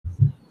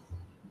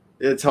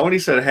Yeah, Tony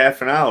said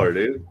half an hour,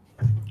 dude.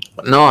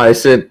 No, I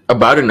said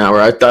about an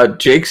hour. I thought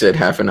Jake said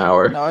half an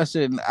hour. No, I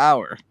said an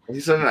hour. He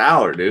said an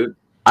hour, dude.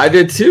 I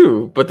did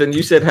too, but then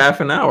you said half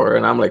an hour,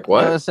 and I'm like,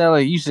 what? No, it sounded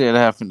like you said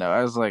half an hour.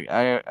 I was like,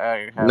 I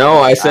have No,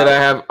 I said I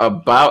have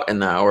about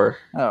an hour.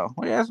 Oh,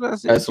 well, yeah, that's what I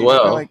said. As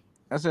well.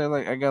 I said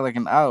I got like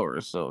an hour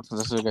or so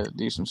because I still got to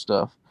do some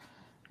stuff.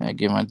 I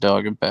give my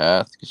dog a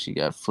bath because she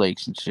got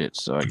flakes and shit.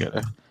 So I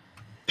gotta.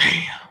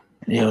 Damn.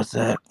 Yeah, what's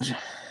that?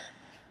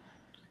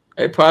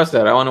 Hey, pause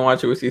that. I want to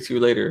watch it with you two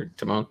later,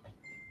 Timon.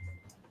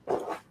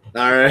 All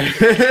right.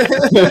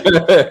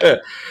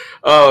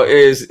 Oh,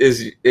 is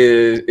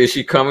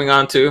she coming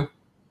on too?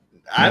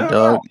 I don't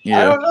know.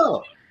 Yeah.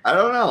 I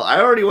don't know. I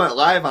already went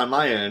live on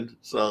my end,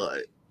 so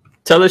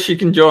tell her she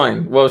can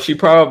join. Well, she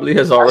probably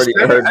has already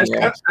heard me.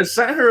 I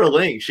sent her a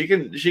link. She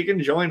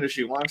can join if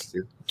she wants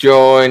to.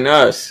 Join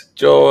us.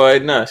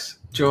 Join us.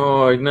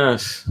 Join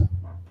us.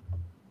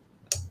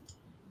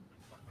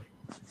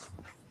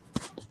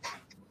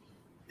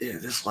 Yeah,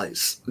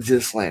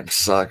 this lamp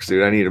sucks,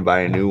 dude. I need to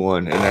buy a new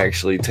one and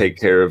actually take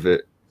care of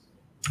it.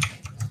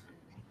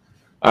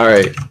 All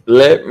right,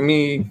 let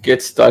me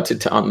get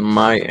started on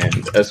my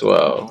end as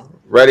well.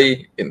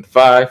 Ready in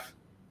 5,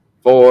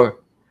 4,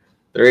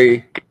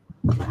 3,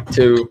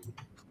 2.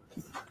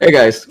 Hey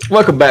guys,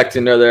 welcome back to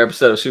another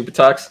episode of Super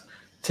Talks.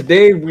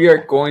 Today we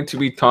are going to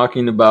be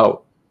talking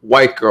about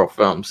white girl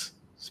films,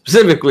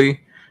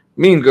 specifically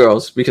Mean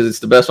Girls, because it's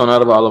the best one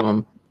out of all of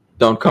them.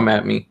 Don't come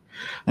at me.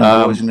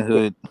 Boys in the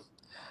Hood.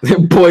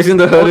 Boys in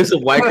the Hood is a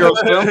white girl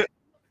film.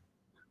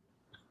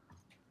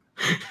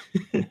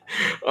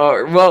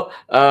 Well,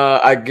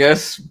 I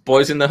guess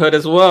Boys in the Hood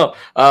as well.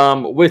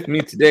 With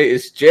me today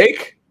is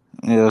Jake.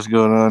 Yeah, what's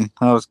going on?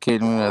 I was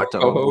kidding when I talked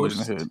about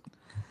Boys in the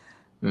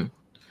Hood.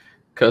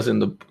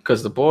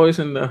 Because the Boys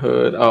in the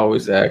Hood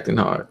always acting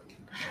hard.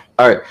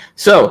 All right,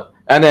 so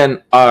and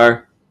then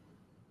our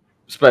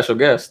special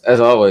guest,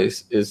 as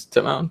always, is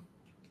Timon.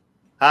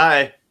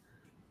 Hi.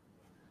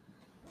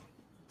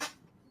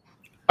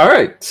 All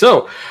right,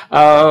 so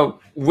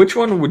which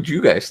one would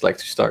you guys like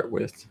to start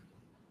with?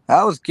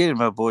 I was kidding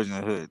about Boys in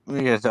the Hood.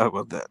 We gotta talk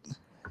about that.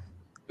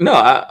 No,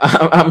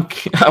 I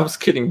was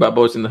kidding about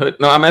Boys in the Hood.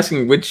 No, I'm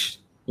asking which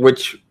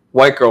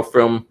white girl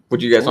film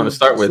would you guys want to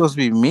start with? It's supposed to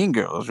be Mean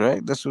Girls,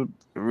 right? That's what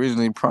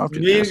originally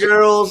prompted Mean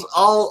Girls,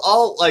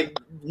 all like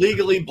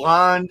Legally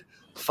Blonde.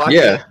 Fuck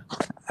yeah.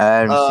 I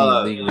haven't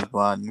seen Legally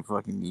Blonde in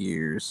fucking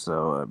years,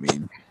 so I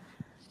mean,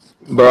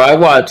 bro, I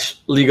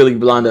watch Legally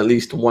Blonde at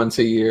least once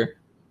a year.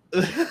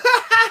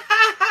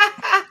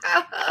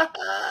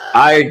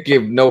 I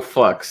give no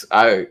fucks.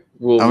 I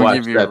will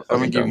watch that. I'm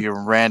gonna give you a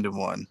random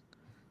one.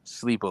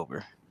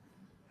 Sleepover.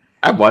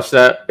 I've watched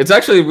that. It's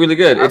actually really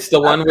good. It's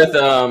the one with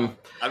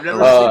I've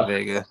never seen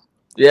Vega.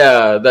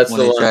 Yeah, that's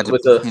the one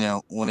with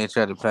the when they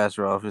tried to pass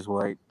her off as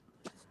white.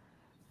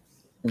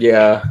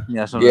 Yeah.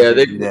 Yeah,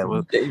 they do that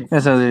with.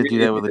 That's how they do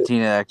that with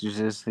Latina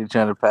actresses. They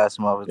try to pass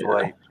them off as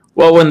white.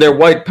 Well, when they're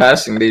white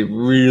passing, they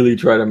really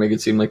try to make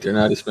it seem like they're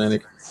not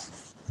Hispanic.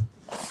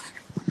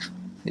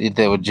 They did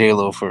that with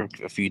J-Lo for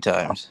a few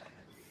times.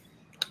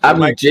 I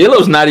mean,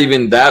 J-Lo's not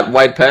even that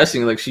white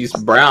passing. Like, she's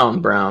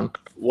brown.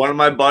 One of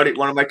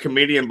my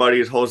comedian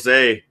buddies,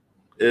 Jose,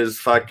 is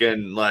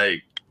fucking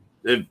like,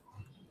 if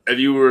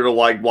you were to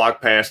like walk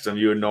past him,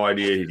 you had no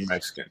idea he's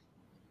Mexican.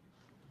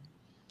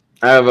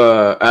 I have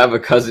a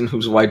cousin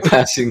who's white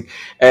passing,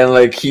 and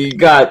like he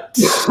got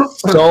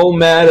so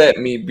mad at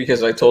me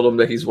because I told him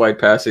that he's white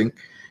passing.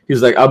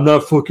 He's like, I'm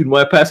not fucking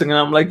white passing, and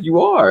I'm like, you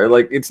are.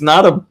 Like, it's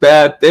not a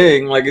bad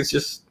thing. Like, it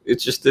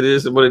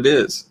is what it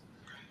is.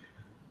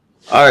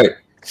 All right.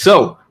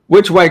 So,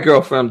 which white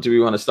girl film do we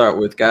want to start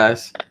with,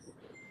 guys?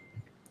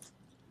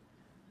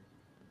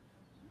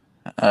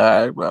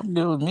 I'm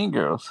good with Mean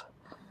Girls.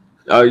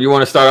 You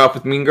want to start off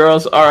with Mean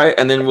Girls? All right,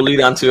 and then we'll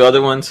lead on to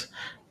other ones.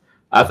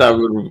 I thought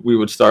we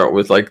would start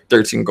with like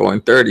 13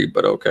 Going 30,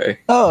 but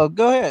okay. Oh,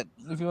 go ahead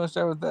if you want to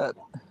start with that.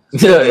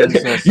 Yeah,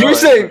 you're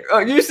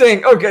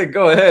saying okay,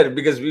 go ahead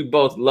because we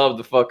both love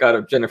the fuck out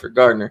of Jennifer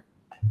Gardner.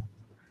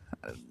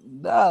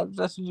 Nah,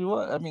 that's what you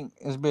want. I mean,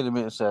 it's been a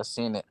minute since I've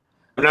seen it.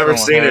 I've never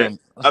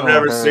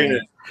seen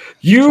it.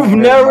 You've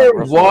never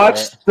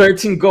watched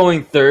 13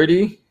 Going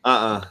 30?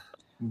 Bro,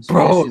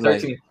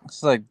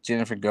 it's like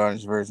Jennifer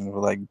Garner's version of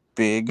like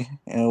Big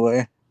in a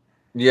way.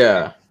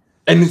 Yeah,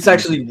 and it's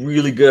actually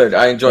really good.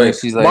 I enjoy it.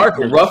 Like, Mark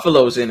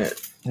Ruffalo's in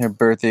it. Her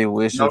birthday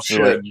wish was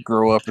to like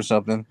grow up or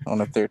something on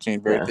her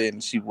 13th birthday,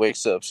 and she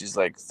wakes up, she's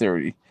like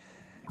 30.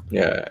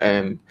 Yeah,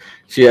 and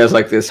she has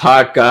like this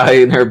hot guy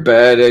in her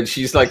bed, and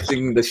she's like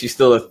thinking that she's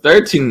still a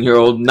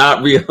 13-year-old,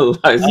 not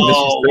realizing that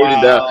she's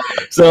 30 now.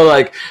 So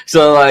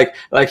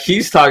like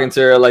he's talking to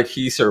her like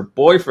he's her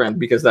boyfriend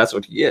because that's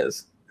what he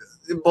is.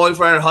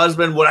 Boyfriend,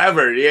 husband,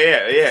 whatever.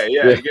 Yeah.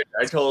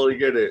 I totally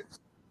get it.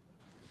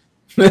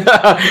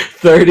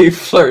 30,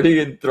 flirty,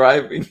 and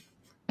thriving.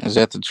 Is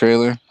that the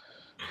trailer?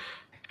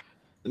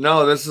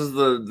 No, this is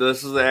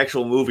the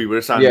actual movie, but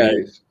it's on. Yeah,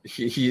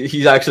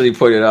 he's actually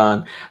put it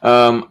on.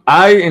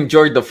 I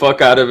enjoyed the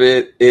fuck out of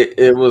it.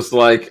 It was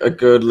like a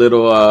good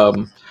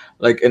little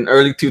like in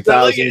early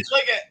 2000s.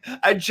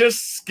 I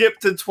just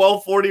skipped to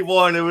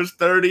 12:41. It was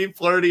 30,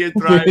 flirty, and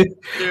thriving.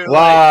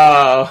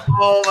 Wow. Like,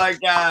 oh my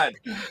god.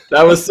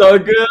 That was so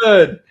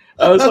good.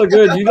 That was so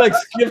good. You like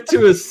skipped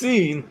to a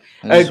scene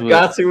and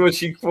got to what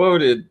she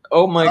quoted.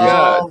 Oh my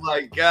god. Oh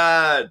my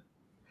god.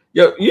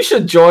 Yo, you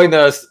should join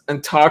us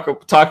and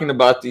talking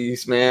about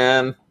these,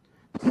 man.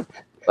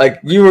 Like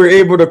you were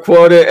able to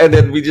quote it, and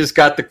then we just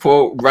got the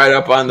quote right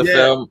up on the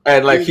film.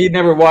 And like he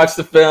never watched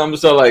the film,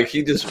 so like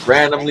he just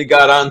randomly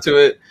got onto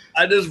it.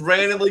 I just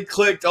randomly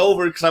clicked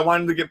over because I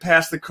wanted to get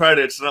past the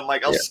credits, and I'm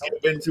like, I'll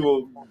skip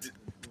into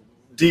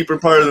a deeper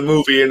part of the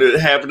movie, and it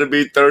happened to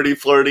be 30,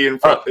 flirty, and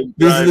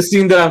this is the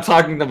scene that I'm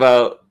talking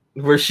about,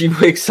 where she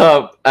wakes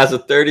up as a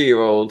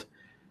 30-year-old,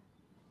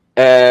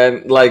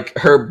 and like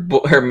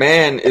her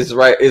man is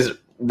right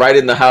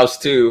in the house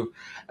too,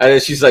 and then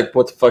she's like,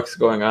 "What the fuck's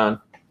going on?"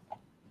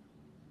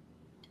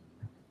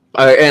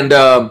 And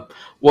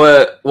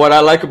what I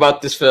like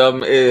about this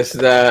film is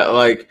that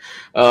like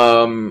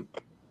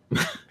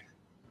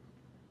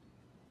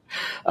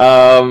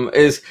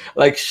is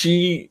like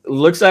she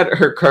looks at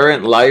her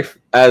current life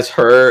as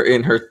her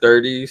in her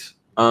 30s,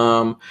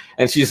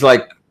 and she's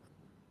like,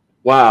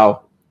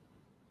 wow,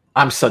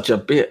 I was such a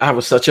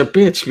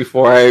bitch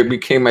before I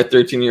became my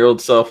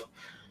 13-year-old self,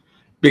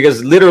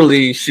 because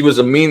literally she was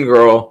a mean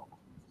girl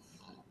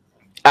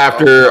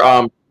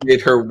after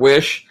made her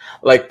wish,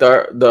 like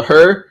the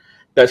her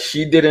that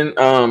she didn't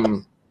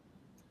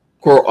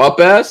grow up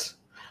as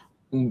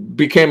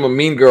became a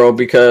mean girl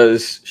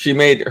because she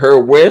made her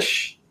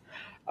wish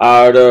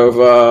out of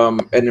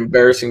an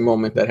embarrassing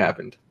moment that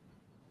happened.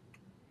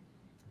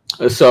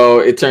 So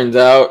it turns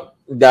out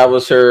that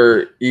was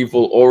her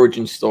evil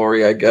origin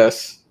story, I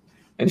guess.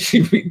 And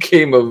she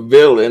became a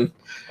villain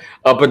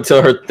up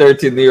until her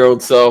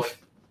 13-year-old self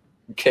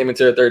came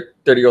into her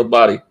 30-year-old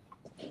body.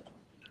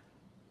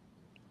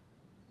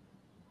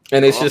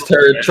 And it's just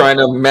her trying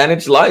to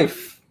manage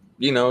life,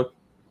 you know,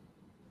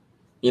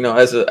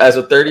 as a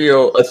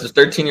 30-year-old, as a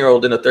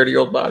 13-year-old in a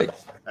 30-year-old body.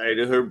 Hey,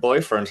 dude, her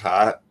boyfriend's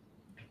hot.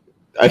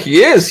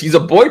 He is. He's a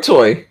boy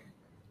toy.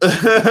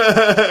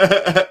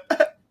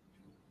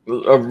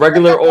 A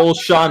regular old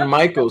Shawn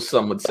Michaels,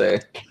 some would say.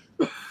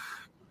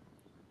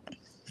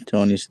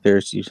 Tony's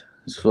thirsty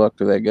as fuck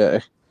for that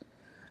guy.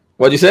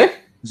 What'd you say? I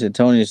said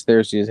Tony's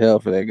thirsty as hell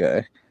for that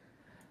guy.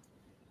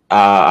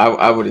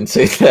 I wouldn't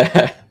say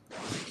that.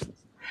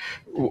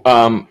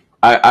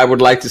 I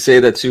would like to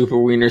say that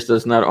SuperWeiner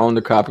does not own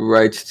the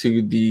copyrights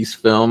to these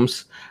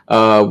films.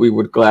 We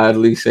would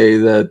gladly say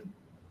that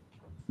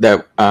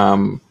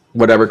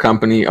whatever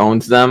company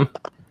owns them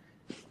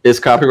is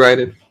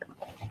copyrighted.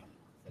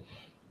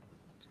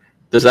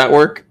 Does that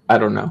work? I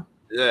don't know.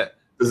 Yeah.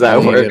 Does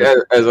that work?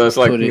 As I was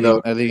like, I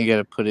think you got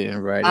to put it in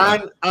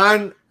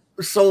writing.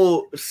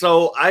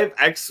 So I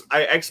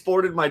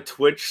exported my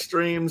Twitch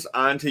streams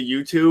onto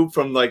YouTube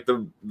from like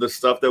the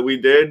stuff that we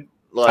did.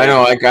 Like, I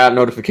know I got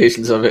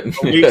notifications of it.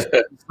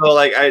 So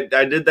like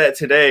I did that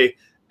today,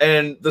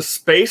 and the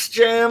Space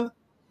Jam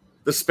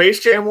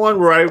one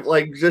where I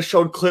like just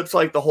showed clips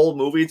like the whole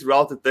movie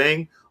throughout the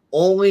thing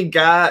only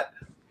got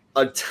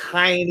a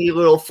tiny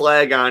little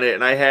flag on it,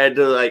 and I had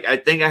to I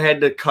think I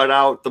had to cut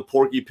out the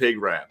Porky Pig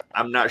rap.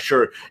 I'm not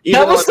sure.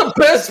 That was the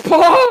best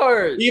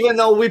part. Even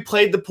though we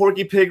played the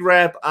Porky Pig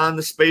rap on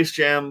the Space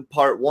Jam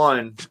Part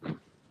 1.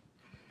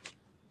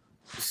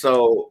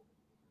 So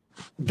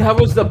that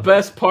was the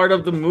best part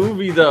of the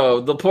movie, though.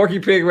 The Porky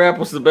Pig rap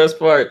was the best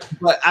part.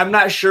 But I'm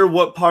not sure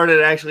what part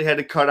it actually had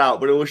to cut out,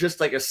 but it was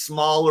just like a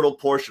small little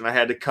portion I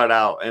had to cut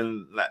out,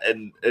 and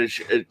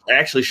it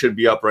actually should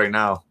be up right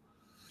now.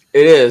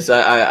 It is.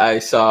 I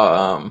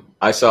saw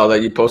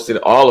that you posted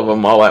all of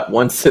them all at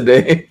once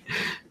today.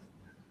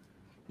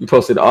 You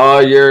posted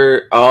all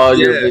your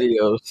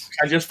videos.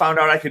 I just found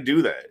out I could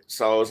do that,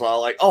 so I was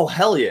all like, "Oh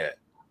hell yeah!"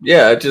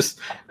 Yeah, I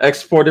just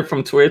exported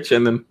from Twitch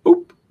and then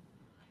boop.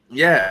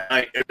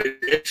 Yeah,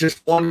 it's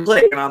just one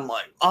click, and I'm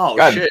like, "Oh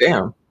God shit!"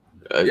 Damn.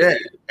 Yeah,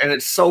 and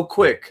it's so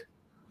quick.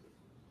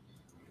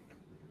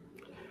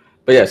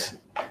 But yes,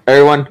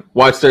 everyone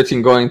watch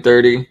 13 Going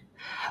 30.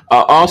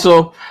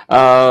 Also,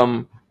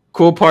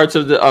 cool parts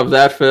of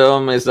that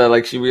film is that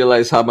like she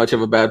realized how much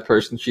of a bad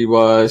person she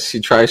was. She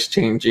tries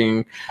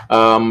changing,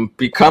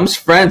 becomes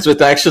friends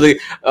with actually.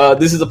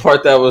 This is the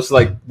part that was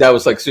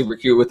like super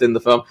cute within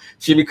the film.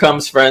 She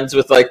becomes friends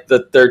with like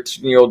the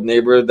 13-year-old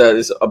neighbor that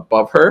is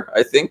above her,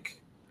 I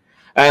think.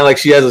 And like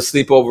she has a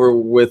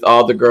sleepover with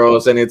all the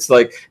girls, and it's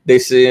like they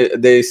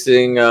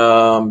sing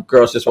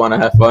 "Girls Just Want to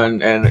Have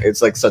Fun," and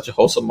it's like such a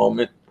wholesome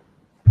moment.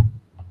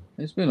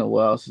 It's been a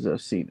while since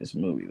I've seen this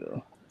movie,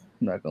 though.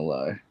 I'm not gonna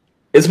lie.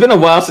 It's been a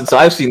while since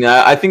I've seen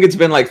that. I think it's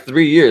been like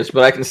 3 years,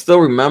 but I can still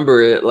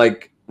remember it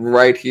like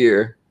right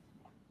here.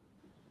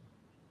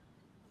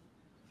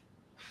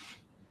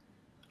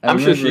 I'm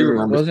sure she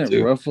remembers. Wasn't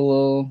too.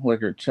 Ruffalo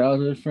like her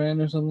childhood friend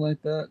or something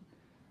like that?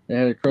 They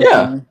had a crush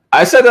Yeah, on her?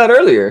 I said that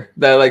earlier.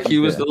 That like he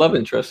was the love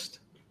interest.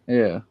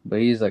 Yeah, but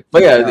he's like.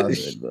 But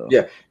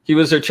yeah, he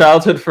was her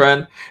childhood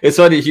friend. It's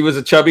funny. He was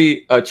a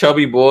chubby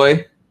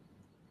boy.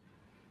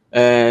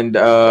 and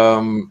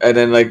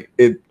then like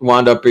it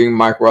wound up being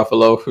Mark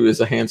Ruffalo, who is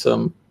a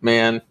handsome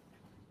man,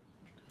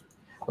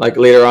 like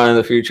later on in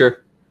the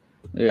future.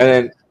 Yeah.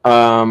 And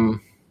then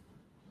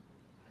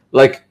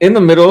like in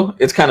the middle,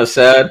 it's kind of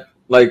sad,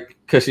 like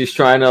because she's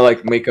trying to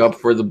like make up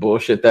for the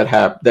bullshit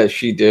that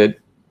she did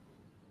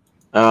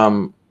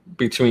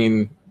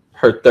between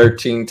her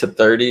 13 to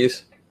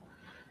 30s.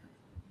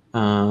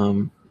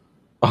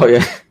 Oh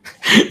yeah,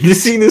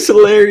 this scene is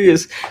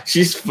hilarious.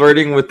 She's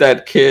flirting with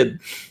that kid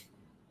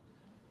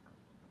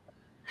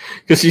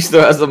because she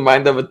still has the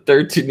mind of a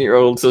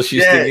 13-year-old, so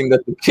she's thinking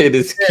that the kid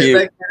is cute.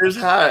 That kid is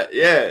hot.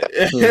 Yeah.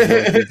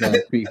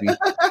 Creepy.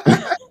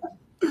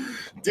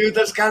 Dude,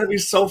 that's got to be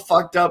so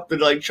fucked up to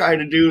like try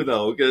to do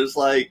though, because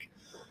like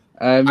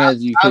I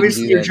imagine you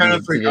obviously do you're that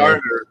Jennifer today.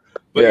 Garner,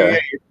 but yeah,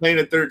 you're playing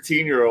a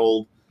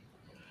 13-year-old.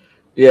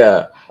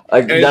 Yeah,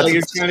 like And that's like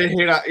you're trying to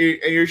hit out,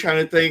 and you're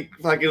trying to think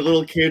fucking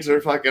little kids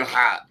are fucking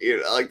hot.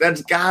 You know, like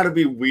that's got to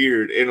be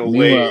weird in a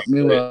way.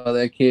 Meanwhile,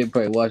 that kid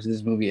probably watches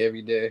this movie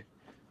every day.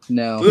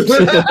 No.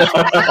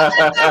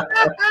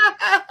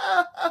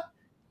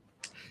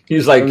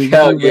 He's like,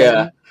 hell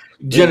yeah,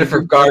 Jennifer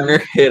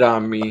Garner hit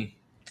on me.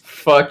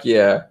 Fuck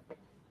yeah.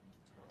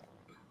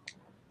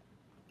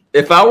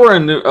 If I were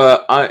in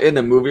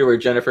a movie where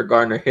Jennifer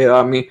Garner hit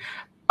on me,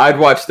 I'd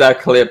watch that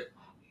clip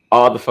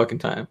all the fucking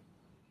time.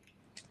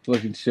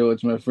 Fucking show it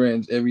to my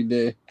friends every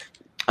day.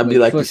 I'd be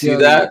like, you see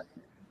that?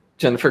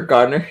 Jennifer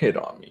Garner hit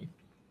on me.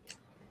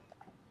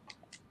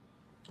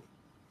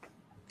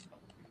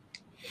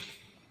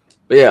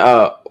 But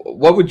yeah,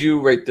 what would you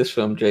rate this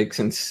film, Jake,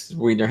 since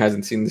Weiner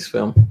hasn't seen this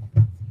film?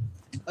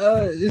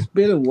 It's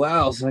been a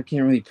while, so I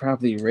can't really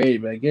properly rate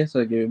it, but I guess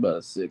I'll give it about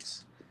a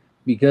 6.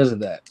 Because of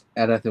that,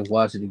 I'd have to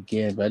watch it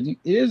again, but it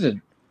is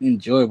an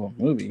enjoyable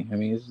movie. I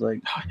mean, it's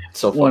like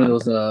so one of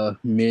those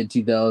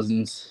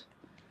mid-2000s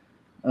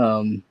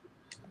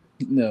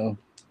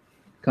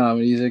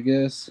comedies, I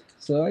guess.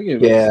 So I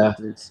give it a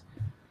 6.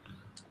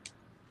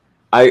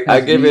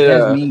 I give it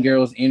a Mean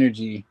Girls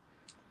energy,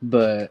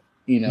 but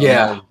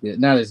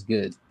not as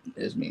good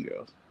as Mean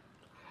Girls.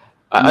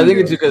 I think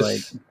it's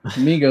because like,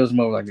 Mean Girls is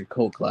more like a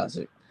cult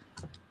classic.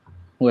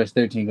 Whereas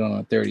 13 going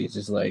on 30 is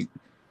just like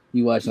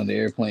you watch on the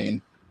airplane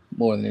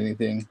more than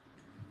anything.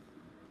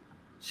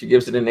 She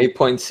gives it an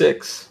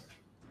 8.6.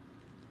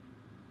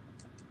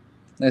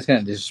 That's kind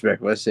of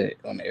disrespectful. I say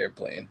on the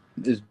airplane.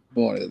 It's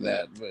more than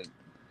that, but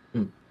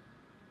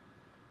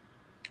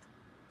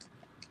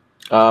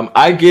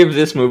I give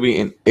this movie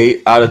an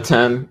 8 out of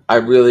 10. I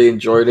really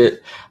enjoyed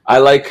it. I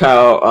like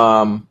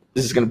how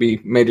this is going to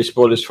be major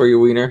spoilers for you,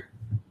 Weiner.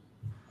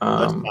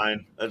 That's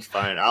fine. That's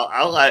fine.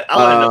 I'll end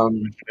up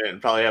watching it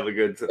and probably have a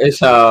good. It's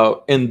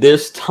how in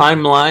this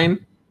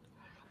timeline,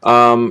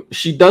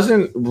 she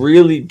doesn't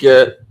really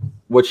get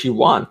what she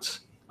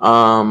wants,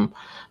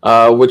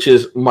 which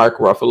is Mark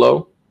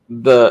Ruffalo,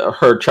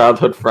 her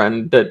childhood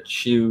friend that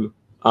she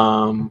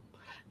falls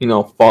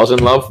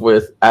in love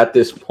with at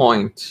this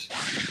point.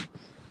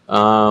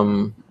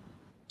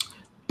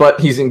 But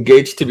he's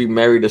engaged to be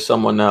married to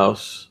someone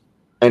else,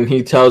 and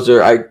he tells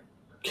her, "I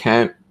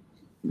can't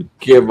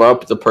give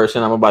up the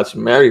person I'm about to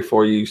marry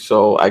for you."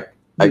 So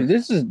Dude,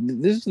 this is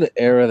the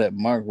era that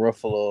Mark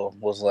Ruffalo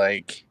was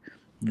like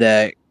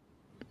that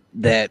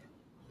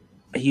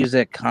he was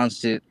that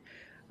constant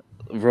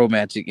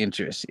romantic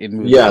interest in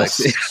movies. Yes,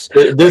 like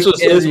this. This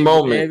was his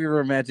moment. Every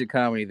romantic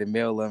comedy, the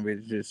male love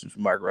interest is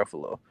Mark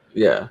Ruffalo.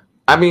 Yeah,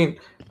 I mean,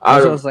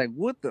 I was like,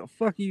 "What the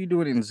fuck are you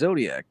doing in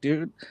Zodiac,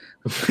 dude?"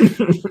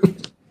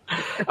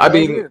 I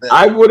mean,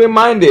 I wouldn't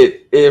mind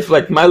it if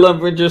like my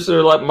love interest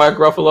are like Mark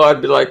Ruffalo. I'd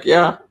be like,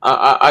 yeah,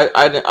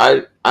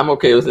 I'm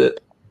okay with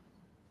it.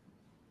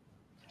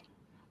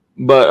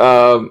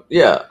 But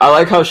yeah, I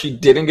like how she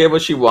didn't get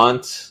what she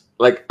wants,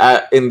 like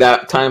in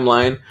that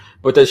timeline,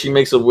 but that she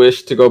makes a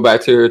wish to go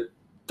back to her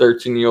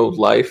 13-year-old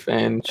life,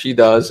 and she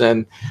does,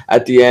 and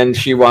at the end,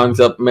 she winds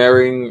up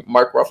marrying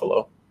Mark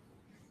Ruffalo.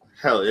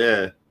 Hell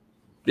yeah,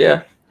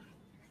 yeah.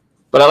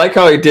 But I like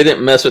how he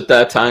didn't mess with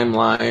that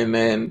timeline,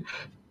 and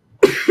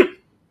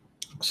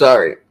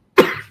sorry.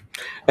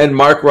 And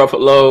Mark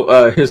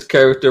Ruffalo, his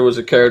character was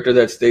a character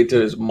that stayed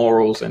to his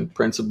morals and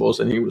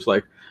principles, and he was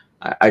like,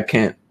 I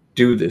can't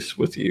do this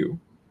with you.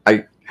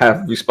 I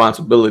have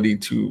responsibility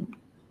to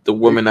the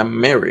woman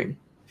I'm marrying.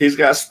 He's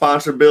got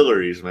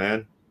sponsibilities,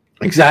 man.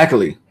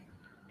 Exactly.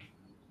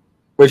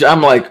 Which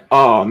I'm like,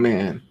 oh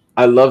man,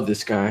 I love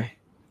this guy.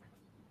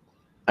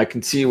 I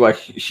can see why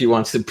she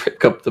wants to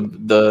pick up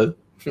the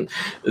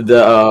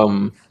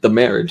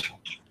marriage.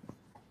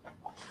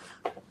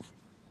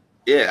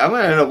 Yeah, I'm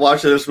gonna end up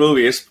watching this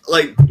movie. It's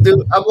like,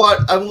 dude,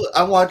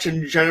 I'm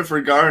watching Jennifer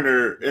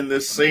Garner in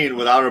this scene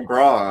without a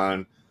bra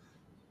on.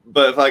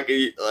 But if I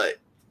could, like,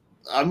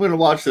 I'm gonna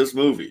watch this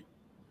movie.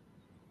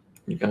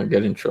 You're gonna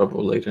get in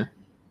trouble later.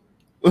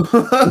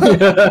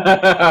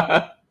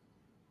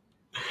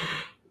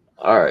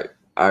 All right.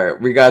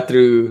 We got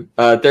through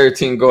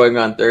 13 going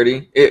on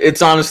 30.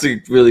 It's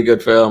honestly really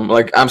good film.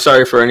 Like, I'm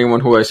sorry for anyone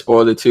who I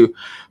spoiled it to,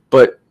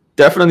 but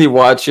definitely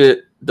watch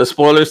it. The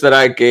spoilers that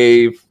I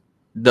gave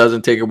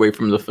doesn't take away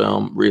from the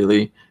film,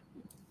 really.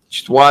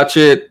 Just watch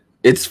it.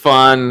 It's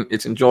fun.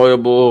 It's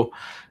enjoyable.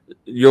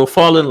 You'll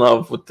fall in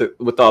love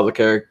with all the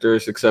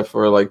characters except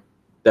for like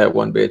that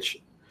one bitch.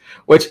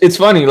 Which it's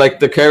funny, like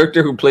the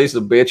character who plays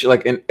the bitch,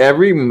 like in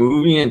every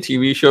movie and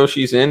TV show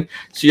she's in,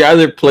 she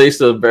either plays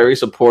the very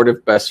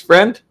supportive best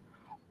friend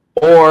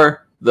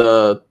or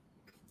the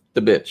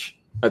bitch.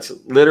 That's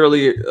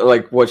literally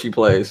like what she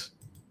plays.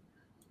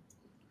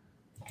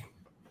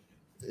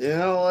 You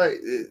know, like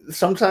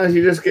sometimes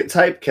you just get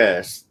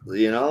typecast.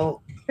 You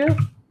know. Yeah.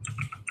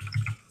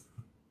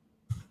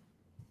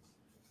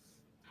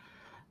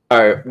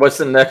 All right, what's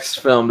the next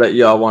film that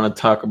y'all want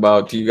to talk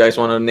about? Do you guys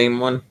want to name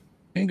one?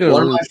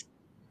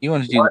 You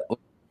want to do? What?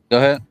 Go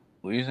ahead.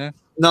 What you saying?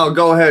 No,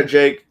 go ahead,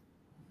 Jake.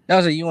 I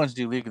was like, you want to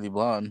do Legally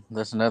Blonde?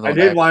 That's another I one.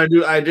 did want to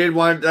do. I did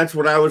want. That's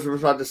what I was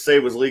about to say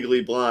was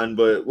Legally Blonde.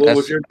 But what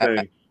was your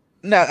thing?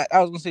 No, I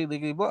was gonna say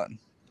Legally Blonde.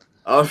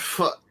 Oh,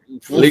 fuck.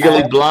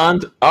 Legally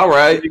Blonde. All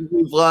right.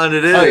 Legally Blonde.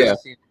 It is. Oh yeah.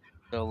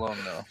 So long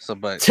though. So,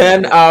 but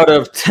 10 out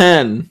of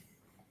 10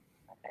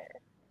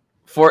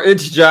 for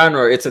its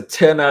genre. It's a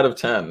 10 out of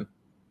 10.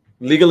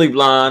 Legally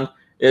Blonde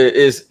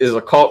is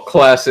a cult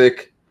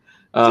classic.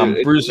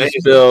 Dude, Bruiser's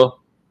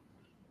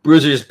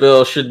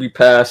Bill should be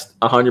passed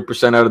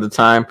 100% out of the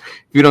time.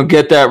 If you don't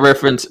get that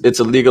reference, it's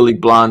a Legally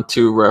Blonde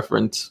 2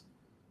 reference.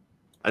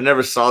 I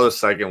never saw the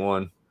second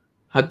one.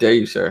 How dare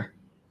you, sir?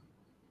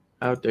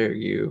 How dare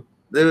you?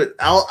 Dude,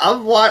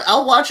 I'll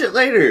watch it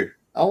later.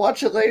 I'll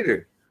watch it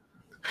later.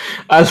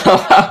 I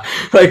love how,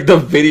 like the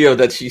video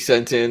that she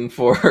sent in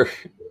for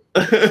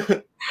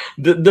the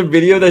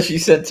video that she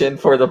sent in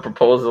for the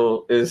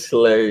proposal is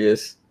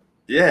hilarious.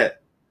 Yeah.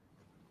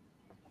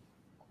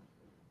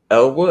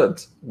 Elle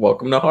Woods,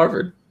 welcome to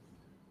Harvard.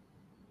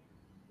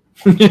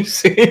 You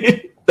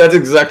see? That's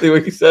exactly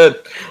what he said.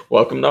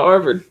 Welcome to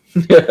Harvard.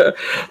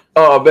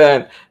 Oh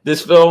man,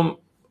 this film,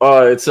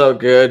 it's so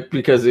good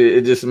because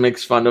it just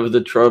makes fun of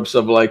the tropes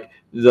of like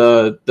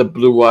the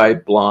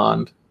blue-eyed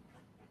blonde,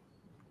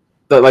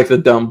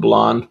 the dumb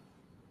blonde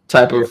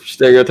type of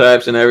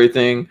stereotypes and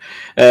everything.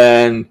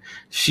 And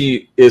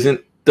she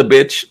isn't the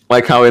bitch,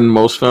 like how in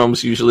most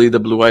films usually the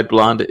blue-eyed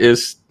blonde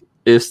is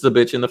the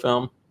bitch in the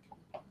film.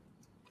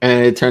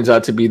 And it turns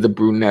out to be the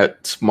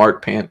brunette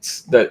smart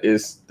pants that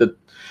is the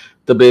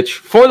bitch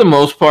for the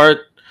most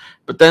part.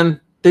 But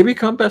then they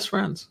become best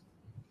friends.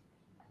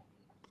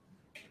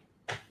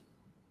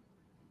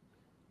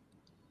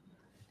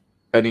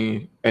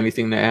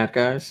 Anything to add,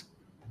 guys?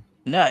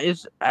 no,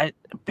 I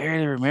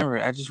barely remember.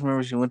 I just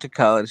remember she went to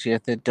college. She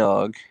had that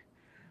dog,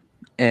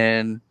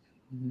 and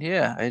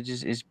yeah,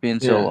 it's been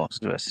so long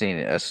since I've seen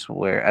it. I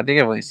swear. I think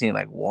I've only seen it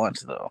like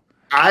once though.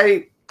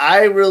 I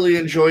really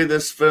enjoy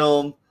this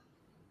film.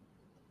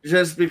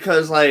 Just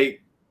because,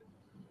 like,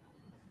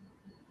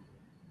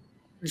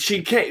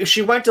 she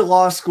went to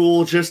law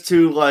school just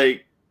to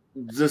like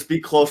just be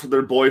close with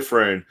her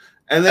boyfriend,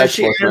 and then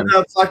she ended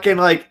up fucking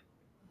like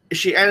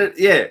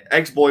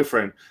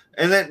ex-boyfriend,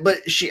 and then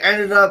but she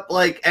ended up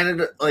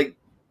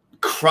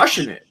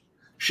crushing it.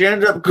 She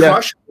ended up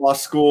crushing law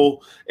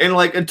school in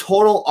like a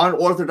total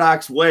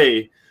unorthodox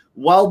way,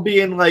 while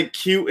being like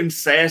cute and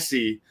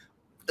sassy,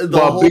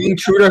 while being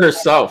true to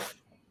herself.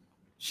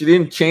 She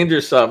didn't change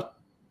herself.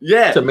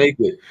 Yeah, to make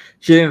it.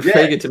 She didn't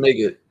fake it to make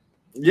it.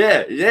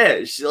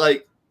 Yeah. She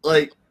like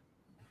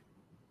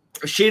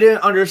she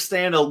didn't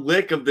understand a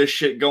lick of this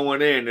shit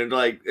going in,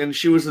 and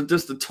she was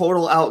just a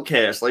total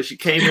outcast. Like she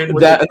came in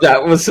with that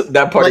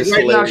part like is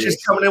right hilarious. now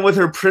she's coming in with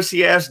her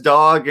prissy ass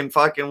dog and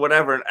fucking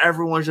whatever, and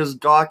everyone's just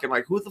gawking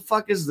like, who the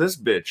fuck is this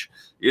bitch?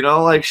 You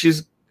know, like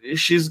she's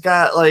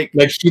got like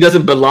she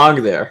doesn't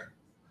belong there.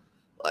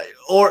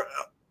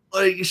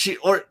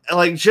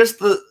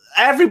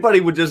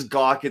 Everybody would just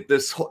gawk at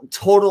this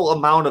total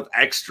amount of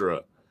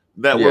extra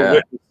that we're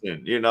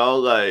witnessing, you know,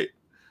 like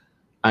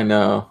I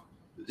know.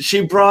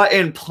 She brought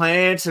in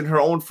plants and her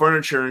own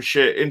furniture and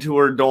shit into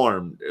her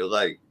dorm,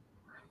 like,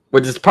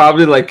 which is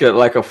probably like a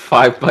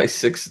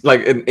 5x6,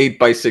 like an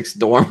 8x6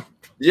 dorm.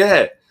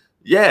 Yeah,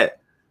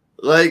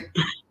 like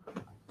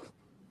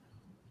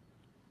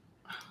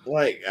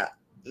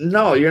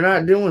no, you're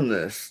not doing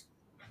this.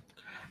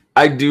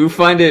 I do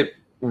find it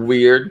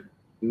weird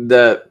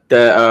that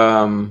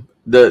the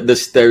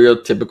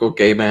stereotypical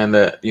gay man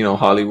that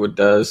Hollywood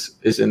does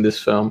is in this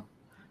film.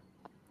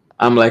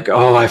 I'm like,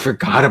 oh, I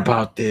forgot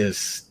about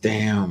this.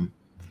 Damn.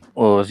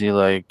 Well, was he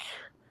like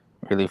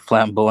really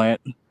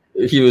flamboyant?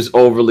 He was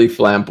overly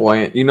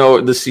flamboyant. You know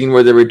the scene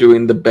where they were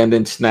doing the bend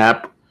and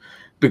snap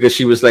because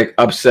she was like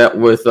upset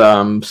with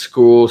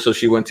school, so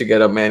she went to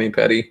get a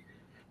mani-pedi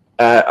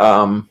at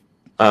where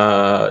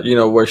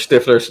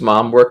Stifler's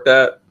mom worked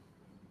at.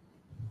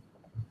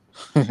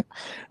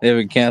 They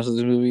haven't canceled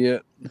this movie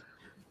yet.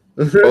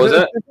 What was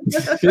that?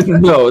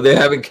 No, they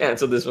haven't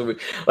canceled this movie.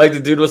 Like the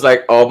dude was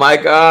like, "Oh my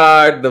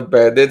god, the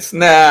bend and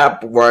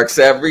snap works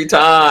every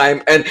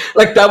time," and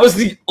like that was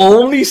the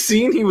only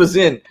scene he was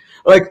in.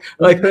 Like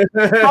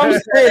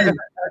comes in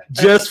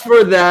just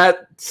for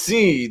that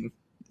scene.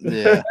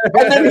 Yeah.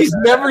 And then he's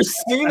never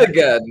seen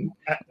again,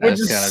 which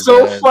That's kinda is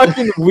so bad.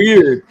 fucking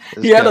weird.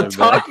 That's He had a kinda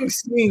bad. talking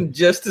scene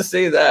just to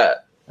say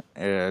that.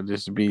 Yeah,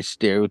 just to be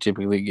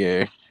stereotypically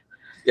gay.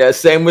 Yeah,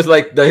 same with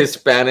like the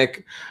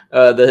Hispanic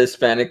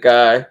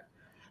guy.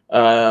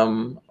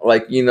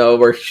 Like, you know,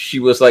 where she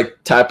was like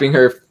tapping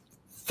her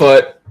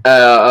foot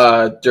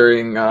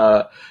during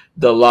the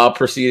law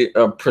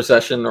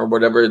procession or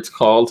whatever it's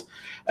called,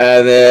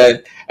 and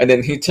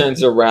then he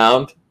turns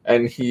around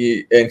and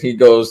he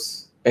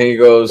goes,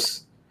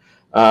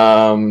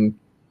 don't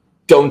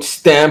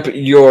stamp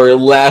your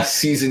last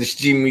season's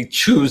Jimmy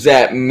Choos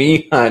at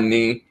me,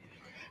 honey.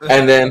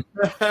 And then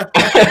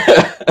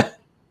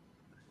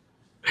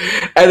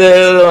and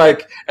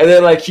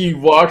then like he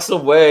walks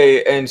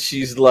away and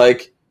she's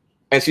like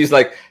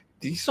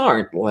these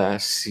aren't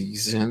last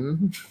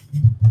season.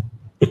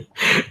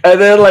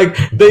 And then like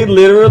they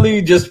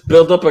literally just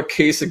build up a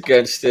case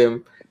against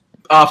him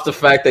off the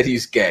fact that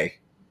he's gay.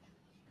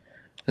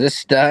 Is this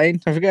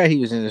Stein? I forgot he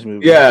was in this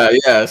movie.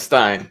 Yeah,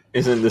 Stein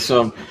is in this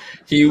film.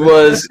 He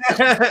was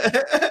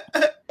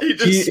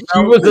he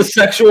was a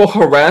sexual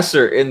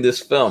harasser in this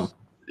film.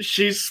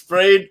 She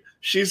sprayed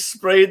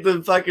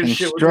the fucking And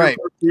shit Stripe.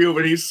 with her perfume,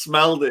 and he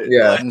smelled it.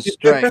 Yeah. And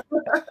Stripe.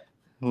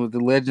 With the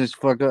legends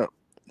fuck up.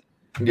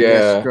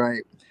 Yeah.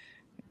 Stripe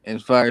and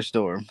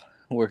Firestorm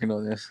working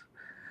on this.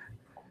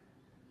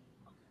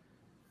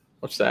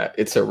 What's that?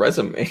 It's a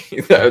resume.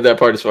 that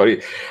part is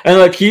funny. And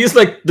like he's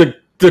like the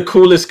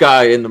coolest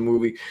guy in the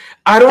movie.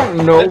 I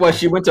don't know why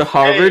she went to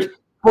Harvard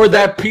for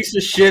that piece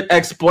of shit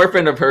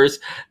ex-boyfriend of hers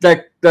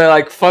that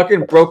like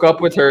fucking broke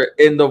up with her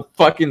in the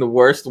fucking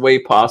worst way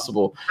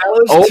possible.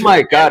 Oh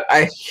my god,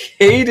 I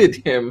hated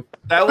him.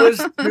 That was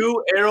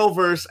two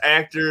Arrowverse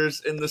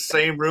actors in the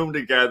same room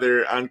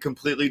together on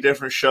completely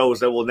different shows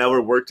that will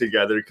never work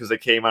together because they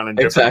came on in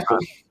different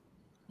times.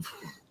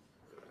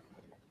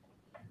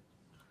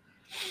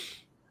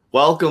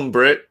 Welcome,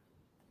 Britt.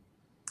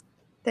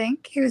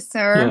 Thank you,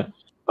 sir. Yeah.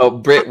 Oh,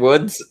 Britt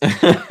Woods.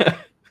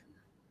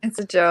 It's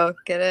a joke.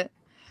 Get it?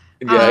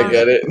 Yeah, I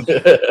get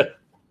it.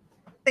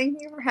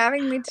 Thank you for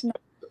having me tonight.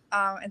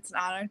 It's an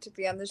honor to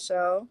be on the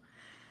show.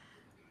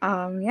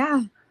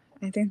 Yeah,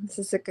 I think this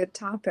is a good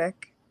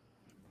topic.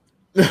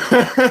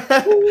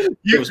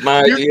 It was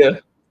my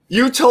idea.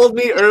 You told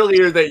me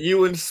earlier that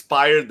you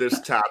inspired this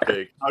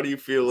topic. How do you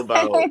feel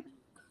about it?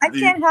 I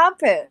can't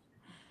help it.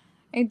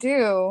 I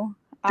do.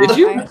 Did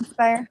you? I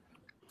inspire.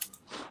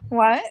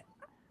 What?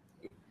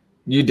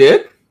 You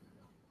did?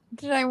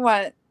 Did I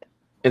what?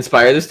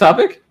 Inspire this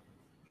topic?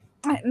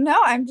 No,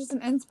 I'm just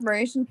an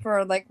inspiration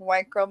for like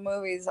white girl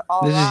movies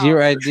all This around. is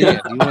your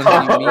idea. You want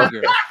to be Mean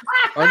Girl.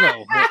 Oh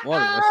no,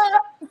 one of us.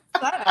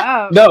 Shut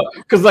up. No,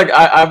 because like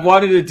I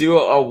wanted to do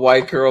a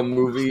white girl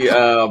movie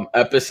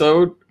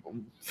episode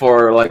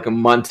for like a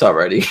month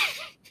already.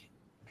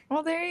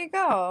 Well, there you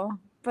go.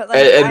 But like,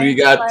 and we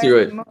got to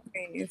it.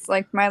 Movies.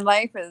 Like my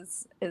life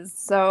is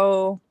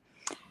so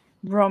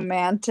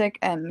romantic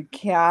and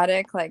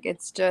chaotic. Like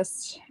it's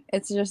just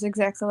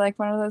exactly like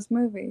one of those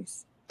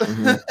movies.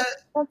 Mm-hmm. That's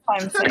what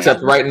I'm saying.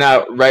 Except right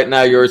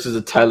now yours is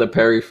a Tyler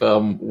Perry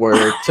film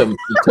where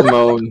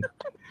Timon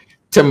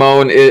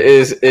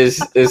is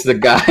the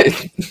guy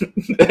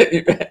that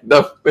you end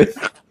up with.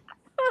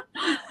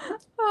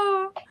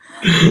 Oh.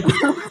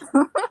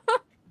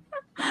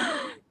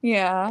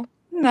 Yeah.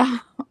 No.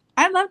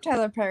 I love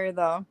Tyler Perry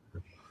though.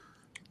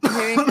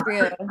 Maybe it could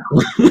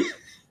be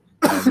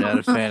I'm not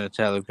a fan of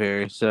Tyler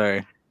Perry.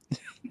 Sorry.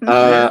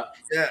 Yeah,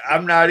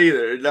 I'm not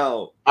either.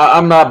 No.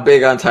 I'm not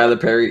big on Tyler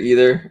Perry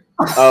either.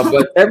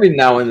 But every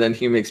now and then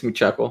he makes me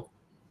chuckle.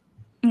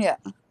 Yeah.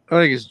 I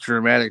think it's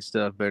dramatic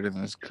stuff better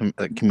than this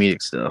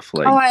comedic stuff.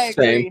 Like, I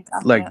agree.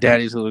 like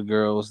Daddy's Little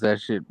Girls.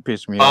 That shit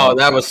pissed me Oh, off.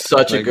 that was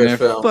such a good man,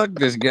 film. Fuck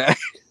this guy.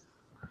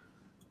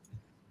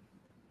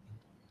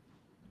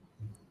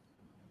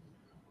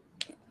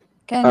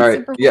 Again, All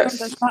right, SuperWeiner yes.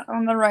 does not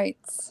own the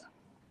rights.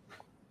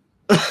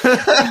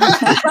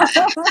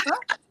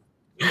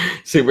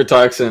 Super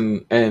Talks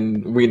and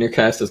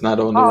Wienercast does not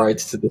own the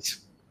rights to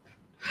this.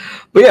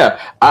 But yeah,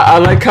 I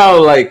like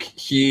how like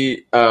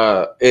he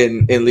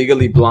in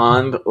Legally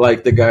Blonde,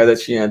 like the guy that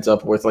she ends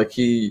up with, like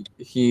he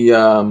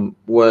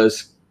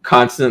was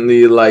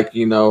constantly like,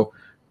 you know,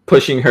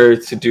 pushing her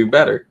to do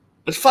better.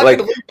 It's fucking Like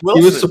Luke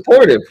Wilson.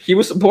 He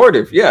was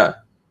supportive. Yeah.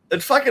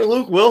 It's fucking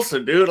Luke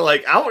Wilson, dude.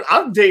 Like I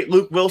would date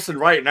Luke Wilson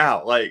right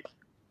now. Like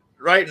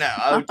right now,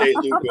 I would date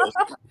Luke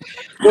Wilson.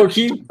 Well,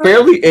 he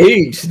barely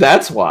aged.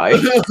 That's why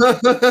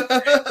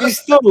he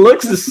still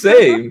looks the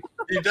same.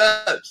 He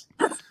does.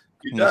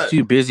 He He's does.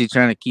 too busy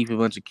trying to keep a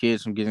bunch of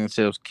kids from getting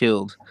themselves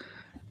killed.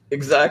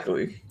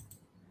 Exactly.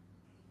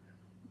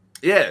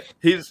 Yeah,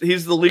 he's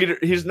the leader.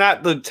 He's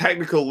not the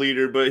technical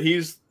leader, but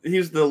he's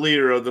the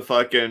leader of the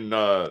fucking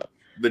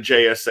the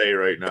JSA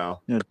right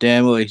now. You know,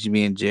 damn well he should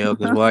be in jail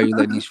because why are you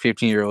letting these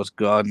 15-year-olds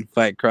go out and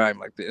fight crime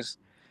like this?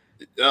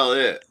 Oh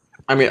yeah.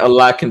 I mean, a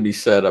lot can be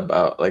said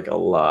about like a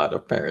lot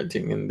of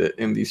parenting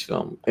in these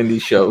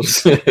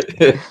shows. In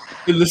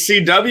the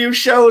CW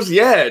shows,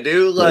 yeah,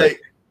 dude. Like,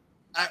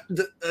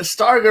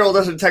 Stargirl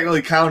doesn't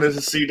technically count as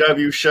a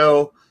CW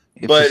show,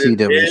 but It's a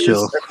CW it is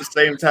show. at the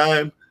same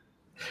time.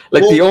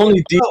 Like the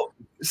only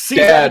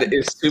CW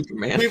is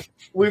Superman.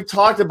 We've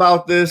talked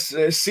about this.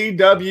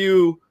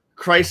 CW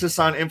Crisis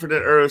on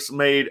Infinite Earths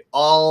made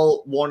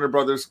all Warner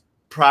Brothers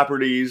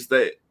properties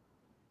that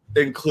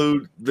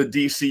include the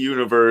DC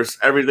universe.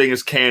 Everything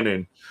is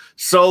canon.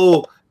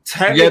 So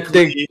technically, yet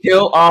they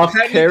kill off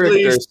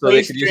characters so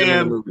they Space can use them in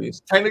the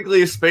movies.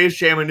 Technically, Space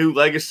Jam: A New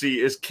Legacy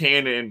is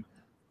canon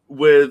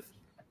with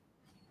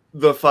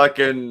the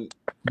fucking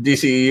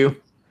DCEU.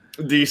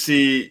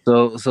 DC.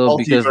 So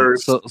because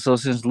multiverse. so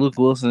since Luke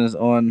Wilson is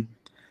on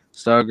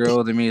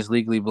Stargirl, that means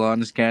Legally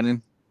Blonde is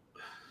canon.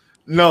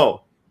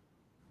 No,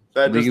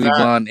 that does Legally not.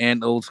 Blonde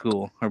and Old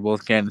School are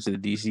both canon to the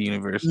DC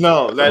universe.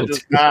 No, that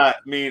does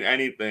not mean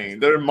anything.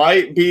 There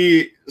might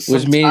be some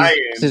Which means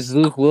tie-ins. since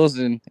Luke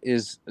Wilson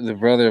is the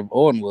brother of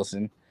Owen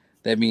Wilson,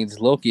 that means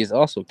Loki is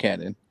also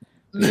canon.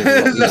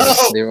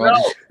 The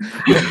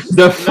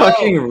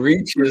fucking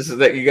reaches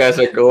that you guys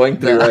are going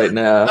through right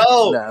now.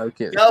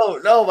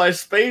 No, my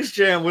Space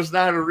Jam was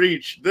not a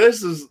reach.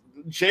 This is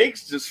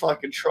Jake's just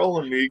fucking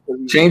trolling me.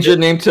 Change your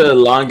name to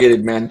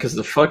Elongated Man because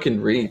the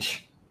fucking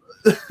reach.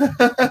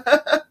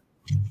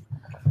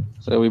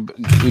 So we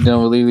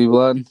done with Legally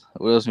Blonde.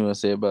 What else you want to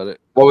say about it?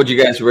 What would you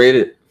guys rate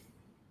it?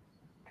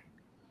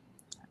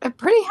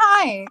 Pretty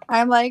high.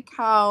 I like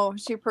how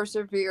she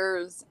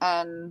perseveres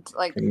and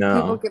like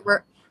people give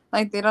her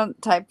like they don't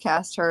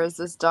typecast her as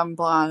this dumb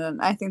blonde, and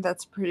I think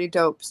that's a pretty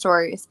dope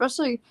story,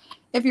 especially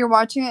if you're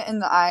watching it in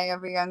the eye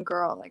of a young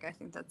girl. Like I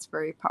think that's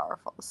very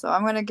powerful. So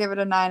I'm gonna give it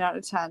a 9 out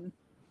of 10.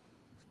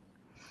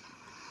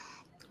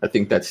 I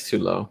think that's too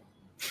low.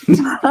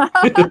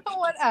 Whatever.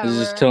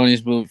 This is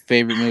Tony's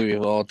favorite movie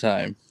of all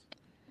time.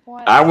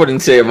 Whatever. I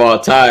wouldn't say of all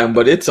time,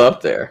 but it's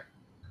up there.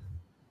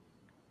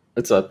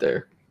 It's up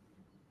there.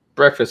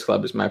 Breakfast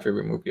Club is my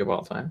favorite movie of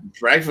all time.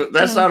 Breakfast?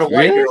 That's not a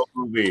white girl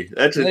movie.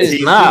 That's a It's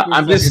teen. not.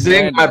 I'm just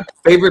saying my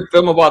favorite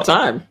film of all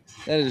time.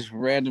 That is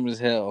random as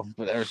hell,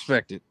 but I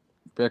respect it.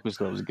 Breakfast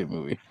Club is a good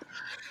movie.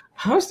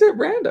 How is that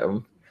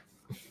random?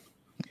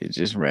 It's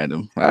just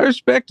random. I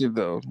respect it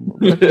though.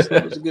 Breakfast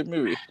Club is a good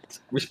movie.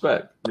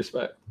 Respect.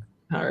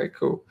 All right,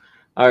 cool.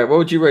 All right, what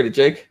would you rate it,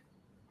 Jake?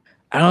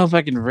 I don't know if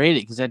I can rate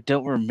it because I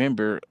don't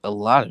remember a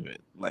lot of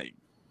it. Like,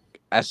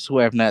 I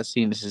swear I've not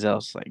seen this since I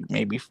was like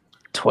maybe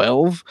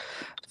 12.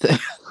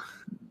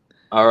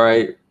 All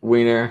right,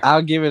 Weiner.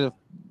 I'll give it a.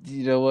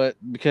 You know what?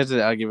 Because of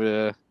that, I'll give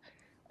it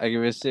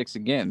a 6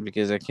 again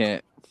because I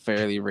can't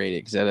fairly rate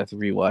it because I'd have to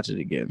rewatch it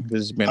again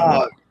because it's been.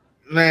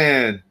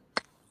 Man,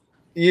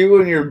 you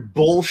and your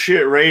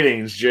bullshit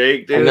ratings,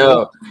 Jake. Dude. I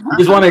know. You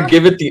just want to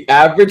give it the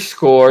average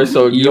score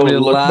so you don't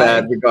look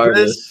bad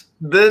regardless.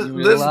 This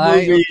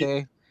movie.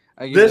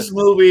 Okay. This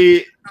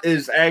movie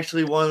is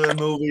actually one of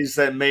the movies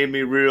that made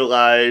me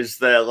realize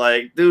that,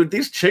 like, dude,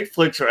 these chick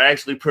flicks are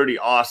actually pretty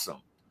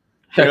awesome.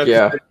 Heck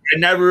yeah. I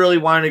never really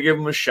wanted to give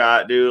them a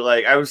shot, dude.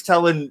 Like, I was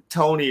telling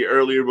Tony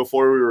earlier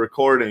before we were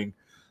recording,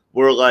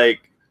 we're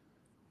like,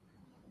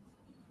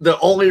 the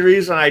only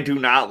reason I do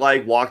not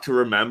like Walk to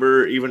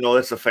Remember, even though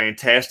it's a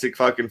fantastic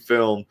fucking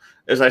film,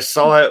 is I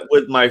saw it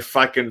with my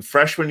fucking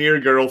freshman year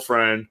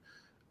girlfriend,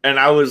 and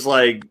I was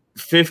like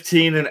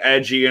 15 and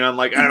edgy, and I'm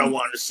like, I don't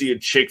want to see a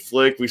chick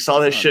flick. We saw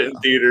that shit in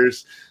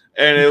theaters,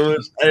 and it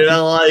was, and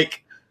I'm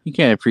like, you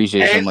can't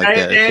appreciate something like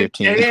that at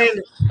 15.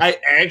 And I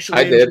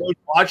actually enjoyed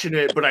watching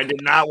it, but I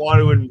did not want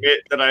to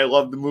admit that I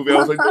loved the movie. I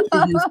was like, this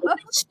movie's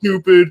fucking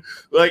stupid.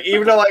 Like,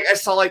 even though like I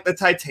saw like the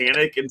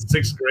Titanic in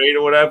 6th grade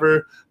or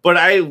whatever, but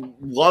I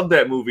loved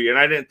that movie, and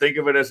I didn't think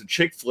of it as a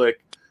chick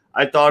flick.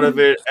 I thought of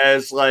it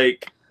as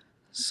like.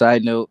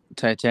 Side note: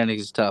 Titanic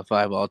is top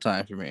 5 all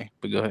time for me.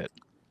 But go ahead.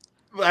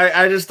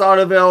 I just thought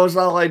of it. I was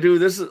all like, dude,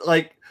 this is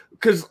like.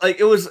 Because like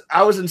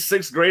I was in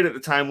 6th grade at the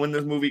time when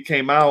this movie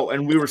came out,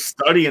 and we were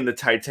studying the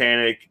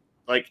Titanic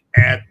like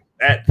at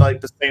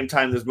like the same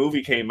time this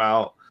movie came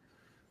out,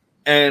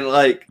 and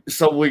like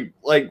so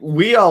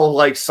we all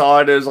like saw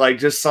it as like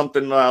just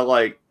something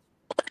like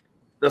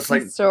just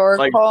like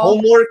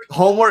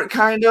homework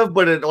kind of,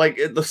 but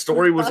the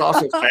story was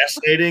also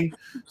fascinating.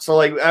 So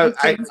like I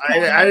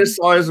just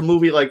saw it as a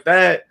movie like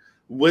that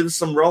with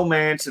some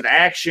romance and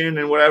action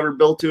and whatever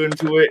built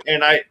into it,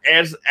 and I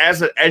as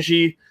an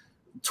edgy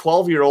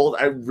 12-year-old,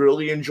 I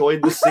really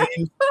enjoyed the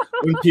scene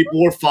when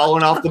people were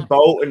falling off the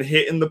boat and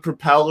hitting the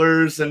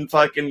propellers and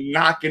fucking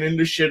knocking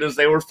into shit as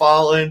they were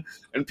falling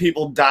and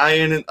people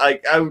dying, and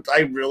like I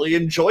really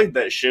enjoyed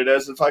that shit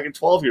as a fucking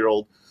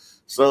 12-year-old.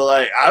 So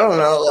like I don't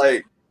know,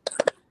 like.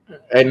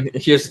 And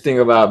here's the thing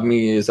about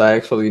me is I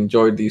actually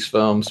enjoyed these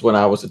films when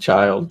I was a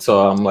child,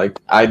 so I'm like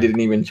I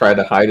didn't even try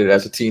to hide it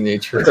as a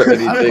teenager or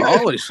anything. I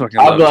always fucking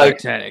love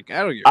Titanic.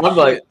 I don't give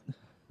a shit.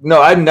 No,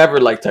 I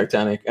never liked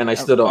Titanic, and I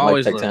still don't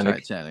like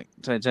Titanic.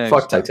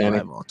 Fuck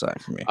Titanic. All time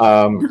for me.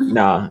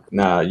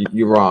 Nah,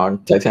 you're wrong.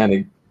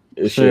 Titanic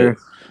is shit.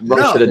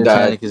 Rose should have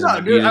died. No,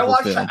 dude, I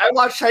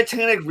watched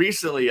Titanic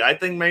recently. I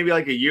think maybe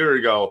like a year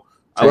ago.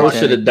 Rose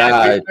should have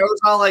died. I was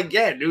all like,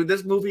 yeah, dude,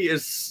 this movie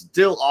is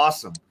still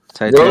awesome.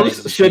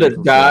 Rose should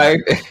have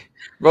died.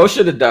 Rose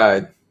should have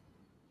died.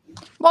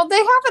 Well, they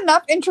have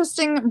enough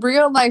interesting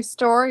real life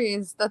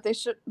stories that they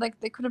should they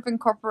could have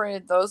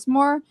incorporated those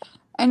more.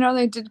 I know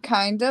they did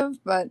kind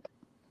of, but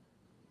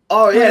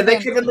oh yeah, they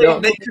could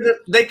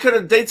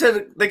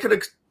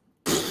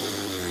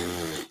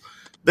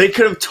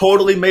have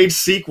totally made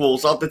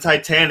sequels of the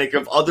Titanic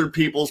of other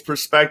people's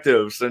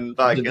perspectives and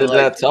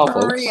that's all,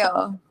 for folks.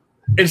 real.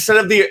 Instead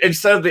of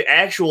the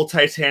actual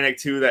Titanic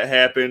 2 that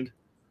happened.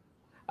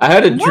 I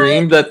had a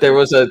dream that there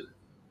was a.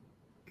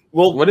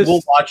 We'll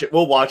watch it.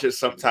 We'll watch it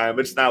sometime.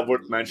 It's not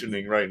worth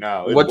mentioning right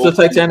now. What's the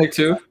Titanic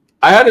 2?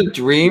 I had a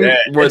dream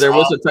where there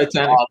was a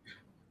Titanic.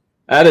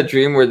 I had a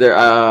dream where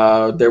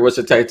there was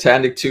a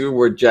Titanic 2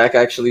 where Jack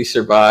actually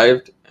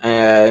survived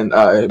and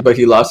but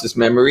he lost his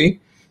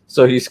memory.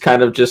 So he's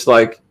kind of just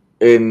like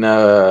in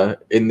the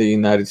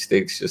United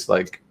States, just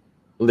like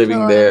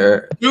living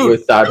there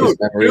without his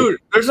memory. Dude,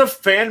 there's a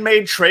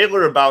fan-made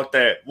trailer about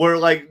that where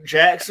like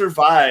Jack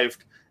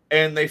survived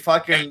and they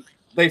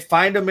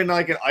find him in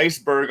like an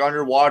iceberg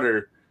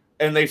underwater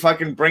and they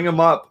fucking bring him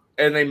up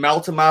and they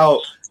melt him out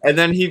and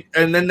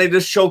then they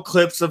just show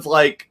clips of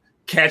like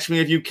Catch Me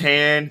If You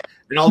Can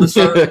and all this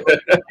stuff.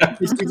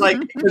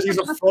 Because he's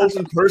a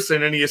frozen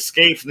person and he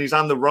escapes and he's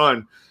on the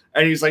run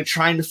and he's like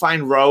trying to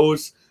find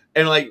Rose.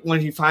 And like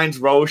when he finds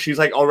Rose, she's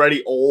like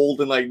already old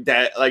and like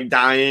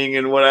dying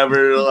and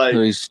whatever.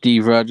 Like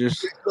Steve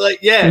Rogers. Like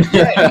yeah.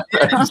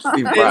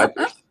 Steve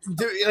Rogers.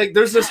 Dude, like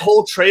there's this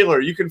whole trailer.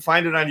 You can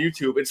find it on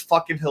YouTube. It's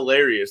fucking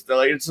hilarious. They're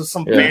like it's just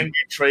some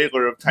fan-made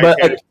trailer of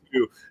Titanic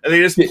 2, and they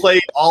just play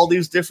all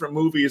these different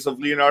movies of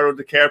Leonardo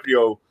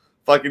DiCaprio,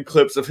 fucking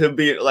clips of him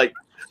being like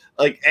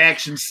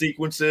action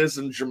sequences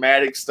and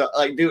dramatic stuff.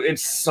 Like, dude,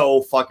 it's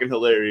so fucking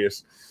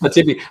hilarious. But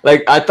Tippy,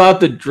 like I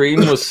thought the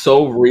dream was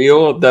so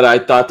real that I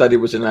thought that it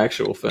was an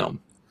actual film.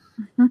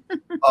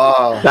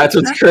 That's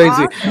what's crazy.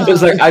 Awesome.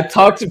 It's like I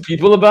talked to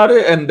people about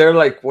it and they're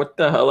like, what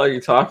the hell are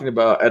you talking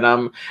about? And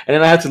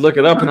then I had to look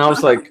it up and I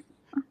was like,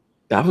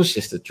 that was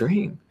just a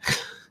dream.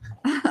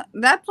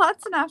 That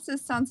plot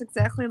synopsis sounds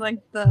exactly like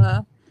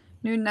the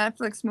new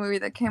Netflix movie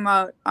that came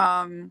out,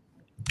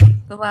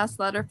 The Last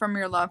Letter from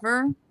Your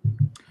Lover.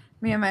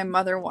 Me and my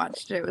mother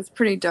watched it. It was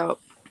pretty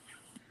dope.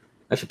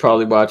 I should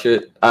probably watch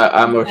it.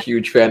 I'm a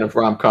huge fan of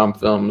rom-com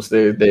films.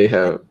 They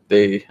have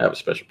a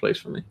special place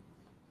for me.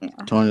 Yeah.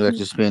 Tony likes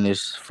to spend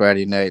his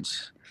Friday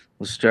nights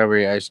with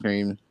strawberry ice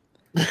cream.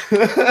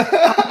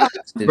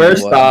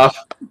 First off,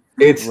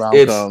 it's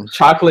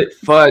chocolate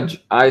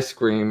fudge ice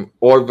cream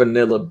or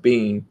vanilla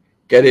bean.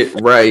 Get it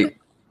right.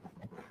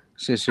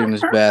 Sits in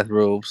his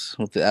bathrobes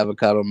with the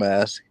avocado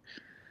mask.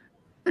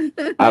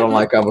 I don't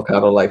like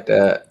avocado like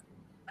that.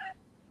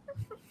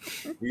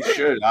 You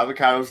should.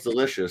 Avocado's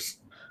delicious.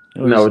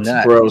 No, it's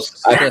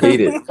gross. I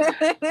hate it.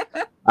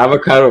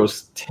 Avocado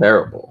is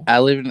terrible. I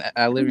live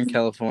in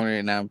California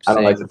and I'm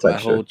saying like with my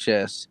whole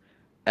chest,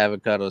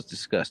 avocado is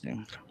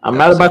disgusting. I'm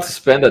not about to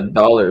spend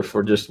 $1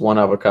 for just one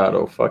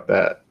avocado. Fuck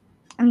that.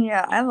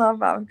 Yeah, I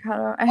love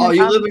avocado.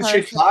 You live in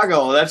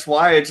Chicago. That's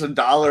why it's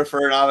 $1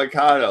 for an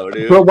avocado,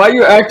 dude. Bro, why are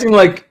you acting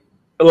like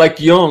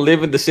you don't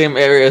live in the same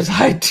area as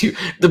I do?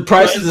 The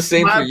price is the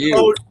same for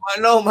you.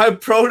 I know my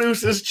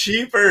produce is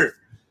cheaper.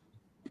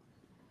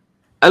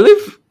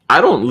 I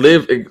don't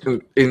live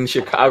in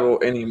Chicago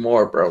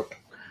anymore, bro.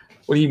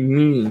 What do you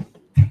mean?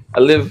 I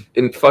live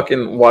in fucking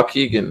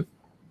Waukegan.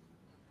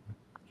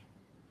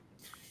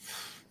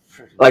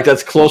 Like,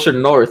 that's closer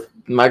north.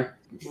 My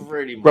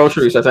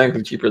groceries are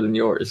technically cheaper than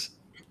yours.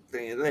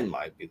 They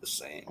might be the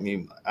same. I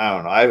mean, I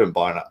don't know. I haven't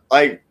bought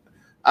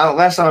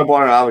last time I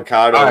bought an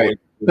avocado. All right,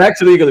 back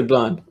to Legally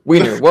Blonde.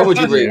 Weiner, what would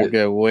you rate it?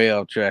 Got way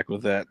off track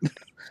with that.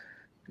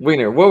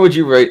 Weiner, what would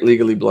you rate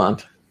Legally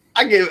Blonde?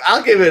 I'll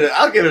give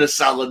it a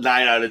solid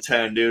 9 out of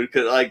 10, dude.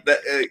 Because like that,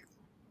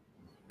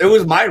 it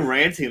was my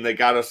ranting that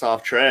got us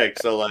off track.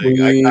 So like,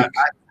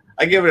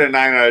 I give it a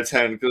 9 out of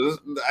 10 because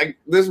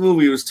this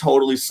movie was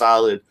totally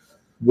solid.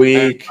 Weak.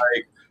 And,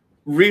 like,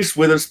 Reese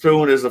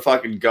Witherspoon is a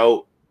fucking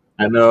goat.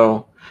 I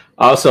know.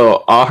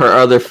 Also, all her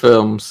other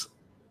films,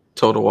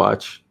 total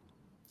watch.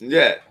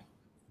 Yeah.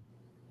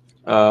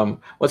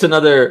 What's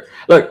another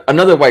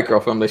white girl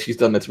film that she's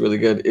done that's really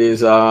good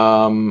is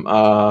How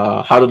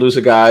to Lose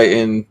a Guy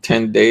in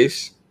 10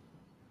 Days.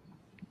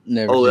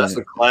 Never that's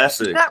a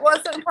classic. That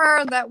wasn't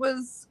her. That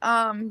was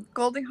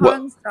Goldie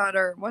Hawn's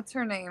daughter. What's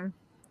her name?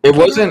 It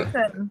wasn't.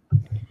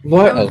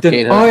 What?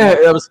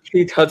 That was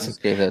Kate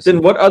Hudson.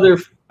 Then what other?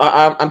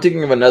 I'm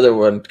thinking of another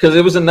one because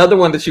it was another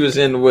one that she was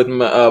in with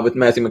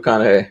Matthew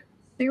McConaughey.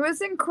 She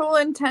was in Cruel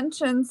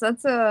Intentions.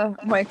 That's a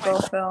white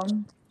girl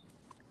film.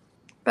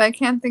 But I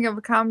can't think of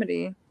a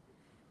comedy.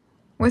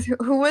 With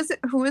who was it?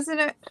 Who was in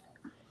it?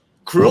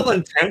 Cruel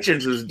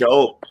Intentions is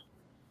dope.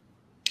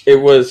 It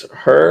was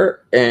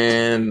her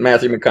and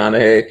Matthew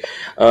McConaughey.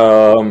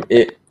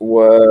 It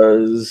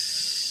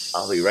was.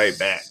 I'll be right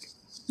back.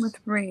 With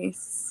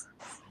Reese.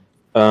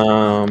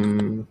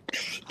 I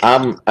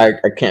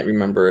can't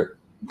remember it.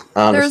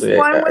 Honestly, there's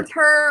one with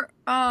her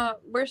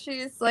where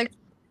she's like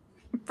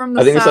from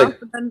the South.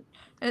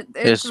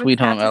 It's Sweet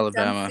Home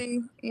Alabama.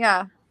 Dempsey.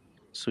 Yeah.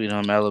 Sweet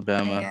Home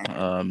Alabama.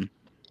 Yeah.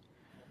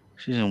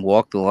 She's in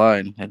Walk the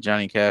Line, that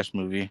Johnny Cash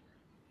movie.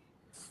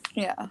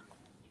 Yeah.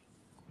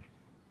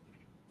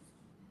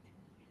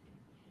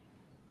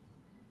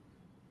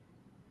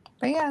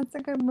 But yeah, it's a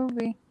good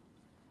movie.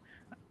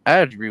 I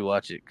have to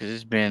rewatch it because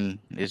it's been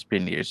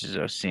years since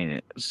I've seen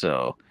it.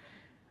 So,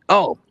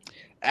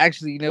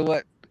 actually, you know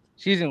what?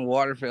 She's in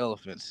Water for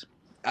Elephants.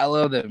 I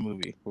love that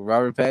movie with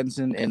Robert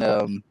Pattinson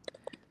and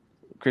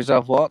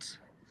Christoph Waltz.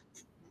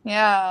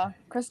 Yeah,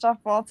 Christoph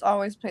Waltz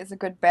always plays a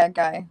good bad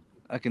guy.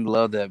 I can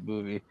love that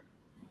movie.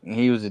 And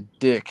he was a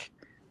dick.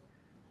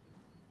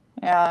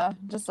 Yeah,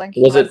 just like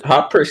was it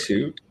Hot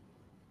Pursuit?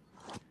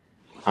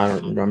 I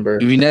don't remember.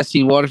 Have you not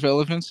seen Water for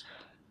Elephants?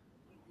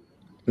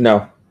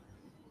 No.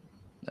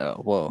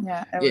 Oh well,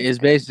 yeah, it's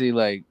basically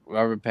like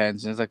Robert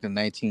Pattinson. It's like the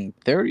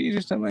 1930s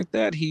or something like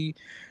that. He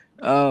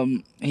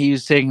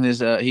was taking this.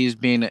 He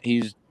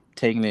was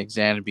taking the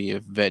exam to be a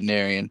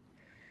veterinarian,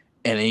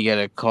 and he got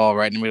a call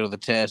right in the middle of the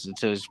test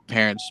until his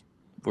parents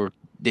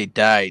they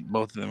died.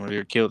 Both of them, or they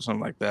were killed,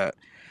 something like that.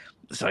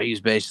 So he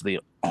was basically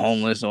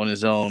homeless on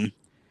his own.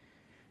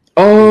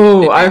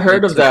 Oh, I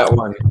heard of that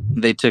one.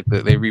 They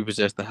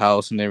repossessed the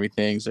house and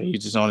everything. So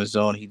he's just on his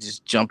own. He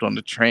just jumped on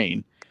the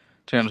train,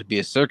 turned out to be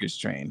a circus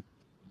train.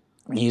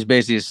 He's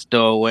basically a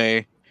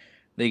stowaway.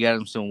 They got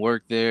him some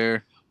work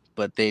there,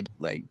 but they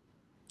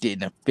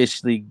didn't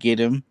officially get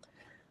him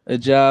a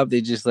job.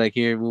 They just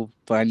here, we'll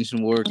find you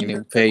some work and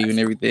they'll pay you and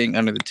everything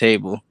under the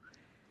table.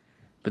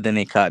 But then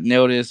they caught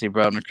notice. They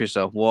brought him to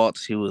Christoph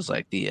Waltz. He was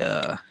like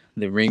the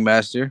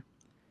ringmaster.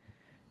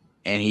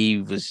 And he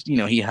was,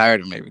 he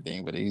hired him and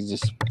everything, but he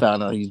just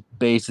found out he's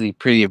basically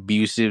pretty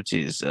abusive to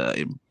his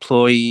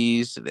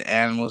employees, to the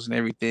animals and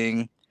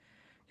everything.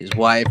 His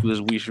wife, who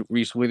was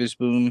Reese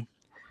Witherspoon.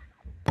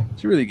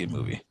 It's a really good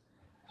movie.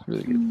 It's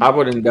really good. I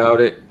wouldn't doubt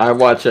it. I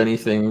watch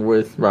anything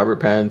with Robert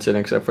Pattinson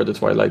except for the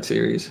Twilight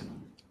series.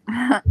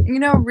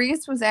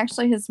 Reese was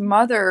actually his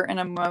mother in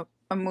a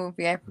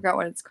movie. I forgot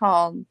what it's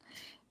called.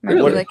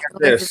 Really? Like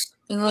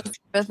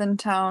Elizabeth in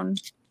Town.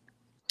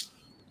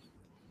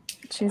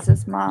 She's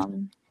his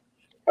mom.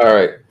 All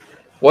right.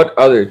 What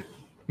other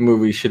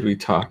movie should we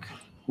talk?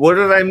 What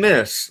did I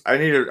miss?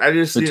 We're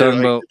talking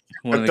about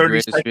one of the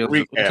greatest films.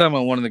 We're talking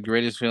about one of the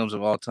greatest films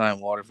of all time,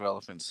 Water for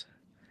Elephants.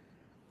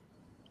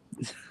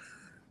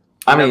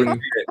 I mean,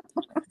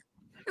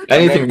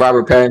 anything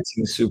Robert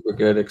Pattinson is super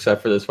good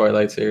except for the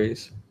Twilight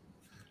series.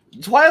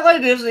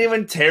 Twilight isn't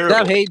even terrible.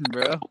 Stop hating,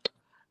 bro.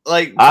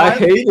 I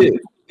hate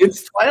it.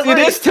 It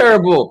is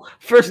terrible.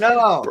 First,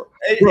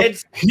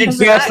 it's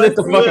gaslit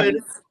the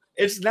fucking.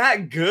 It's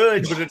not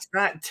good, but it's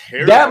not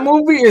terrible. That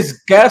movie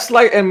is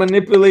gaslight and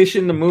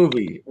manipulation. The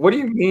movie. What do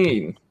you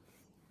mean?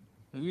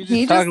 We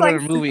just talking about a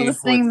movie where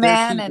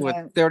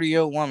a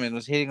 30-year-old woman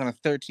was hitting on a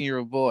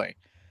 13-year-old boy.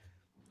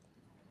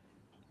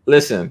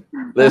 Listen.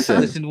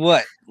 Listen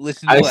what?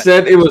 I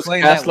said it was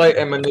gaslight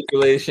and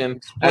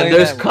manipulation, and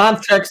there's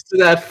context to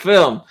that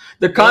film.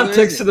 The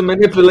context to the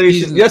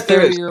manipulation. Yes,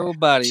 there is.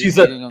 She's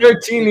a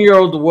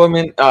 13-year-old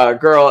woman,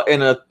 girl,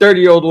 in a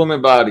 30-year-old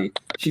woman body.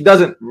 She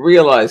doesn't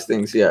realize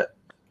things yet.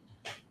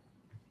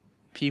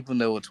 People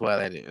know what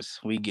Twilight is.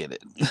 We get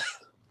it.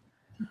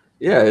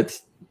 Yeah,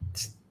 it's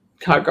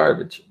hot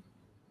garbage.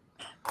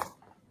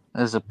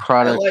 As a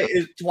product,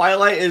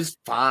 Twilight is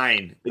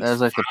fine.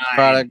 As a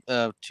product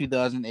of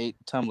 2008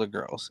 Tumblr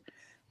girls,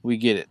 we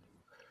get it.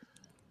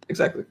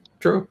 Exactly.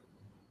 True.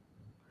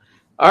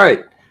 All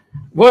right.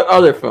 What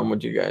other film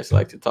would you guys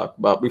like to talk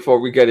about before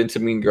we get into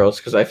Mean Girls?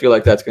 Because I feel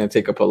like that's going to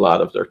take up a lot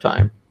of their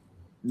time.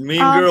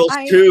 Mean Girls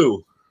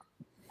 2.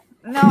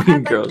 No, I'd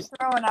like to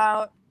throw it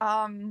out.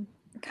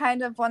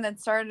 Kind of one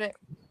that started,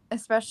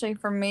 especially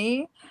for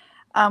me.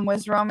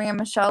 Was Romeo and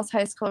Michelle's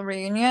high school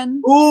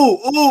reunion.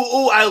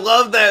 Ooh, I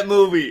love that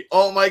movie.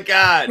 Oh my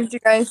God. Did you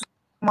guys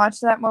watch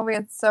that movie?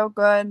 It's so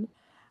good.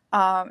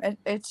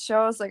 It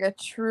shows a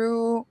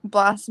true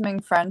blossoming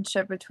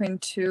friendship between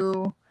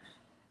two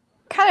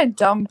kind of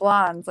dumb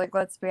blondes,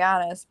 let's be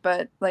honest,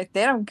 but they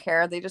don't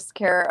care. They just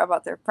care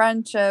about their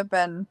friendship,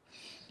 and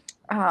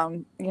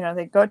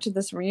they go to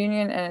this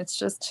reunion, and it's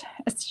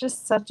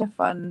just such a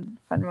fun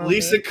movie.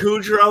 Lisa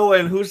Kudrow,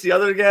 and who's the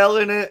other gal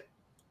in it?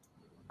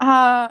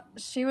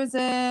 She was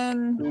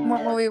in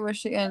what movie was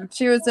she in?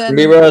 She was in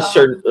Mira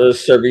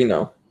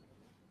Sorvino.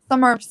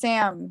 Summer of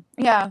Sam.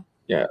 Yeah.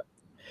 Yeah.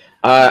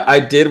 I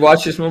did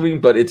watch this movie,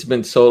 but it's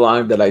been so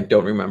long that I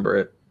don't remember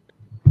it.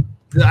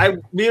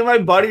 Me and my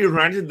buddy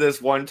rented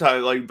this one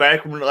time,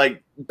 back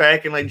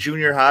in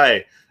junior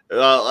high, we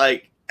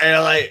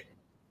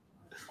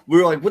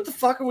were like, what the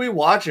fuck are we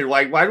watching?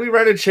 Why do we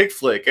rent a chick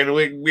flick? And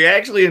we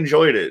actually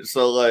enjoyed it.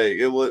 So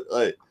it was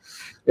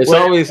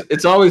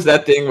It's always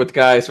that thing with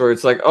guys where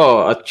it's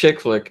a chick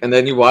flick, and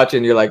then you watch it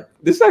and you're like,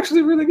 this is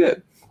actually really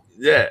good.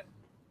 Yeah.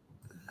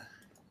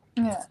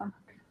 Yeah.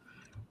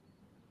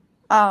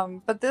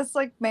 But this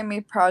made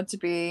me proud to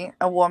be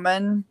a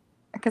woman,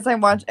 because I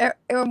watched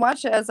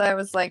it as I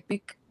was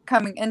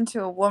becoming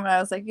into a woman. I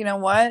was like, you know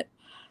what?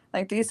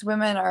 These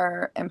women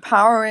are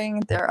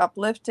empowering, they're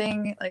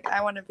uplifting.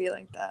 I want to be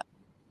like that.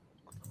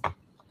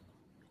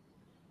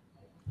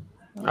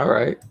 All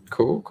right.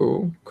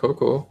 Cool.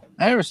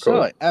 I never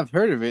saw it. I've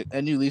heard of it.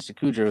 I knew Lisa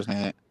Kudrow was in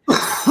it.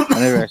 I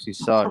never actually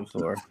saw it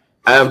before.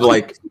 I have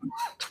like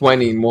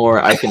 20 more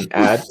I can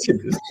add to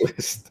this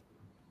list.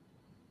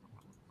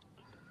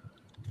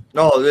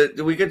 No,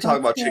 we could talk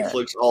about chick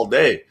flicks all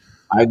day.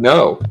 I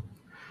know.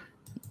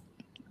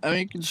 I mean,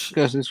 we can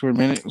discuss this for a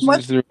minute. So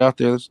just throw it out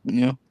there. Let's,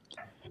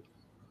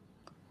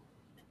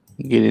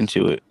 get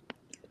into it.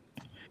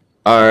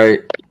 All right.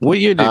 What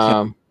year did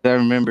I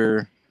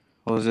remember?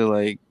 What was it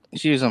like?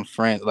 She was on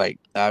Friends, like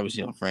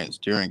obviously on Friends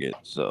during it.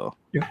 So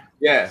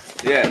yeah.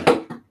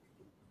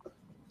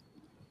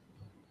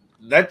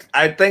 That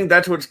I think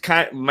that's what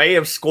may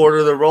have scored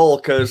her the role,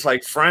 because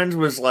like Friends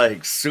was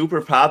like super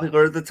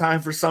popular at the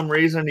time for some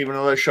reason, even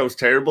though that show's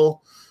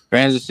terrible.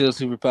 Friends is still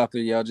super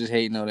popular. Y'all just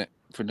hating on it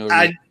for no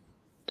reason.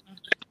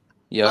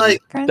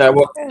 Like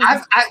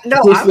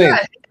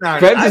that.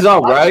 Friends is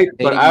all right,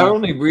 but I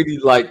only really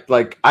like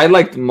I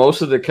liked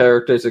most of the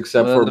characters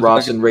except for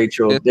Ross and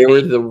Rachel. They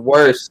were the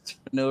worst.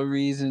 For no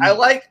reason. I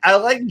like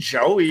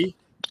Joey,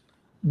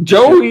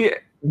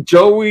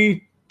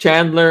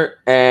 Chandler,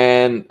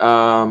 and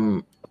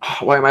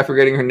why am I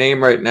forgetting her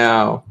name right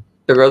now?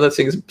 The girl that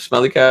sings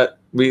 "Smelly Cat."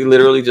 We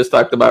literally just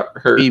talked about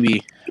her.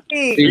 Phoebe.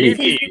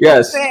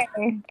 Yes.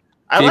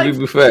 Phoebe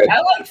Buffet.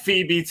 I like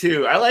Phoebe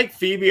too. I like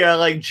Phoebe. I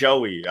like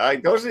Joey.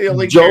 Those are the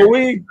only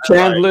Joey,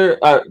 Chandler,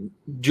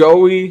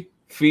 Joey,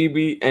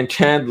 Phoebe, and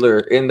Chandler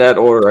in that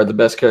order are the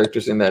best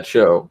characters in that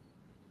show.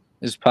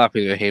 It's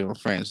popular to hate on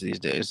Friends these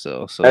days,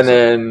 so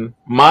then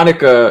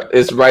Monica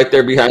is right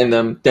there behind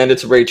them. Then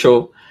it's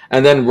Rachel,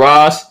 and then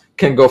Ross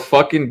can go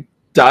fucking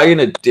die in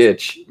a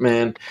ditch,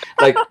 man.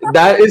 Like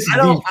that is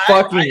the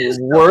fucking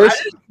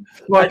worst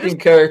fucking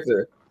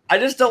character. I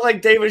just don't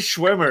like David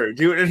Schwimmer,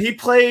 dude, and he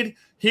played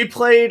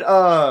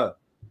the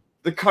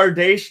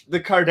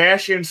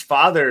Kardashians'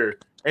 father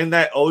in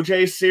that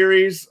OJ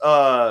series,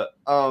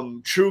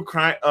 true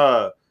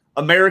crime,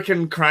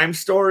 American Crime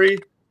Story.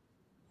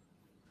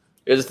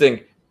 Here's the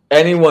thing: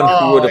 anyone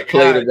who would have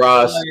played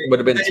Ross would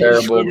have been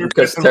terrible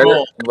because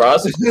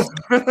Ross.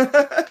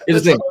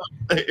 Here's the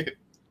thing: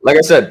 like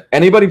I said,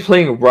 anybody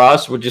playing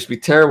Ross would just be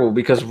terrible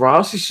because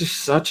Ross is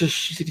just such a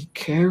shitty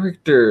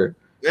character.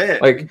 Yeah,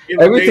 like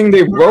everything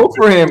they wrote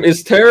for him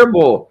is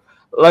terrible.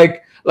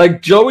 Like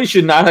Joey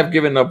should not have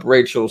given up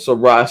Rachel so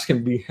Ross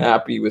can be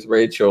happy with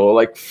Rachel.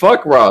 Like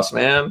fuck Ross,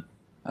 man.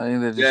 I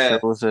think that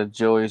just shows that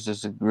Joey's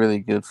just a really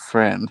good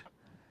friend,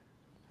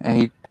 and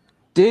he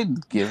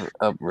did give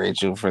up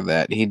Rachel for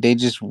that. They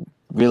just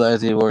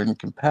realized they weren't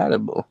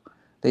compatible.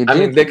 They're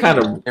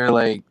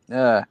like,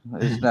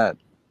 it's not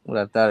what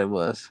I thought it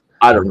was.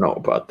 I don't know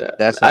about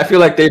that. I feel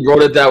like they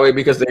wrote it that way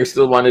because they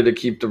still wanted to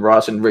keep the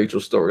Ross and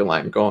Rachel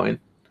storyline going.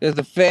 Because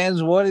the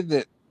fans wanted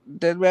it.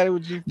 Doesn't matter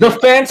what you think. The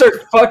fans are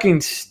fucking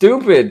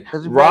stupid.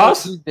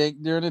 Ross,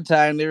 during the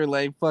time they were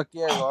like, "Fuck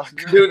yeah, Ross."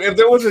 Dude, if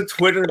there was a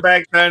Twitter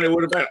back then, it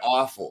would have been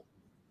awful.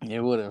 It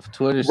would have.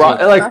 Twitter.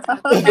 Like,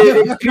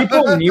 if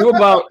people knew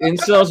about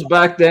incels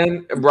back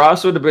then,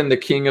 Ross would have been the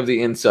king of the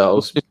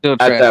incels at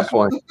that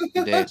point.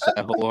 I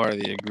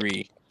wholeheartedly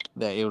agree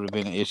that it would have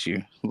been an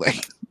issue.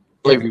 Like,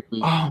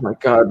 oh my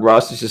god,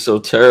 Ross is just so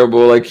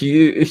terrible. Like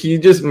he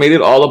just made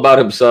it all about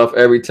himself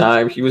every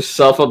time. He was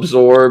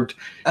self-absorbed.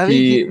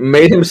 He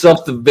made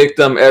himself the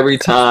victim every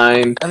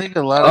time. I think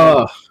a lot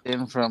of it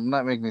stemmed from, I'm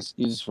not making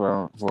excuses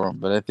for him,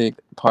 but I think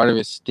part of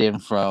it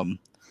stemmed from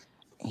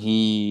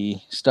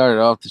he started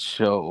off the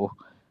show,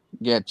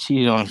 got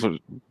cheated on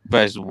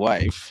by his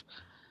wife.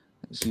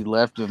 She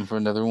left him for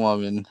another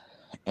woman,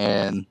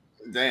 and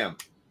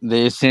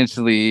they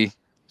essentially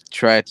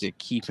tried to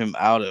keep him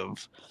out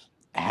of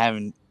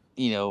having,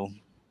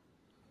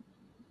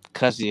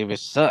 custody of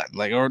his son,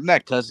 or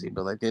not custody,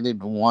 but they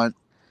didn't want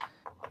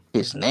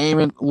his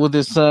name with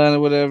his son or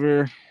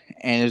whatever,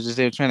 and it was just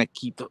they were trying to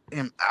keep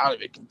him out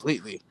of it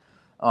completely,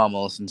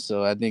 almost. And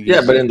so I think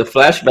but in the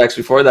flashbacks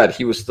before that,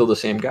 he was still the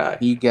same guy.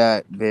 He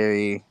got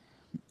very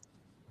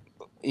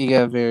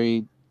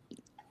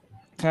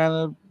kind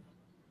of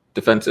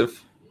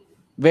defensive.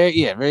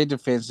 Very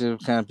defensive,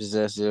 kind of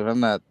possessive.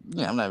 I'm not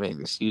making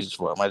excuses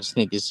for him. I just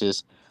think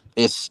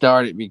it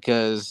started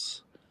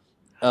because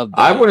of that.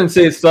 I wouldn't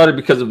say it started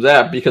because of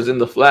that, because in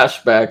the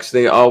flashbacks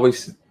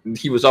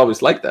he was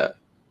always like that.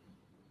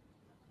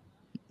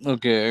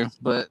 Okay,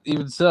 but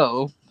even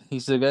so, he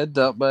still got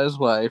dumped by his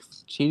wife,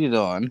 cheated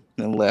on,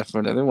 and left for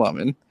another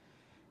woman.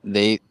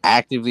 They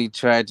actively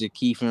tried to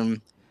keep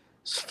him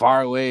as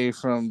far away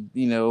from,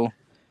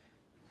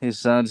 his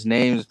son's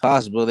name as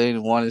possible. They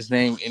didn't want his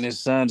name in his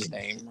son's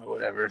name or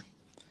whatever.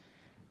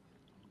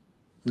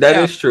 That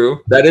is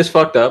true. That is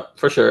fucked up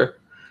for sure.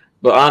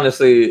 But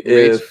honestly,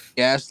 if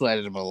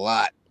gaslighted him a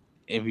lot,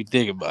 if you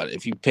think about it,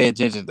 if you pay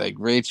attention,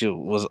 Rachel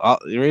was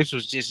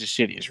just as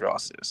shitty as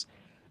Ross is.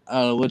 I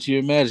don't know what you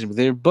imagine, but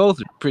they're both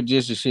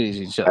just as shitty as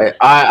each other.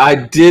 I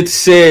did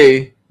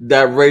say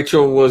that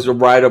Rachel was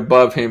right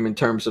above him in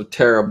terms of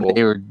terrible.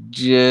 They were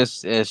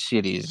just as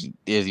shitty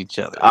as each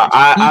other.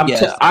 I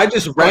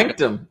just ranked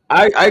them.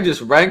 I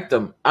just ranked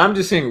them. I'm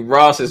just saying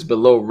Ross is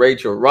below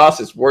Rachel. Ross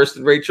is worse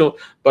than Rachel,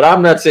 but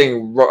I'm not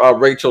saying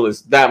Rachel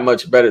is that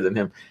much better than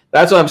him.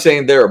 That's what I'm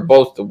saying. They are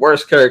both the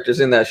worst characters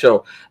in that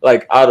show.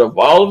 Like out of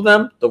all of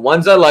them, the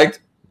ones I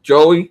liked: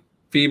 Joey,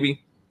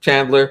 Phoebe,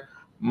 Chandler,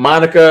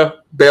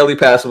 Monica, barely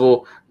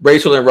passable.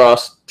 Rachel and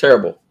Ross,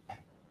 terrible.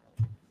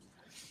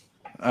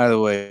 Either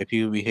way,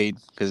 people be hating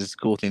because it's a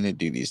cool thing to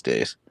do these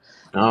days.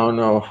 I don't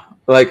know.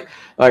 Like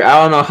I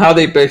don't know how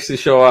they based the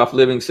show off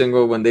Living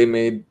Single when they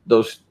made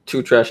those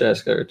two trash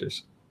ass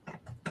characters.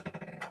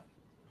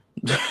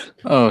 I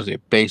don't know if they're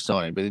based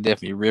on it, but they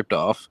definitely ripped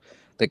off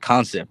the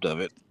concept of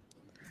it.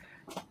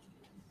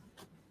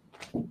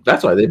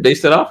 That's why they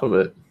based it off of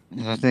it.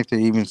 And I think they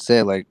even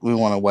said, like, we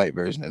want a white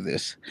version of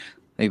this.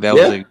 I think that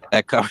was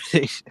that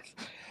conversation.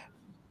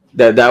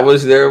 That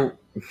was their.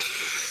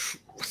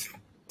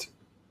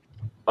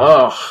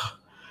 Oh,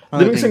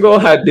 Living Single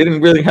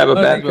didn't really have a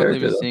bad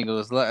character. Living Single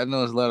is I know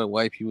there's a lot of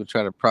white people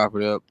try to prop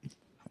it up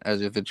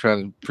as if they're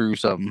trying to prove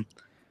something.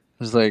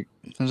 It's like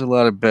there's a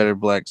lot of better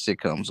black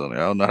sitcoms on there.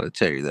 I don't know how to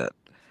tell you that.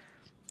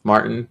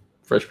 Martin,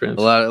 Fresh Prince.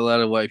 A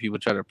lot of white people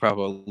try to prop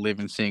up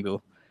Living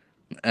Single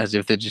as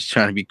if they're just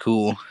trying to be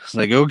cool. It's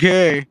like,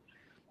 okay.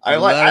 I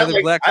like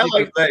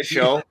that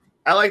show.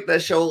 I liked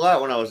that show a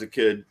lot when I was a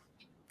kid.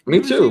 Me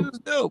too.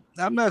 Dope.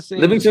 I'm not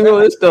saying Living Single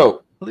is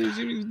dope. Living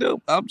Single is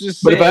dope. I'm just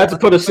saying. But if I had to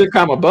put a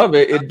sitcom above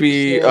it, it'd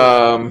be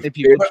if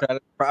people try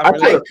to I'd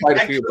put quite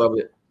a few above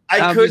it.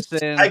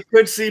 I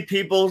could see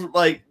people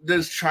like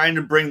just trying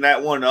to bring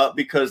that one up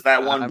because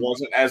that one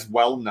wasn't as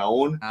well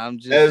known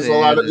as a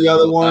lot of the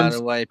other ones. A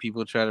lot of white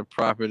people try to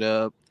prop it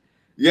up.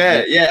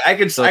 Yeah, I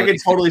could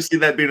totally see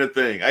that being a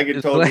thing. I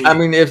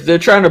mean, if they're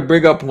trying to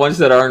bring up ones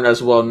that aren't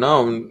as well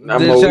known,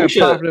 they're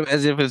trying to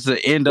as if it's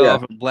the end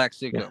of a black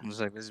sitcom. It's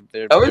like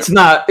it's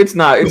not. It's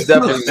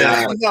definitely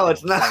not. No,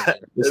 it's not.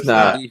 It's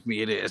not. Believe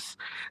me, it is.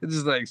 It's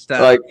just like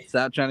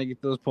stop trying to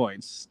get those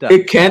points. Stop.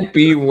 It can't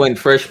be when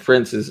Fresh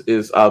Prince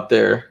is out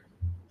there.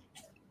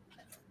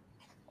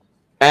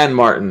 And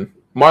Martin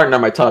are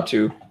my top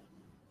two.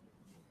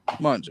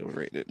 Martin's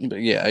overrated,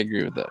 but yeah, I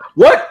agree with that.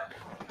 What?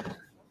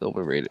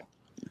 Overrated.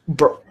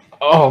 Bro,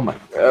 oh my!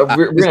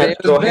 We're gonna have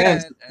to throw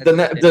hands.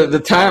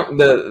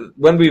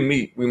 When we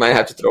meet, we might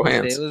have to throw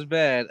hands. It was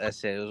bad. I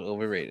said it was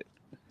overrated.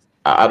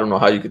 I don't know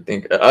how you could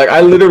think. I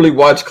literally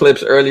watched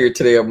clips earlier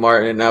today of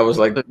Martin, and I was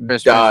like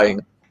dying.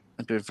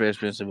 I put Fresh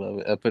Prince above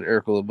it. I put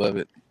Urkel above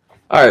it.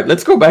 All right,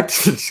 let's go back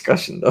to the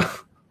discussion though.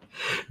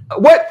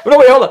 What? No,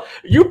 wait, hold on.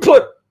 You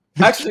put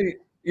actually.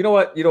 You know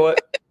what?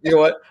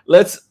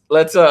 Let's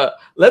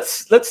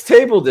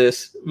table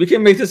this. We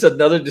can make this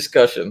another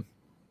discussion.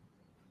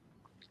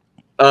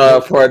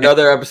 For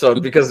another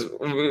episode because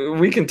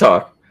we can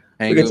talk.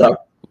 We can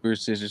talk. We're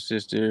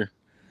sister.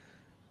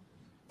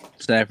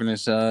 Sanford and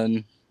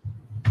Son.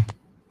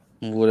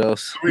 What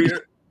else?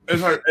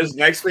 Is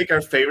next week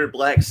our favorite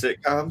black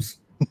sitcoms?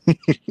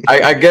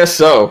 I guess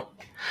so.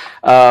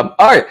 All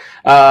right.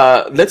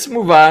 Let's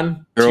move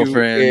on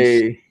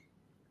to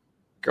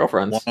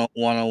Girlfriends.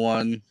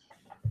 101.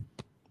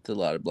 There's a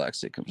lot of black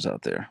sitcoms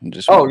out there.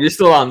 You're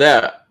still on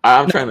that.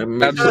 I'm trying to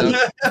make sure.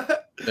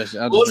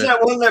 What was that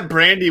one that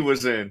Brandy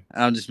was in?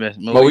 I'm just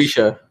messing.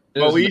 Moesha.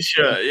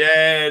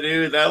 Yeah,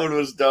 dude, that one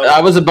was dope.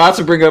 I was about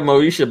to bring up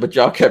Moesha, but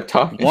y'all kept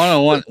talking.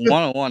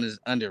 101 is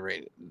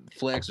underrated.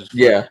 Flex was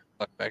funny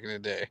back in the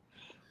day.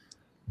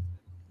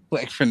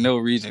 Like for no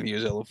reason, he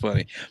was hella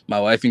funny.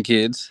 My Wife and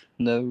Kids,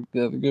 another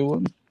good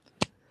one.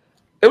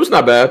 It was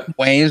not bad.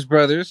 Wayne's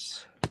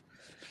Brothers.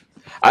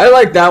 I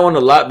like that one a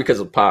lot because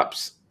of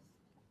Pops.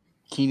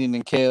 Keenan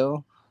and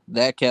Kel,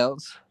 that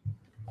counts.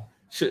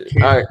 All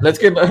right, let's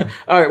get back.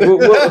 All right,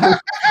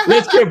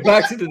 let's get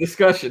back to the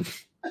discussion.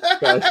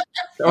 Guys.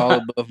 All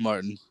above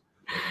Martin.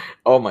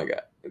 Oh my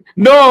god,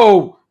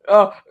 no!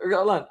 Hold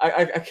on,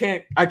 I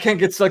can't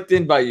get sucked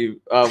in by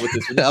you with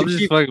this. I'm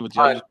just fucking with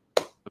you.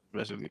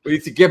 We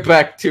need to get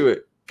back to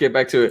it.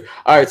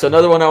 All right, so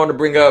another one I want to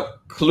bring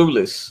up: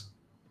 Clueless.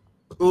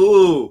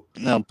 Ooh,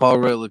 no, Paul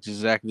Rudd looks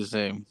exactly the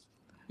same.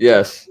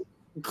 Yes,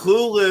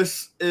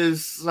 Clueless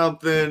is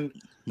something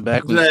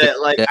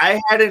that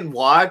I hadn't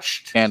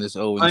watched Candace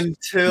Owens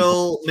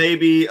until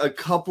maybe a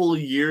couple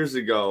years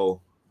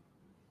ago.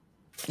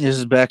 This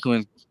is back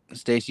when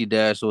Stacey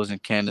Dash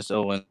wasn't Candace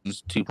Owens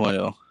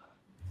 2.0.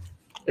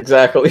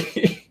 Exactly.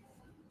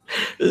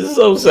 This is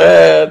so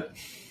sad.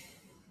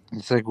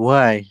 It's like,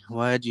 why?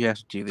 Why did you have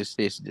to do this,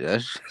 Stacey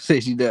Dash?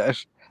 Stacey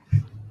Dash.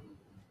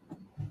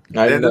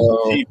 I know.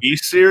 TV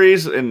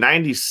series in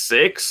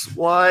 '96.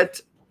 What?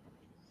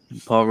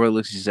 Paul Rudd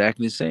looks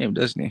exactly the same,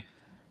 doesn't he?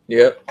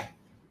 Yep.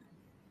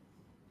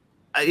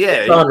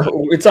 Yeah.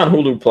 It's on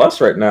Hulu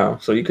Plus right now,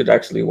 so you could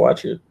actually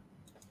watch it.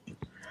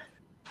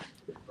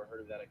 Never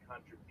heard of that a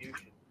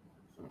contribution.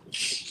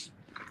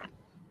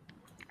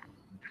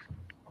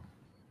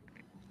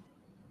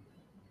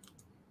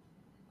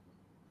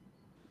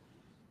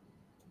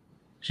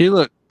 She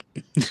look.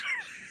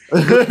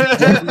 Look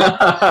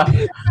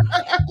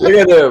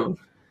at him.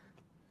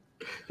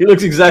 He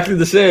looks exactly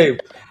the same.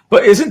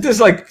 But isn't this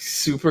like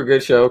super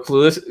good show?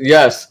 Clueless?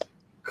 Yes.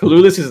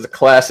 Clueless is the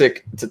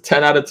classic. It's a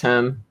 10 out of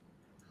 10.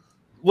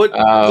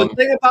 The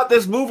thing about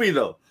this movie,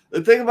 though,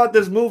 it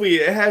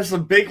has the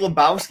Big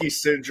Lebowski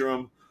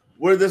syndrome,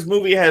 where this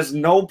movie has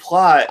no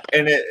plot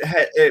and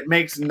it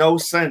makes no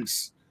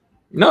sense.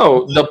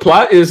 No, the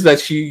plot is that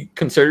she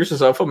considers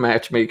herself a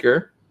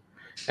matchmaker,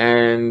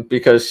 and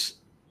because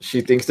she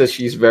thinks that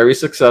she's very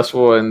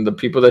successful and the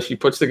people that she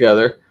puts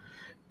together,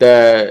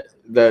 that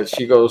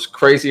she goes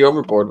crazy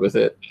overboard with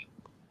it.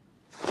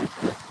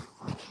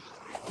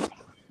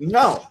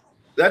 No,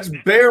 that's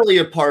barely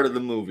a part of the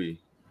movie.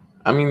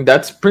 I mean,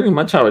 that's pretty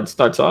much how it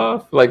starts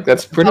off. Like,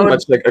 that's pretty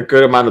much like a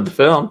good amount of the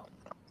film.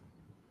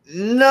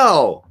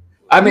 No.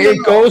 I mean,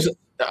 it goes...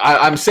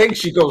 I'm saying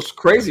she goes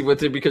crazy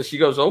with it because she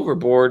goes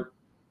overboard.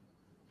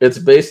 It's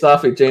based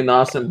off a Jane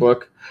Austen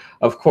book.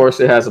 Of course,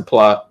 it has a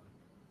plot.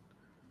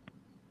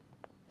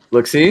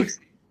 Look, see?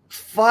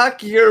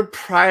 Fuck your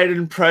Pride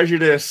and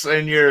Prejudice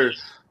and your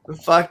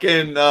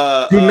fucking...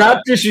 Do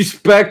not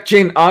disrespect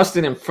Jane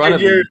Austen in front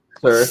of me,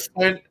 sir.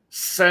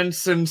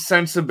 Sense and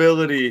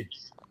Sensibility.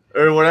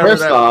 Or whatever.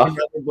 First off,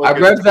 I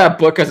read that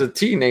book as a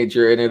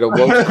teenager and it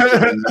awoke.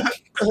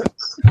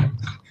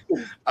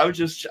 I'm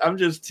just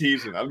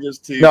teasing.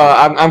 No,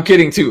 I'm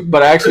kidding too.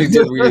 But I actually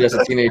did read it as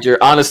a teenager.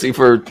 Honestly,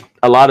 for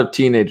a lot of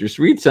teenagers,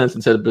 read Sense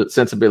and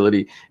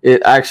Sensibility.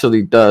 It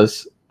actually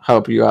does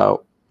help you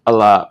out a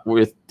lot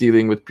with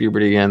dealing with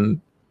puberty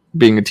and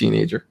being a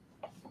teenager.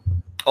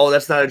 Oh,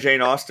 that's not a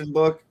Jane Austen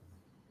book?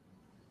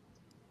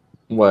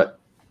 What?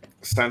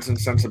 Sense and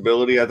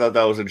Sensibility? I thought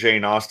that was a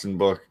Jane Austen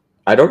book.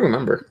 I don't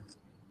remember.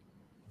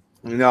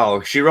 No,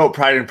 she wrote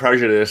Pride and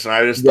Prejudice, and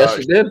I just thought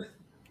she did.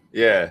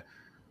 Yeah,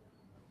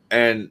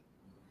 and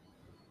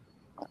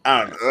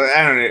I don't know.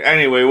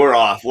 Anyway, we're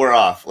off.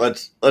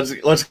 Let's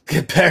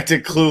get back to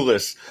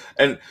Clueless.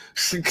 And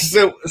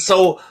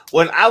so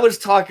when I was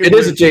talking, it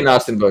is a Jane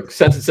Austen book.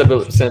 Sense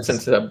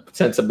and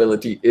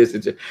Sensibility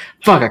is a.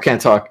 Fuck, I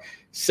can't talk.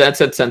 Sense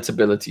and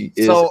Sensibility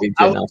is a Jane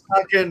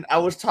Austen. I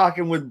was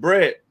talking with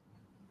Britt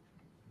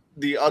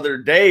the other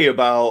day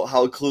about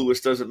how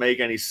Clueless doesn't make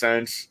any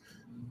sense,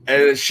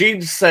 and she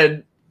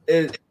said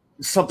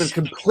something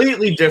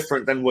completely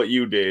different than what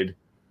you did.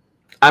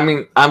 I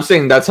mean, I'm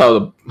saying that's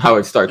how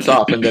it starts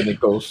off, and then it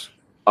goes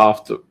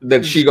off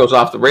then she goes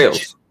off the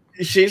rails.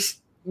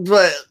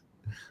 But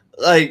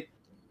like,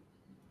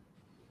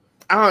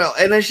 I don't know,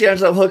 and then she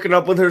ends up hooking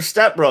up with her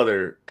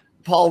stepbrother,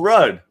 Paul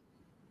Rudd.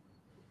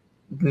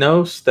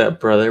 No,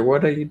 stepbrother,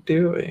 what are you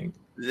doing?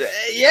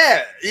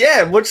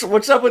 Yeah.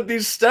 What's up with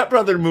these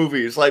stepbrother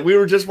movies? Like, we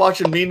were just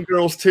watching Mean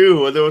Girls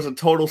 2, where there was a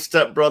total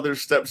stepbrother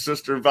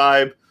stepsister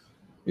vibe.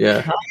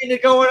 Yeah, kind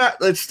of going on.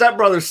 The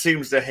stepbrother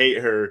seems to hate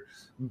her,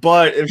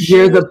 but if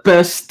you're the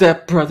best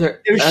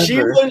stepbrother ever.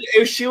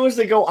 If she was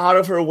to go out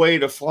of her way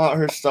to flaunt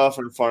her stuff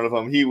in front of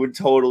him, he would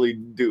totally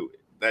do it.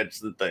 That's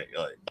the thing.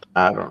 Like,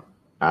 I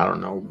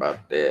don't know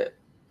about that.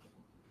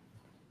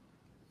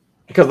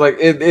 Because like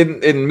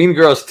in Mean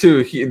Girls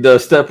 2, the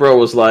stepbro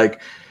was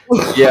like,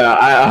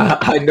 yeah,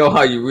 I know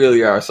how you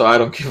really are, so I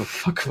don't give a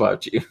fuck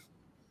about you.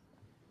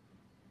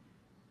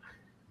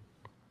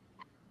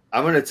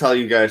 I'm going to tell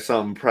you guys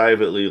something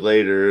privately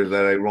later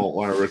that I won't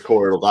want to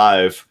record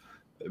live,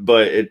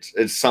 but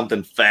it's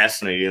something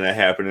fascinating that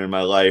happened in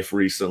my life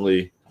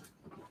recently.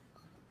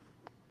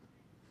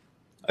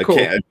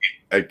 Cool.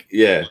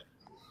 Yeah.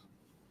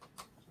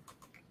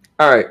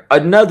 All right,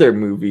 another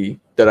movie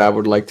that I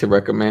would like to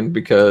recommend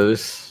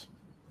because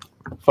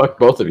fuck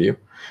both of you.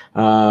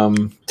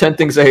 10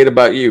 Things I Hate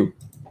About You.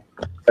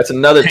 That's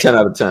another 10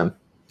 out of 10.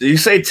 Did you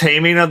say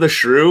Taming of the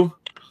Shrew?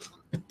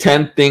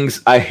 10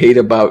 Things I Hate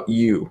About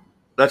You.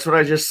 That's what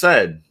I just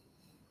said.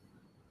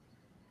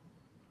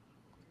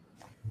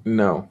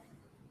 No.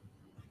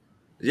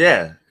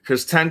 Yeah,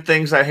 because 10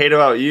 Things I Hate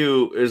About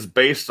You is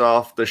based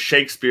off the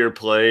Shakespeare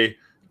play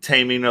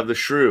Taming of the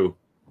Shrew.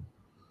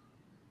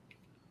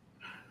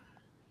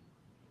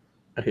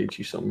 I hate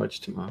you so much,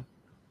 Timon.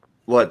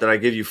 What, did I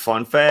give you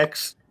fun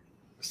facts?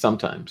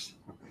 Sometimes.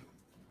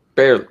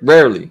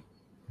 Rarely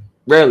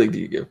do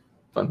you give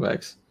fun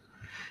facts.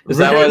 Is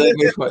that why they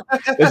made fun?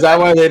 Is that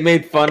why they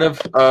made fun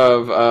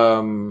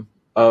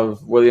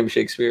of William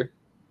Shakespeare?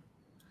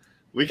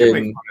 We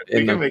can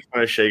make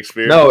fun of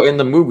Shakespeare. No, in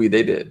the movie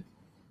they did.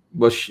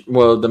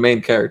 Well, the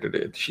main character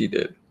did. She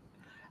did.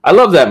 I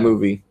love that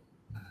movie.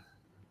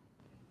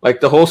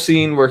 Like the whole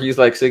scene where he's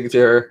like singing to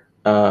her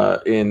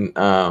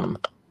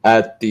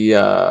at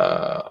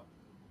the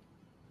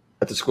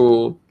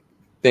school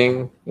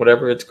thing,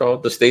 whatever it's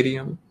called, the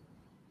stadium.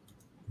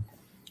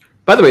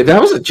 By the way,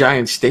 that was a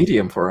giant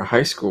stadium for a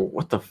high school.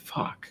 What the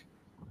fuck?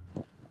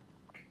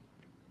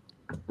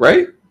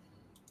 Right?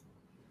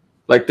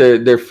 Like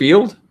their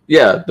field?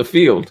 Yeah, the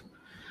field.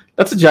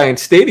 That's a giant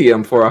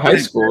stadium for a high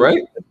school,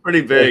 right? It's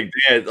pretty big.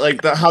 Yeah,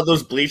 like how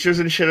those bleachers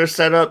and shit are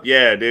set up.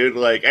 Yeah, dude.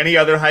 Like any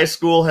other high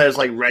school has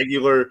like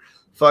regular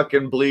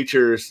fucking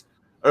bleachers.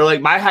 Or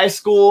like my high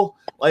school,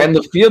 like, and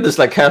the field is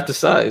like half the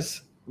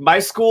size. My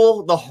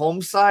school, the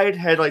home side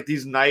had like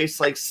these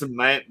nice like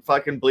cement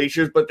fucking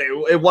bleachers, but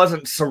it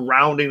wasn't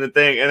surrounding the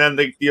thing. And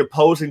then the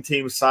opposing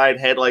team side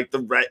had like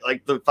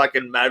the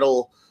fucking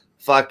metal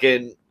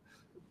fucking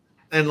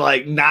and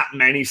like not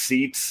many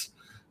seats.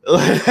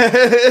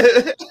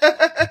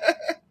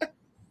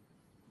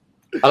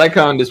 I like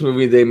how in this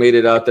movie they made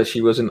it out that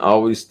she wasn't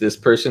always this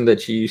person,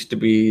 that she used to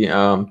be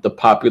the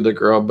popular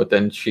girl, but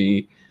then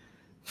she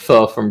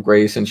fell from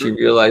grace and she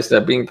realized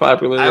that being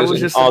popular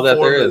isn't all that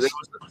there is.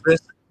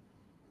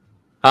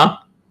 Huh?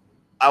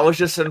 I was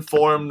just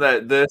informed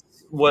that this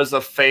was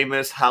a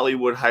famous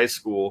Hollywood high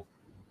school.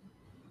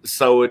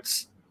 So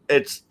it's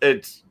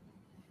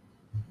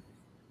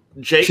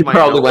Jake. She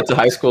probably went to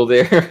high school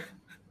there.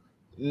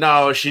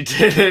 No, she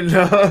didn't.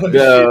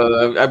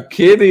 No, I'm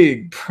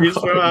kidding. Bro. She's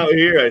from out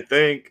here, I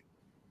think.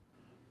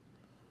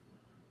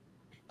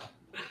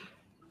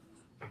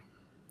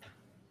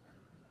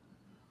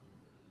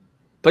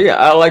 But yeah,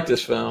 I like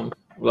this film.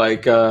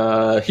 Like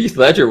Heath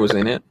Ledger was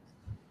in it.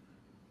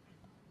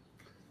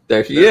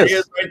 There he is. He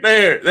is right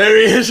there. There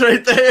he is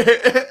right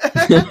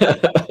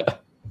there.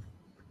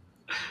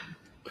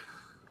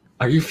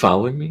 Are you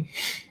following me?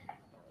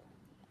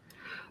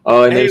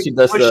 Oh, and then she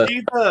does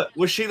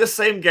was she the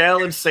same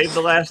gal in Save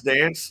the Last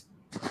Dance?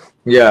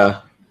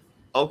 Yeah.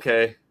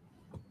 Okay.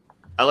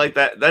 I like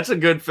that. That's a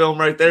good film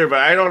right there, but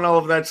I don't know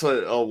if that's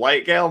a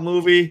white gal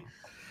movie.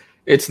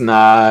 It's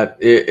not.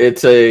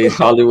 It's a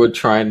Hollywood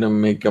trying to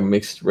make a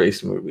mixed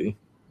race movie.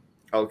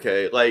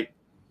 Okay, like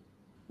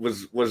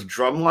was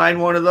Drumline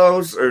one of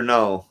those or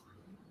no?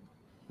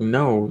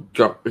 No,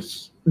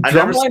 I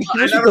never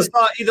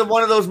saw either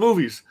one of those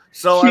movies.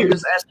 So I'm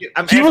just asking.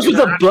 He was with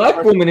a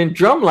black woman in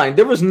Drumline.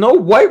 There was no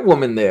white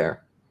woman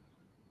there.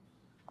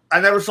 I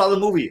never saw the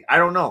movie. I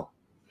don't know.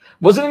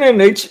 Wasn't it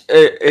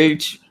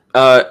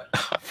an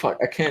fuck,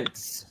 I can't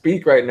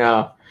speak right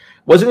now.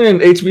 Wasn't it an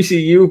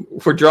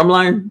HBCU for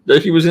Drumline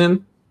that he was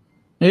in?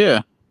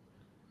 Yeah.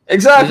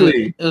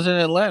 Exactly. It was in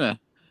Atlanta.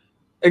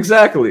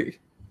 Exactly.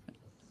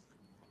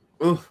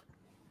 Ooh.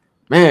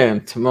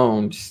 Man,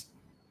 Timon, just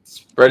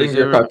spreading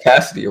your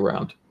caucasity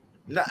around.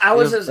 No, I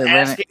was just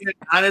asking an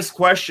honest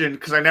question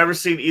because I never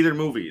seen either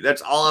movie.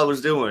 That's all I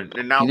was doing.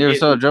 And now you never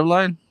saw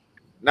Drumline?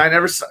 No, I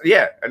never saw.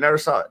 Yeah, I never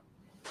saw it.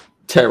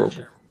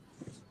 Terrible.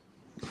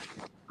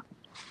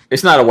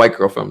 It's not a white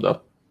girl film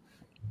though.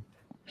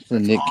 It's a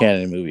Nick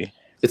Cannon movie.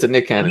 It's a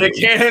Nick Cannon.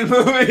 Cannon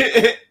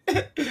movie.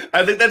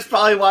 I think that's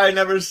probably why I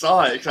never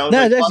saw it. No,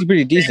 it's actually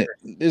pretty decent.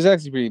 It's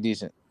actually pretty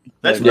decent.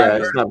 That's it's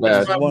not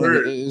bad.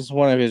 It's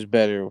one of his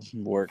better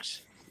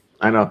works.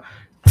 I know.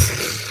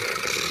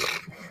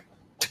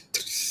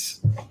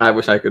 I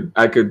wish I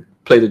could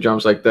play the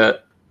drums like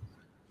that.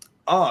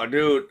 Oh,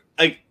 dude!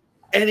 Like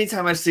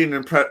anytime I see an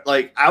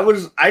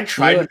I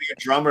tried to be a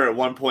drummer at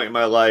one point in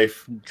my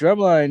life.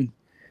 Drumline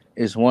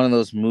is one of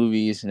those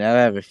movies, and I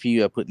have a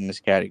few I put in this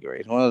category.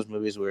 It's one of those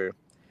movies where,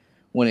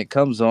 when it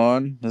comes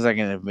on, it's like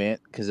an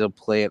event because they'll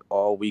play it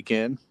all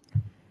weekend,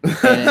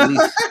 and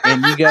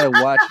you gotta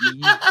watch.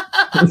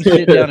 You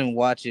sit down and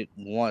watch it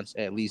once,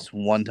 at least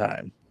one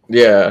time.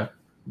 Yeah.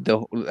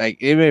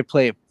 It may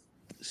play it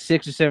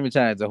 6 or 7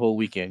 times the whole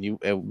weekend. You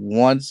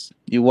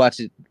watch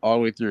it all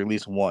the way through at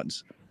least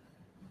once.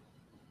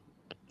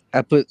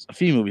 I put a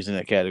few movies in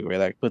that category.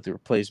 Like put The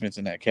Replacements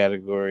in that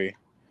category.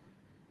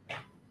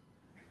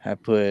 I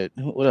put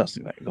what else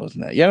goes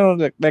in that? You know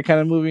that kind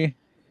of movie.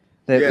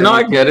 No,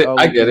 I get it.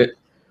 I get it.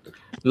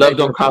 Love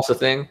Don't Cost a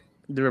Thing.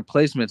 The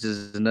Replacements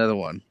is another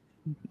one.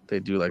 They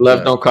do like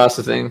Love Don't Cost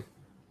a Thing.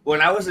 When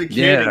I was a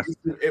kid,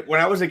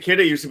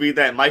 it used to be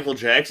that Michael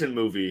Jackson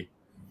movie.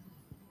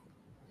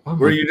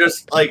 Where you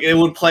just it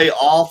would play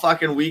all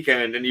fucking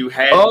weekend, and you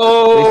had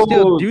they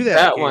still do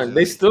that one.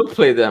 They still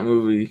play that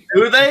movie.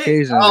 Do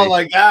they? Oh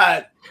my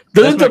god!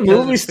 Doesn't the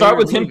movie start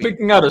with him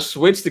picking out a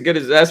switch to get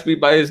his ass beat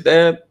by his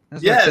dad?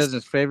 That's my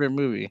cousin's favorite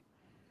movie.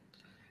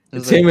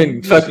 It's him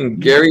and fucking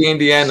Gary,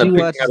 Indiana,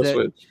 picking out a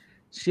switch.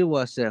 She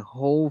watched that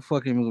whole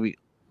fucking movie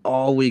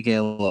all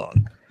weekend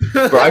long.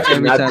 Bro, I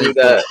cannot do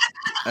that.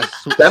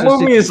 That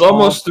movie is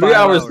almost 3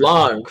 hours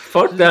long.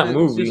 Fuck that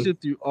movie. She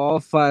sit through all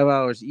 5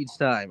 hours each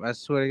time. I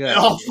swear to God.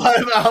 All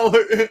 5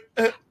 hours.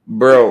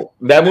 Bro,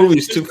 that movie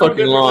is too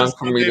fucking long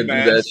for me to do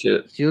that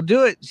shit. She'll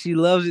do it. She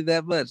loves it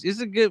that much. It's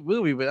a good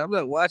movie, but I'm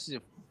not watching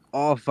it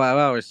all 5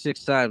 hours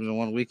 6 times in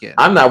one weekend.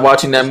 I'm not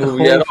watching that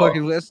movie at all.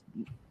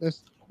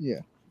 Yeah.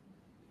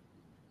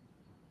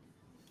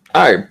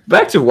 All right,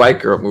 back to white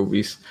girl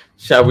movies.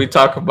 Shall we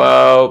talk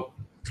about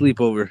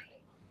Sleepover?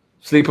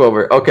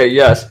 Okay,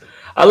 yes.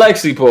 I like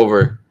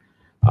Sleepover.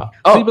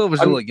 Sleepover's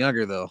a little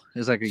younger, though.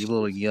 It's like a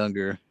little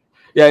younger.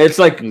 Yeah, it's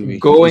like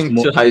going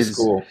to high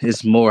school.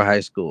 It's more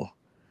high school.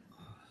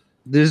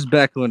 This is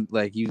back when,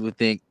 you would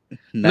think.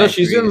 No,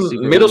 she's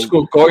in middle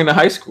school going to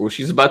high school.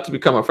 She's about to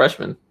become a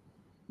freshman.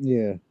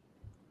 Yeah.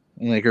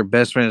 And, her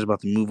best friend is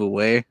about to move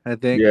away, I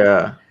think.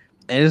 Yeah.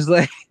 And it's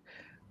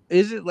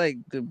is it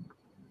the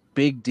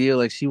big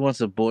deal? She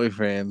wants a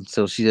boyfriend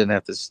so she doesn't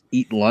have to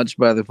eat lunch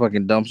by the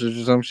fucking dumpsters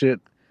or some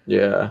shit.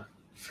 Yeah.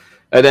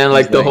 And then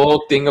the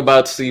whole thing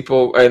about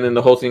sleepover, and then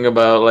the whole thing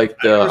about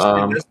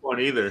the this one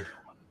either.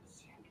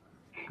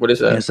 What is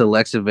that? It's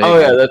Alexa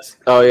Vega.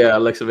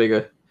 Alexa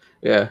Vega.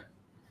 Yeah.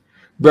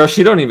 Bro,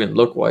 she don't even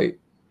look white.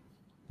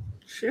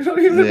 She don't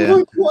even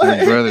look white.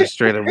 His brother's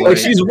straight up white. Like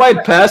she's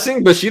white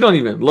passing, but she don't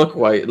even look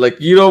white. Like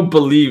you don't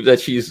believe that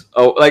she's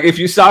like if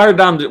you saw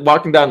her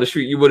walking down the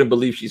street, you wouldn't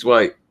believe she's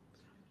white.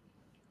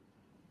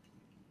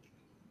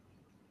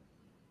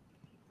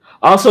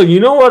 Also, you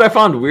know what I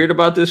found weird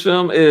about this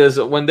film is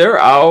when they're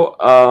out,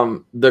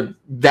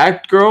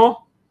 that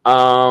girl,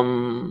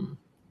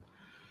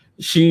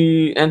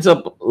 she ends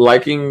up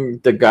liking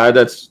the guy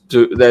that's a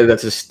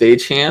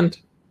stagehand,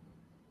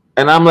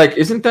 and I'm like,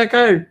 isn't that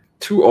guy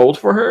too old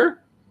for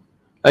her?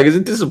 Like,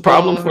 isn't this a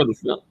problem for the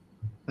film?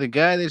 The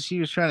guy that she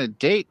was trying to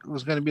date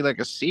was going to be like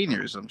a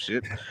senior or some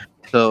shit.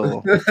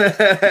 So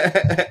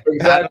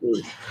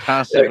exactly,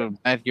 concept of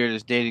ninth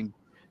graders dating.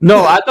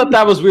 No, I thought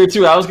that was weird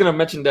too. I was going to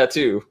mention that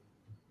too.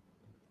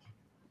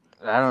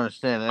 I don't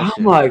understand that.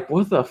 I'm like,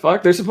 what the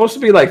fuck? They're supposed to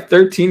be like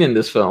 13 in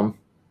this film,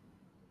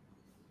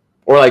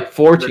 or like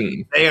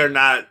 14. They are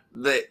not.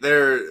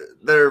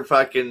 They're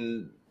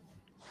fucking.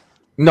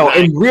 No,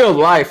 19. In real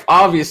life,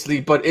 obviously,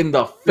 but in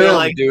the film,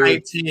 like dude.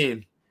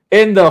 19.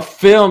 In the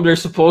film, they're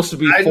supposed to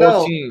be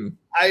 14.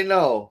 I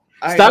know.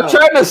 Stop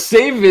trying to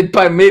save it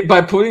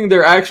by putting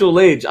their actual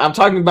age. I'm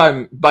talking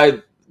by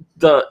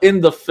the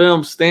in the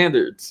film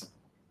standards.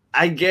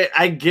 I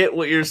get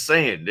what you're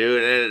saying,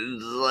 dude.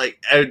 And like.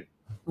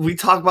 We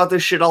talk about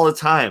this shit all the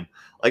time.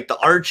 Like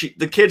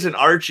the kids in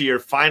Archie are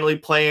finally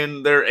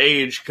playing their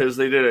age because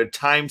they did a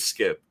time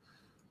skip.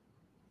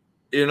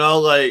 You know,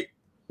 like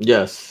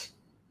yes.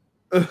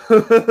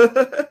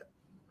 I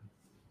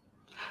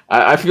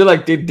feel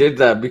like they did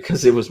that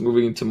because it was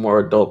moving into more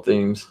adult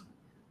themes.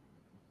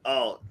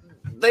 Oh,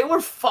 they were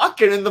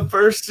fucking in the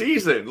first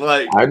season.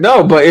 Like I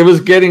know, but it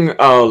was getting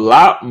a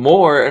lot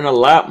more and a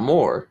lot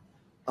more.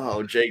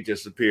 Oh, Jake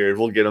disappeared.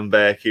 We'll get him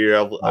back here.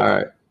 All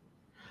right.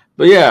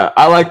 But yeah,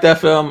 I like that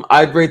film.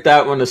 I'd rate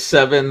that one a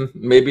 7,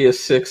 maybe a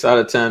 6 out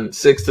of 10,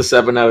 6 to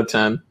 7 out of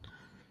 10.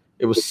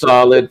 It was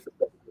solid.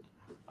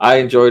 I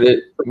enjoyed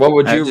it. What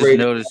would you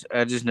rate?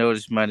 I just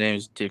noticed my name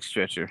is Dick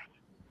Stretcher.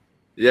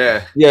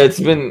 Yeah. Yeah, it's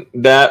been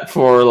that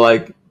for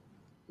like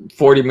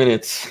 40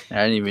 minutes.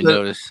 I didn't even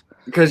notice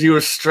because you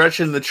were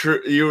stretching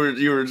the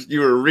you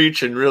were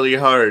reaching really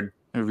hard.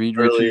 Reed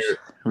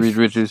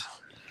Richards.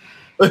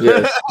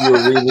 Yes,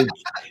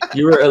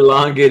 you were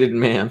elongated,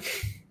 man.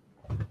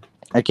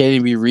 I can't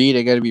even be Reed.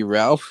 I got to be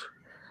Ralph.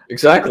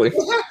 Exactly.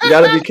 You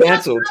got to be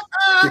canceled.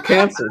 You're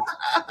canceled.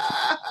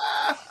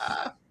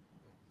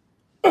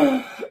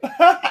 All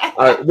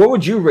right, what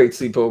would you rate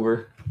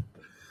Sleepover?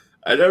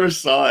 I never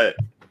saw it.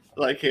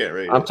 I can't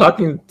rate. I'm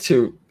talking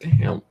to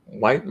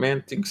white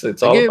man thinks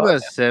it's all. I gave it about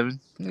a 7.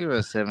 I gave it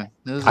a 7.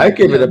 I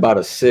give it about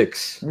a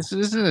 6. This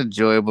is an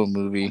enjoyable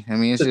movie. I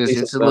mean,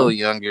 it's a little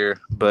younger,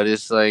 but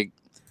it's like.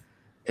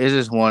 It's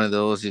just one of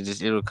those.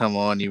 It'll come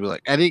on. You be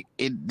like, I think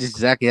it's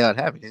exactly how it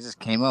happened. It just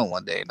came on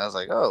one day, and I was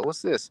like, oh,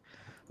 what's this?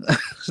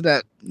 So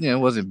that it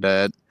wasn't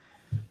bad.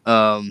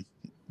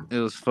 It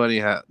was funny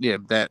how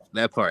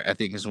that part I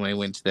think is when he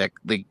went to that.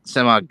 They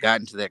somehow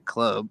got into that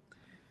club,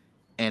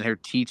 and her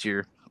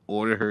teacher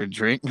ordered her a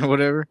drink or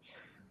whatever.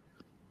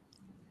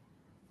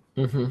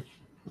 Mm-hmm.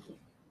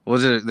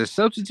 Was it the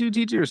substitute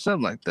teacher or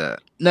something like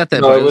that? Not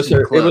that. No, it was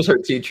her. It was her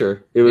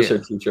teacher. It was her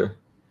teacher.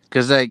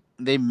 Because like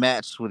they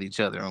matched with each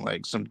other on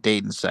like some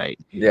dating site.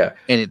 Yeah.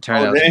 And it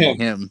turned out to be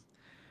him.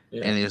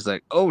 Yeah. And he was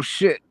like, oh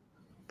shit.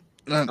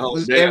 This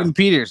is Evan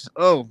Peters.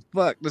 Oh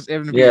fuck. This is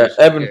Evan Peters.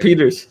 Yeah, Evan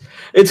Peters.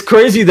 It's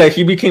crazy that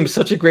he became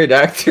such a great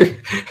actor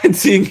and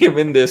seeing him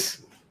in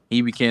this.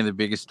 He became the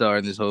biggest star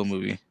in this whole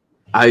movie.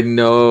 I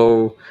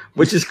know.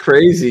 Which is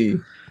crazy.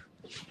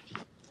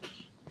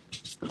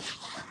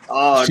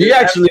 Oh, she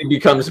actually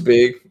becomes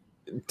big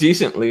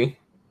decently.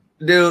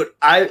 Dude,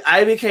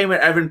 I became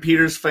an Evan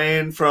Peters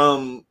fan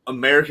from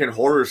American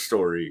Horror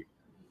Story.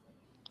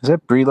 Is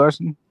that Brie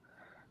Larson?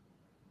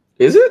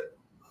 Is it?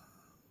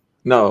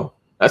 No,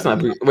 that's not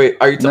Brie. Wait,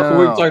 are you talking?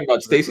 Who are you talking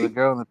about? Stacy? The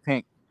girl in the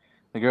pink.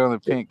 The girl in the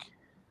pink.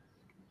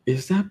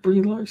 Is that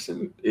Brie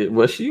Larson?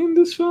 Was she in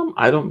this film?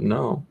 I don't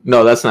know.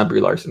 No, that's not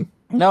Brie Larson.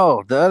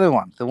 No, the other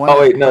one. The one.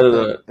 Oh wait,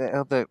 no. That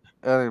held the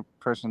other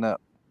person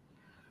up.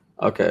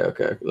 Okay.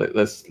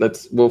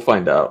 We'll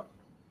find out.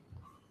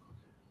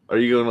 Are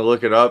you going to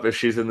look it up if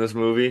she's in this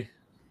movie?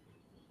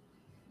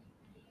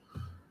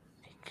 It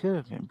could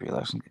have been Brie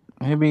Larson.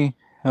 Maybe.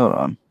 Hold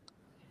on.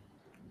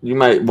 You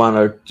might want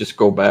to just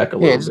go back a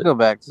little bit. Yeah, just go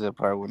back to the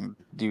part when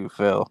dude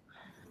fell,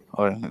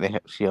 or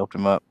she helped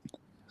him up.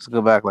 Let's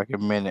go back like a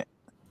minute.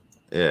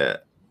 Yeah.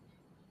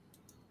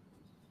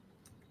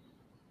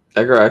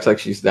 That girl acts like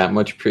she's that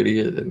much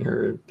prettier than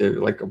her. They're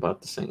like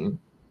about the same.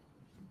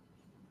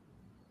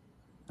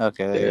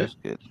 Okay, that is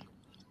good.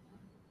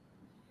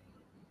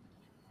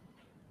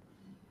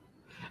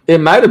 It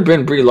might have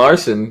been Brie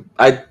Larson.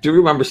 I do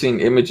remember seeing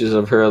images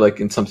of her like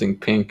in something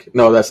pink.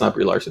 No, that's not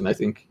Brie Larson, I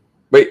think.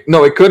 Wait,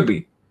 no, it could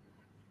be.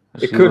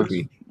 It could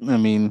be. I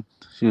mean,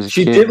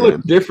 she did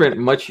look different,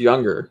 much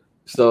younger.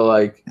 So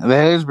like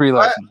that is Brie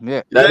Larson.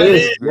 Yeah, that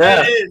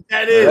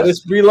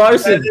is Brie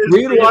Larson.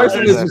 Brie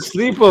Larson is a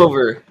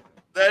Sleepover.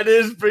 That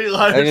is Brie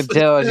Larson. I can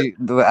tell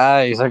the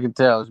eyes. I can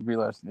tell it's Brie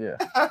Larson. Yeah.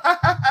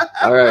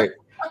 All right.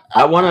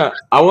 I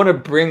wanna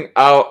bring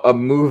out a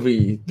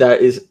movie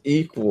that is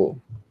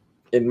equal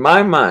in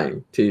my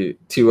mind to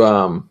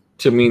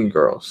Mean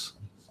Girls,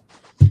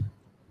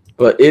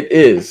 but it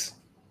is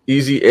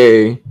Easy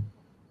A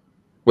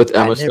with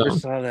Emma I never Stone.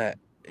 saw that.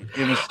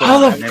 Emma Stone.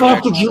 How the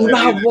fuck did you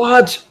not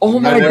watch? Oh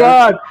my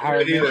god!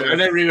 I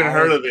never even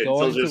heard of it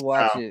until just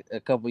watch now. it a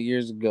couple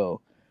years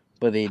ago,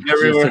 but they Never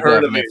just even took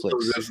heard it of off it until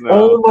Netflix. just now.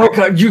 Oh my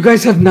god! You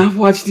guys have not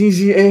watched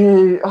Easy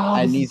A. Oh,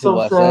 I need to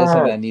watch. That's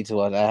something I need to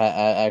watch.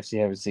 I actually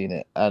haven't seen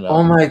it. I know.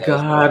 Oh my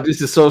god,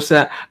 this is so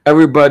sad.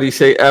 Everybody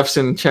say F's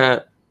in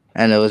chat.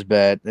 I know it's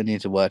bad. I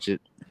need to watch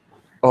it.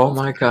 Oh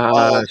my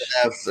gosh,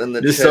 F's in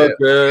the this is chat. so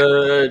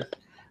good.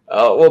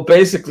 Well,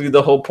 basically,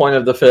 the whole point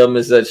of the film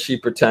is that she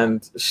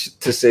pretends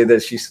to say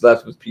that she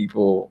slept with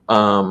people.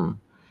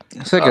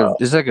 It's like a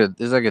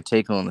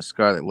take on the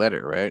Scarlet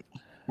Letter, right?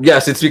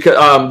 Yes, it's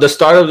because the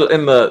start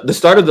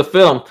of the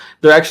film,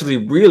 they're actually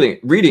really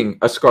reading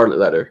a Scarlet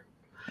Letter.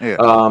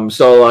 Yeah.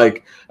 So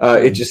like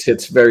it just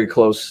hits very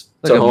close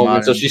to home,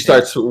 and so she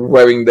starts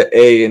wearing the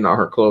A in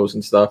her clothes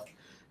and stuff.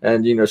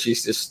 And she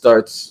just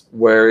starts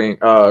wearing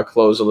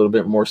clothes a little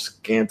bit more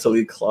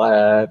scantily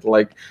clad,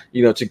 like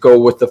to go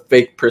with the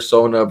fake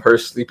persona of her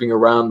sleeping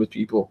around with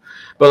people.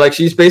 But like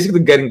she's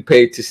basically getting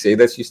paid to say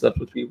that she slept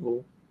with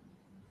people.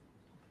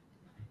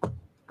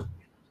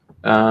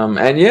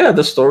 And yeah,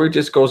 the story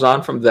just goes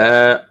on from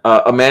that.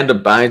 Amanda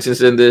Bynes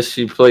is in this.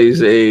 She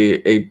plays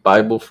a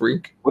Bible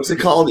freak. What's it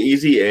called?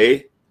 Easy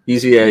A?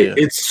 Easy A. Yeah.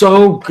 It's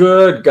so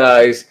good,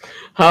 guys.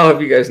 How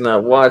have you guys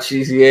not watched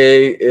Easy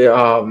A?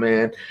 Oh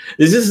man,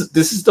 this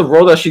is the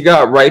role that she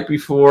got right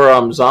before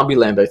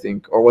Zombieland, I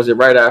think, or was it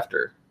right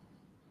after?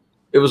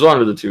 It was one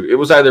of the two. It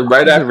was either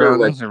right after.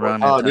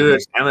 Oh, dude,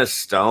 it's Emma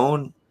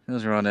Stone. It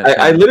was around that time.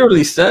 I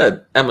literally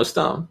said Emma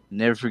Stone.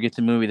 Never forget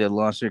the movie that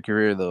launched her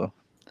career, though.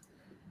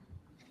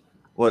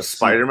 What,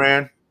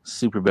 Spider-Man?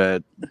 Super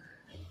bad.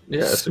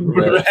 Yeah,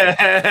 super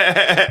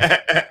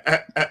bad.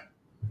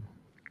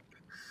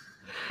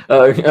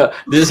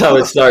 This is how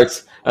it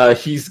starts.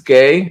 He's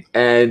gay,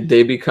 and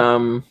they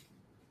become,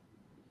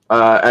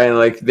 and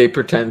like they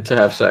pretend to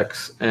have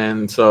sex,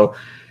 and so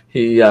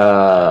he,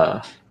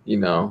 just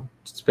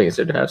pays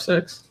her to have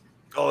sex.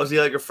 Oh, is he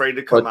like afraid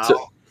to come out?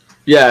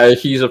 Yeah,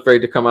 he's afraid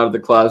to come out of the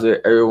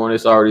closet. Everyone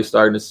is already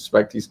starting to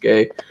suspect he's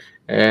gay,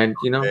 and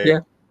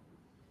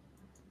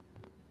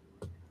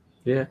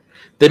yeah.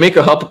 They make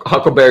a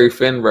Huckleberry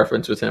Finn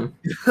reference with him.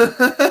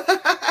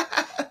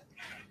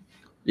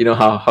 You know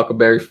how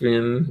Huckleberry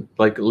Finn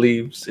like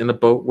leaves in a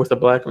boat with a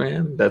black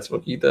man? That's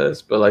what he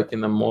does, but like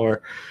in a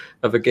more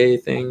of a gay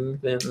thing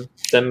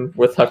than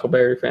with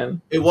Huckleberry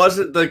Finn. It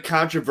wasn't the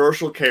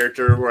controversial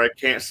character where I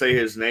can't say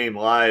his name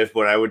live,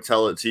 but I would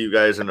tell it to you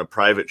guys in a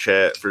private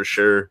chat for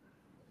sure.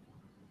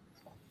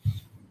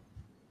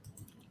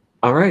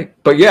 All right,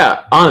 but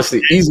yeah,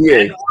 honestly, Easy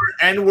A.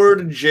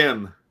 N-word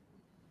Jim.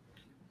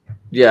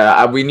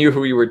 Yeah, we knew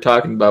who you were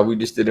talking about. We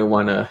just didn't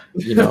want to,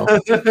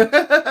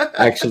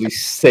 actually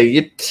say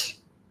it.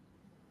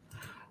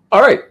 All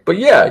right, but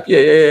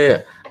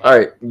yeah. All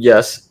right,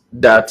 yes,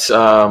 that's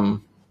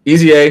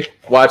Easy A.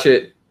 Watch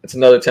it. It's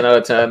another 10 out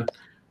of 10.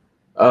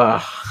 How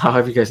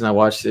have you guys not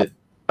watched it?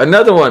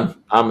 Another one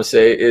I'm gonna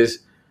say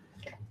is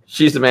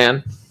She's the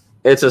Man.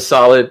 It's a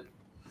solid.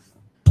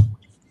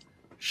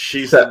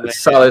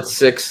 Solid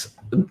 6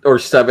 or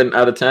 7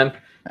 out of 10.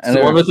 I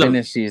never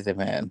finished She's the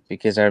Man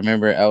because I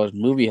remember I was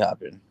movie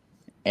hopping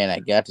and I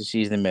got to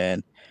She's the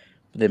Man,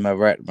 but then my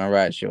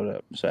ride showed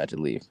up, so I had to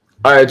leave.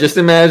 All right, just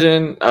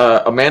imagine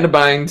Amanda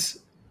Bynes,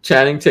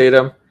 Channing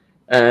Tatum,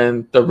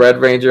 and the Red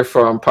Ranger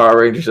from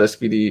Power Rangers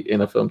SPD in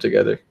a film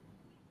together.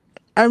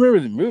 I remember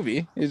the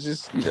movie. It's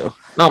just No,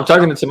 I'm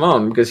talking to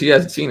Timon because he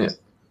hasn't seen it.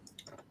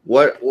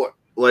 What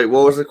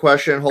was the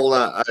question? Hold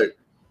on.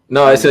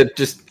 I said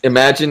just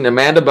imagine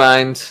Amanda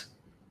Bynes,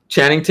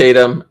 Channing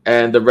Tatum,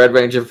 and the Red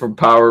Ranger from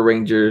Power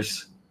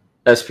Rangers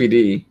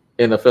SPD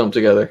in a film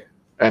together.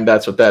 And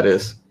that's what that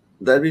is.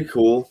 That'd be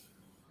cool.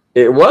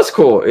 It was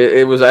cool.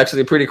 It was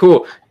actually pretty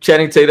cool.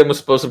 Channing Tatum was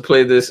supposed to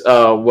play this,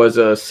 was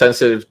a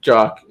sensitive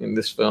jock in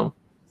this film.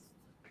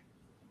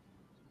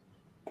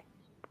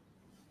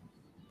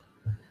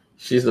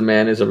 She's the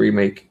Man is a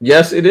remake.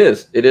 Yes, it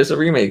is. It is a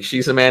remake.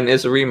 She's the Man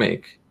is a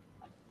remake.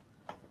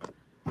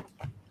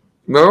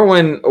 Remember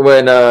when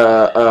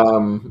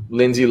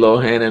Lindsay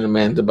Lohan and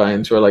Amanda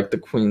Bynes were like the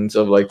queens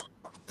of like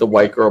the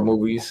white girl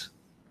movies?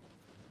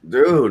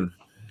 Dude.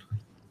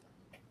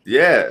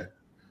 Yeah.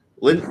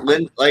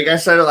 Like I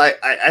said,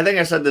 I think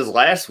I said this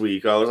last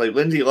week. I was like,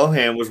 Lindsay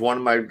Lohan was one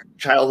of my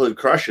childhood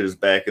crushes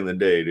back in the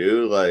day,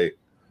 dude. Like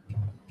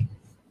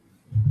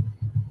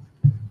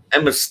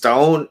Emma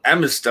Stone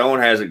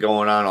has it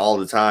going on all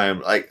the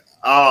time. Like,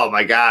 oh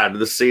my god,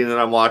 the scene that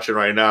I'm watching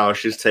right now,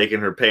 she's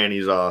taking her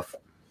panties off.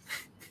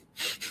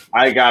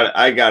 I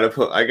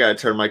gotta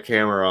turn my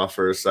camera off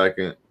for a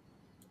second.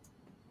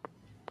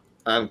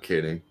 I'm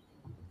kidding.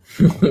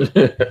 You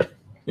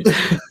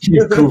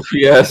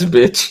goofy ass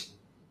bitch.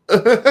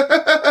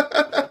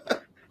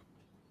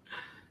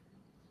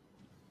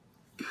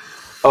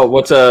 Oh,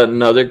 what's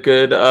another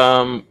good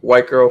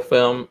white girl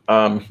film?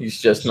 He's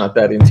just not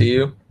that into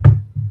you.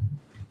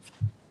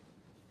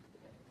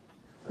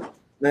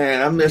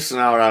 Man, I'm missing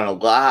out on a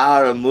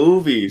lot of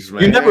movies,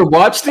 man. You never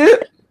watched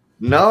it?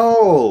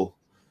 No.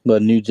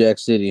 But New Jack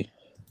City.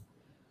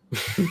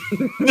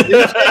 New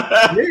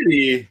Jack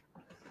City.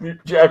 New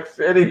Jack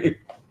City.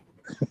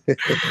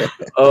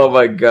 Oh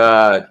my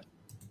god.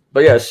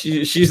 But yeah,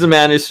 she's the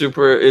man is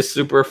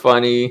super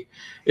funny.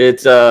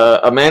 It's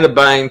Amanda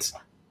Bynes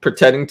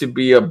pretending to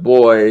be a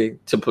boy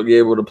to be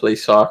able to play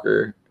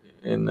soccer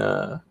in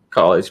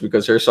college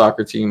because her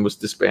soccer team was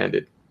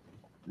disbanded.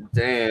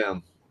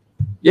 Damn.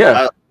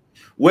 Yeah.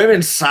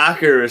 Women's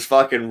soccer is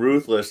fucking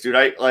ruthless, dude.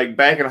 I like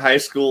back in high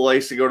school, I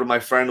used to go to my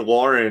friend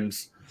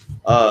Lauren's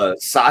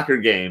soccer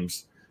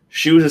games.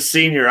 She was a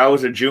senior, I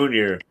was a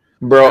junior.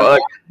 Bro,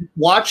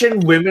 watching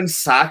women's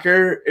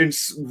soccer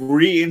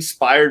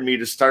re-inspired me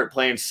to start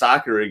playing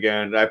soccer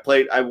again. I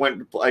played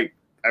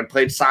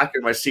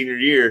soccer my senior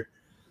year.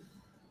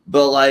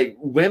 But like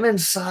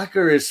women's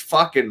soccer is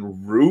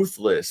fucking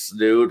ruthless,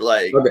 dude.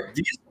 Like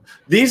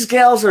these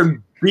gals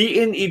are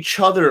beating each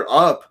other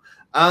up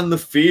on the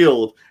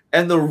field,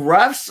 and the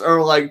refs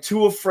are like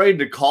too afraid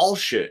to call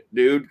shit,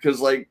 dude,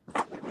 because like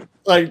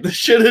the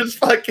shit is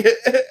fucking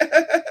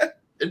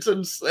it's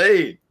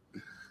insane.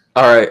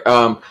 All right.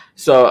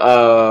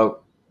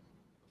 So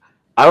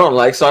I don't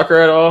like soccer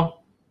at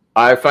all.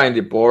 I find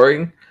it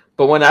boring.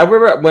 But when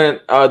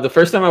the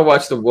first time I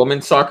watched the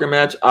women's soccer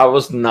match, I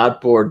was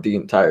not bored the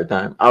entire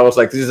time. I was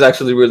like, this is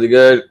actually really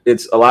good.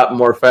 It's a lot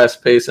more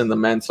fast paced than the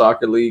men's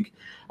soccer league.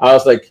 I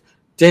was like,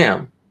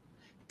 damn,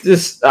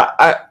 this.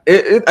 I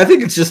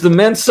think it's just the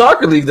men's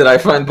soccer league that I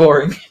find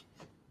boring.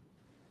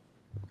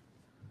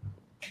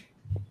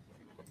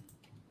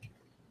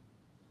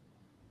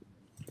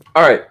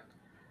 All right.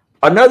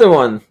 Another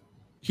one.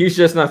 He's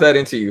just not that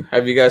into you.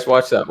 Have you guys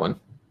watched that one?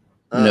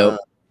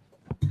 Nope.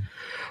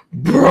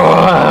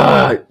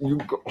 Bruh,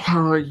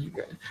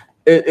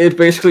 it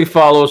basically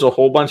follows a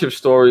whole bunch of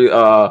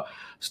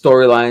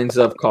storylines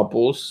of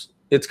couples.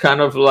 It's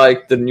kind of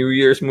like the New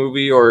Year's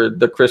movie or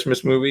the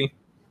Christmas movie,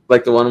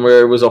 like the one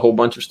where it was a whole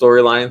bunch of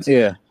storylines.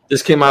 Yeah.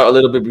 This came out a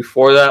little bit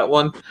before that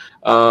one.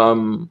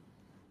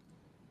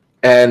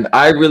 And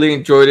I really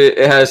enjoyed it.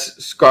 It has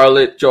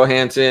Scarlett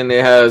Johansson.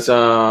 It has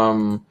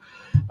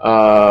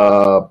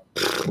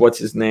what's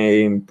his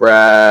name?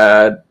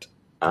 Bradley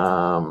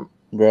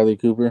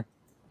Cooper.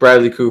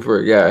 Bradley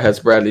Cooper, yeah, it has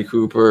Bradley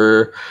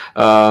Cooper,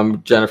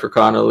 Jennifer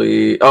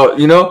Connelly. Oh,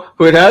 you know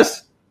who it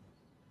has?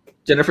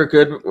 Jennifer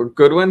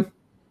Goodwin,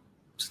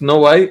 Snow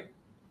White.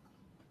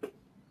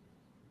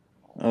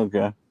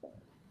 Okay.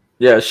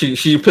 Yeah,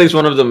 she plays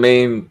one of the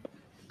main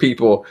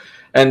people,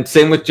 and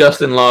same with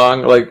Justin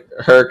Long, like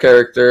her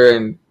character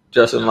and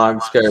Justin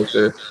Long's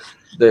character.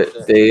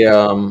 They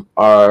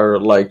are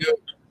like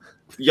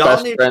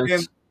y'all best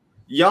friends.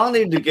 Y'all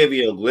need to give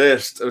me a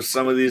list of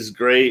some of these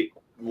great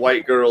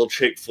white girl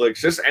chick flicks,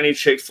 just any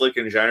chick flick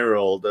in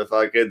general, that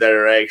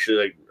are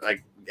actually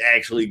like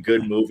actually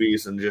good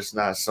movies and just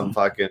not some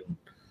fucking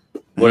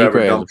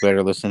whatever. You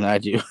better listen than I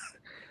do.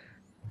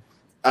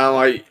 I'll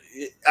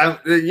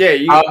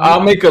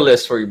make a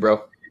list for you,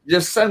 bro.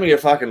 Just send me a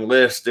fucking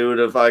list, dude,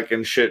 of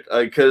fucking shit.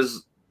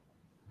 Because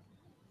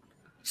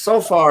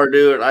so far,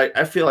 dude,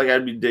 I feel like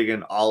I'd be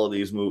digging all of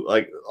these movies,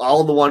 like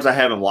all of the ones I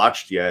haven't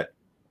watched yet.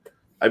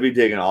 I'd be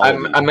digging all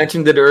of them. I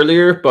mentioned it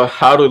earlier, but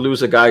How to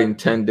Lose a Guy in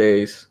 10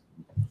 Days.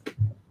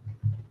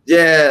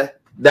 Yeah.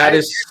 That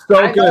is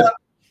so good.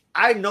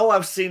 I know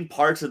I've seen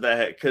parts of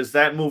that because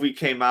that movie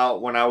came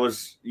out when I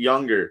was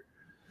younger.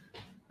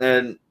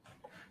 And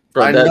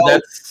bro,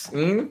 that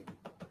scene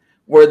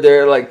where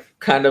they're like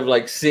kind of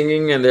like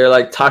singing and they're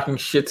like talking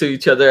shit to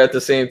each other at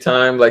the same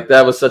time, like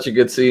that was such a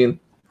good scene.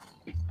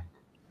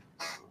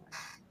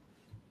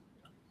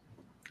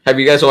 Have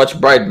you guys watched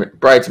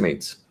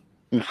Bridesmaids?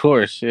 Of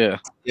course, yeah.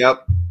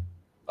 Yep.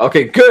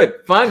 Okay, good.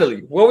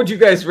 Finally, what would you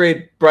guys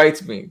rate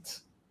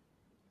Bridesmaids?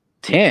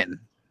 10.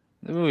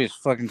 The movie is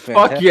fucking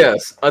fantastic. Fuck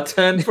yes, a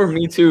 10 for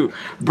me too.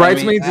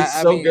 Bridesmaids is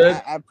so good.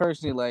 I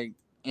personally like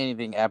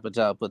anything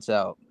Apatow puts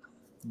out,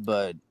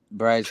 but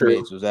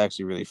Bridesmaids was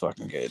actually really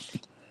fucking good.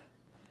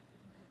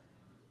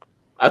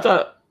 I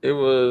thought it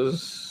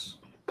was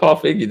Paul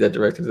Feig that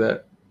directed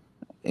that.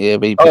 Yeah,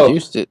 but he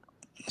produced it.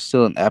 It's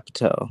still an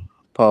Apatow.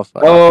 Paul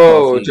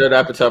Judd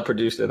Apatow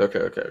produced it.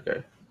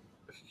 Okay.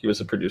 He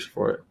was a producer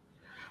for it.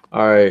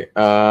 All right.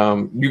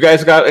 You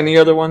guys got any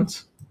other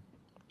ones?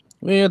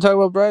 We gonna talk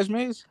about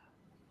Bridesmaids?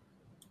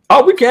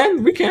 Oh, we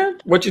can.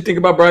 What you think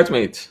about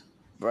Bridesmaids?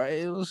 Right,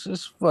 it was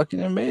just fucking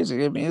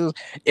amazing. I mean,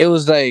 it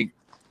was like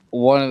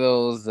one of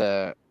those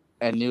that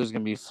I knew it was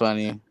gonna be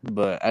funny,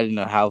 but I didn't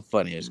know how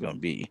funny it was gonna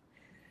be.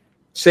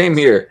 Same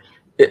here.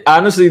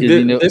 Honestly,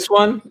 this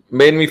one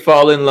made me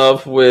fall in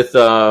love with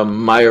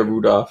Maya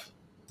Rudolph.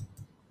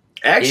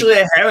 Actually,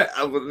 I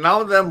haven't.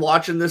 Now that I'm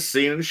watching this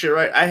scene and shit,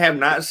 right? I have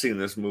not seen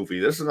this movie.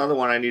 This is another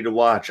one I need to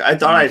watch. I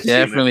thought I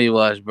definitely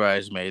watched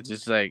Bridesmaids.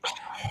 It's like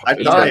I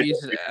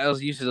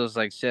was used to those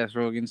like Seth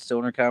Rogen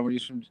stoner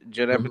comedies from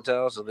Judd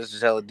Apatow, so this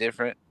is hella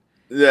different.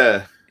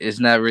 Yeah. It's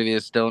not really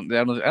a stone.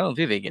 I don't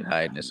think they get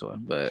high in this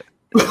one, but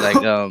like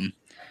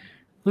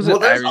who's well,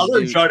 an there's Irish other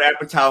dude? Judd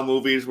Apatow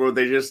movies where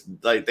they just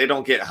like they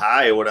don't get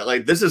high or whatever.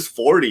 Like this is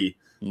 40.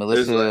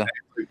 Melissa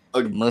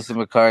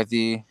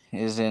McCarthy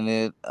is in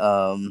it.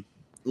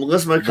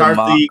 Melissa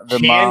McCarthy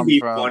can be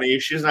from... funny.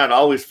 She's not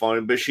always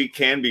funny, but she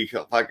can be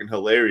fucking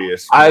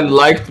hilarious. I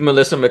liked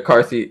Melissa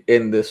McCarthy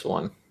in this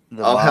one.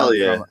 Oh hell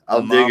yeah!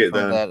 I'll dig it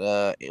then.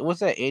 That what's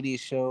that 80s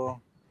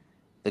show?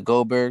 The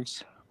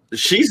Goldbergs.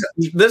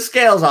 This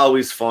gal's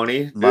always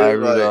funny. Maya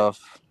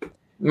Rudolph.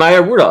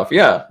 Maya Rudolph,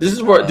 yeah. This is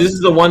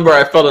the one where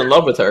I fell in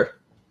love with her.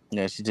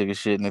 Yeah, she took a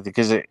shit in it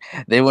because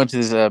they went to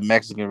this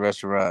Mexican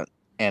restaurant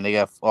and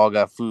they all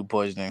got food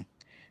poisoning,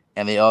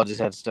 and they all just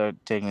had to start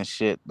taking a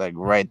shit like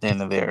right then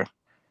and there.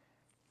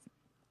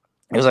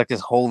 It was like this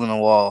hole in the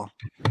wall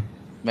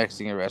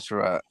Mexican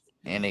restaurant,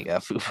 and they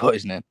got food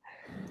poisoning.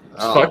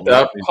 It's fucked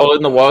up. Hole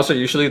in the walls are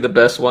usually the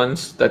best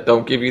ones that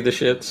don't give you the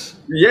shits.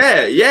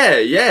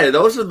 Yeah.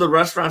 Those are the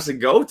restaurants to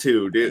go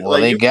to, dude.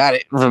 Well, they got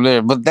it from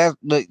there, but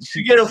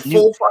you get a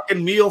full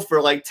fucking meal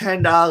for like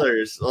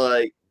 $10.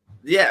 Like,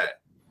 yeah,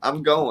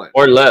 I'm going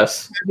or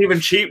less. It's even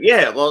cheap.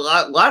 Yeah, well,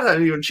 a lot of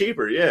times even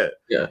cheaper. Yeah,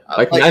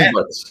 like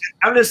 $9.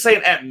 I'm just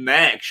saying, at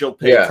max, you'll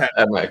pay. Yeah,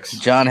 at max.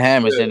 John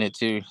Hamm is in it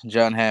too.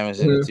 John Hamm is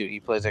in it too. He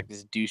plays like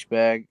this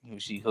douchebag who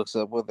she hooks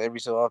up with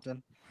every so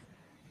often.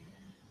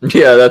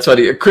 Yeah, that's what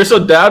Chris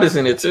O'Dowd is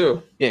in it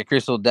too. Yeah,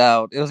 Chris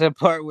O'Dowd. It was that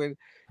part when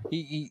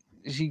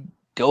she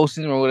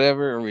ghosted him or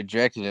whatever, or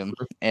rejected him,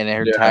 and then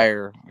her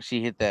tire,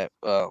 she hit that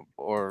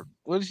or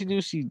what did she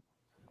do?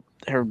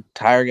 Her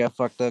tire got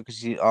fucked up because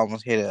she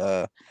almost hit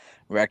a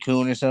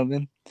raccoon or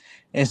something,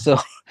 and so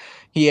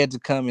he had to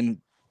come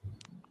and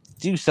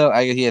do something.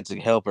 I guess he had to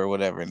help her or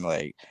whatever, and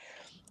like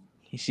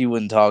he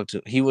wouldn't talk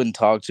to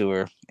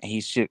her, and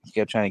he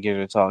kept trying to get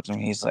her to talk to him.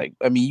 He's like,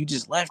 I mean, you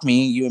just left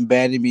me, you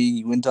abandoned me,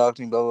 you wouldn't talk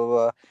to me, blah blah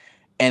blah.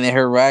 And then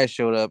her ride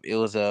showed up. It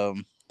was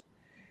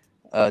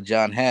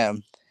John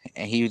Hamm,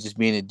 and he was just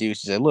being a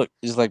douche. He said, "Look,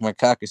 it's like my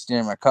cock is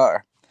steering my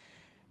car,"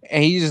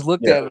 and he just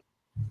looked at him.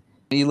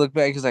 And he looked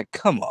back. He's like,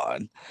 "Come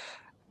on,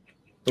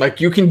 like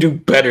you can do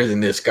better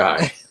than this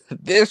guy."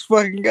 This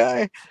fucking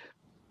guy.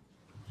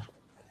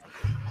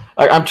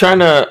 I'm trying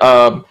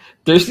to.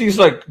 There's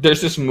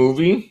this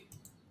movie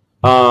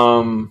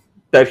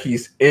that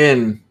he's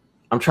in.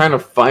 I'm trying to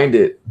find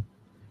it.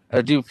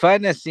 Dude,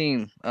 find that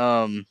scene.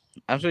 I'm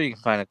sure you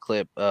can find a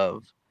clip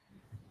of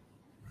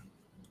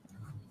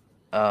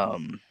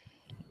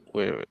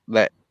where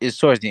that is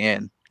towards the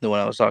end, the one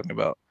I was talking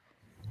about.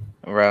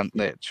 Around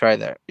that, try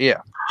that.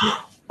 Yeah.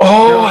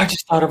 Oh, I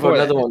just thought of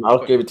another one.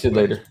 I'll give it to you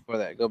later. Before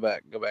that, go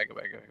back.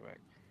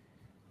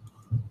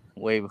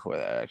 Way before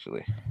that,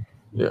 actually.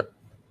 Yeah.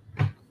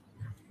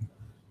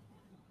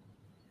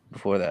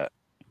 Before that.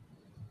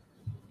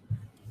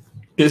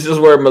 This is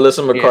where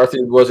Melissa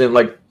McCarthy wasn't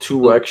like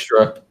too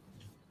extra.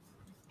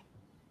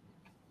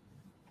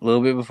 A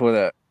little bit before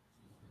that.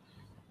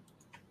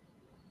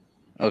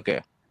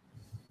 Okay.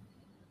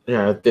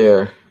 Yeah, right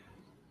there.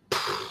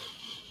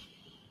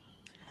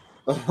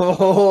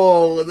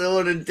 Oh,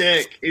 what a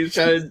dick! He's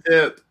trying to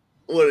dip.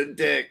 What a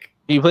dick!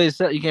 You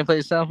can't play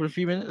the sound for a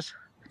few minutes.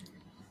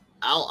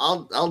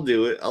 I'll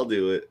do it. I'll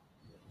do it.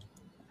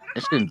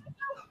 It's been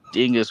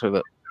dingus for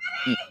a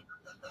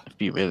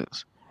few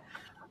minutes.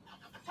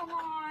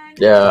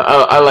 Yeah,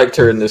 I liked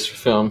her in this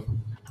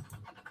film.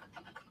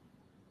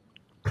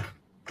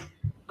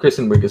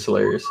 Kristen Wiig is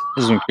hilarious.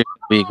 This is when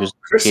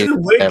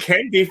Kristen Wiig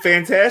can be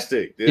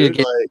fantastic, dude.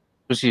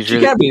 She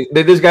can be.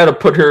 They just got to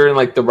put her in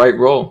like the right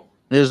role.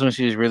 This is when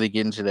she was really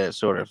getting to that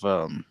sort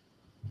of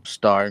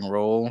starring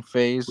role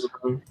phase.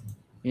 Mm-hmm.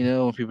 You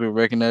know, when people are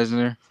recognizing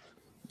her.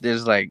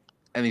 There's like,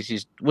 I think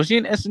was she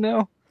in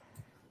SNL?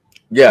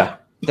 Yeah.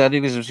 I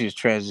think this is when she was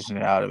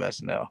transitioning out of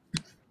SNL.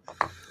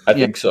 I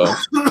think so.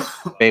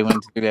 They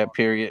went through that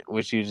period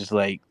where she was just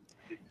like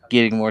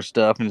getting more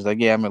stuff and it's like,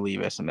 yeah, I'm gonna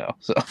leave SNL.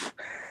 So I've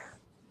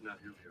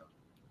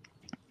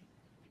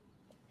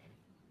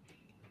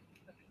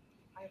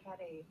had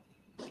a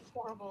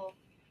horrible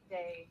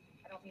day.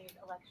 I don't need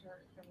a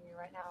lecture from you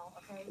right now,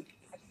 okay?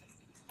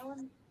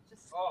 Helen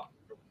just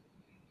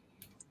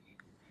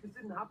this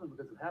didn't happen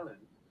because of Helen.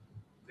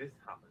 This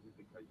happened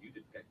because you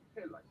didn't get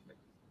your tail lights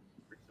fixed.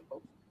 Pretty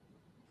simple.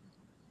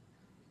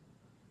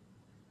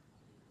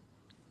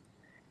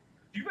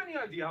 Do you have any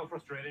idea how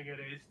frustrating it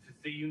is to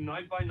see you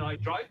night by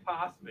night drive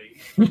past me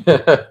with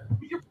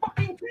your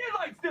fucking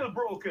taillight still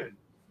broken?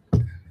 You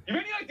have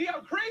any idea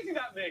how crazy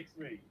that makes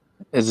me?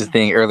 There's this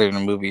thing earlier in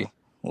the movie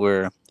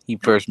where he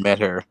first met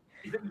her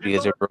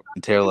because her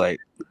broken taillight.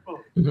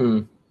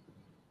 Mm-hmm.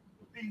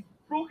 These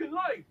broken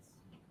lights.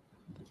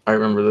 I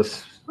remember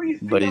this.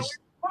 But he's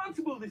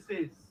responsible this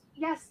is.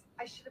 Yes,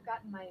 I should have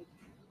gotten my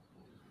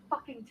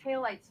fucking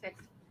taillights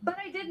fixed. But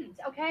I didn't,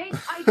 okay?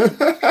 I didn't.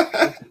 Don't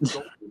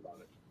worry about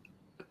it.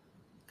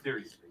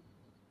 Seriously.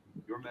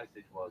 Your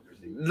message was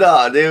received.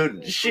 Nah,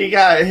 dude, she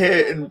got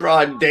hit in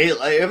broad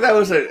daylight. If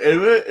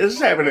this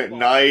happened at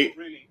night,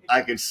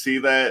 I could see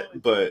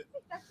that, but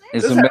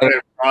it's a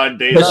matter broad But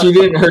daylight. she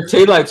didn't. Her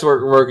taillights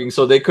weren't working,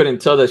 so they couldn't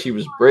tell that she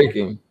was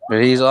braking.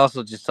 But he's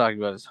also just talking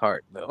about his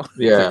heart, though.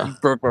 Yeah. He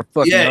broke my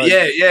fucking Yeah, heart.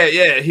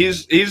 yeah.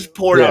 He's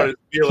pouring out his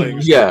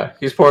feelings. Yeah,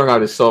 he's pouring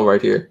out his soul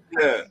right here.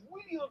 Yeah.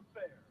 Really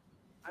unfair.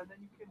 And then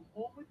you came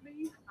home with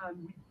me, and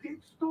we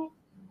did stuff,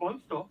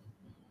 fun stuff,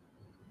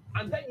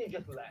 and then you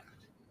just left.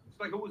 It's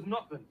like it was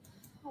nothing.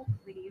 Oh,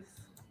 please.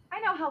 I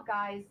know how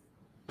guys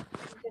do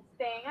this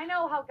thing. I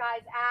know how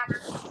guys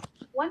act.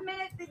 1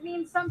 minute it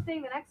means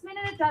something, the next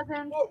minute it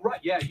doesn't. Oh, right,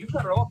 yeah, you've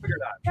got it all figured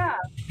out. Yeah.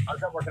 How's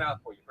that working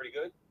out for you? Pretty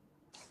good?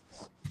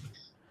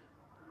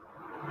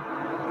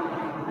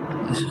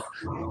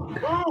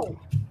 Oh!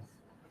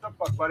 What's up,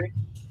 fuck buddy?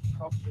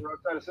 Call for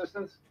roadside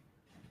assistance?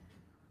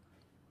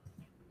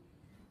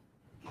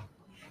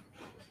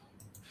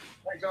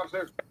 Thanks,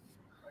 officer.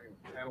 I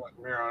can handle it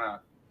from here on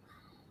out.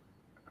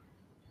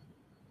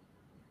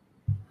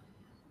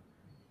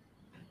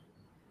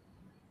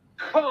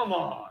 Come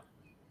on!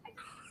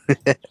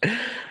 The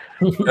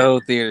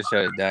whole theater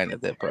started dying at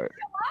that part.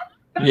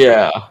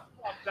 Yeah.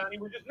 Johnny,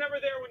 we're just never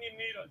there when you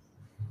need us.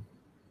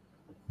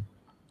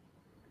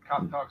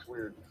 Cop talk's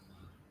weird.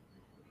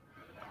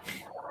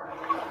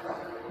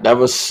 That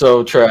was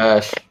so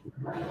trash.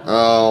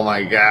 Oh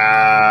my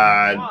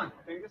god. Come on,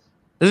 Dingus.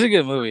 This is a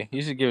good movie.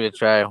 You should give it a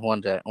try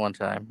one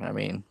time. I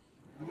mean,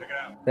 Check it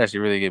out. it's actually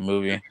a really good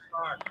movie.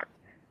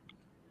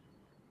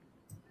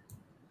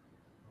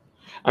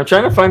 I'm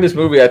trying to find this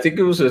movie. I think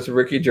it was with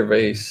Ricky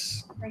Gervais.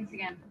 Thanks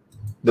again.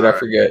 Did I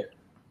forget?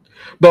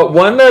 But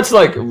one that's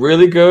like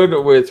really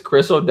good with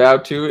Chris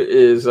O'Dowd too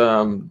is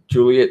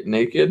Juliet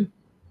Naked.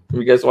 Have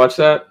you guys watched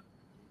that?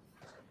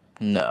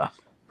 No.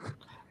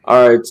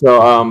 All right,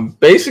 so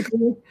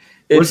basically,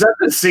 Was that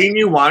the scene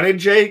you wanted,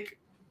 Jake?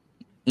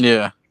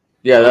 Yeah.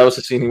 Yeah, that was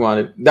the scene he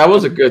wanted. That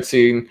was a good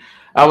scene.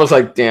 I was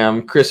like,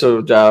 damn, Chris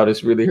O'Dowd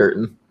is really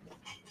hurting.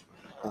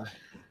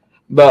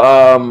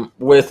 But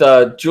with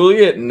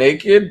Juliet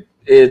Naked,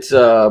 it's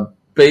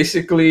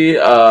basically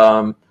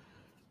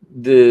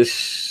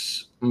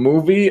this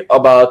movie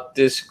about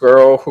this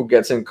girl who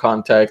gets in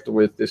contact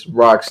with this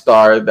rock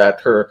star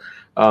that her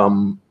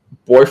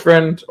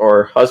boyfriend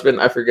or husband,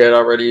 I forget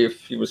already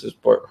if he was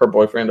her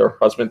boyfriend or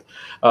husband,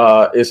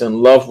 is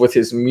in love with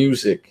his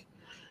music.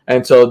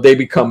 And so they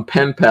become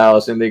pen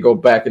pals and they go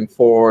back and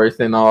forth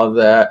and all of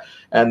that.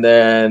 And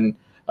then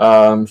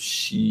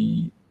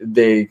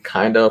they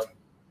kind of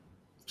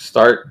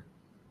start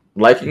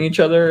liking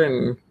each other.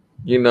 And,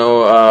 you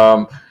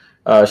know,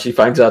 she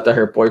finds out that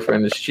her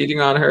boyfriend is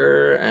cheating on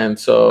her. And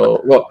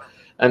so,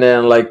 and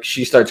then like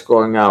she starts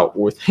going out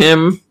with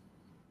him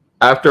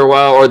after a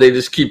while, or they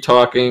just keep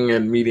talking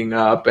and meeting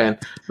up. And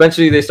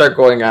eventually they start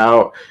going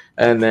out.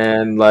 And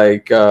then,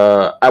 like,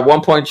 at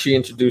one point, she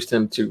introduced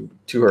him to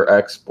her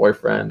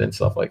ex-boyfriend and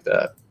stuff like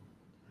that.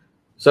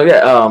 So,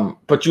 yeah,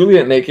 but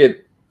Juliet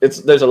Naked,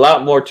 there's a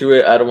lot more to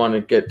it. I don't want to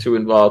get too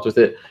involved with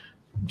it.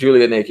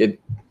 Juliet Naked,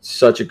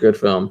 such a good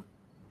film.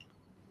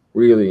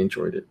 Really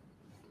enjoyed it.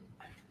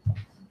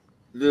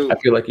 Dude, I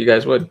feel like you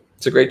guys would.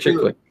 It's a great chick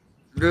flick.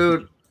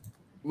 Dude,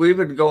 we've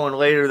been going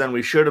later than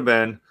we should have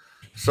been.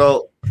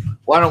 So,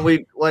 why don't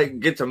we, like,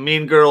 get to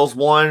Mean Girls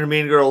 1,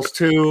 Mean Girls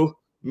 2,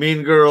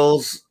 Mean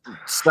Girls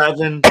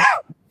 7. All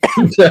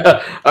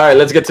right,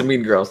 let's get to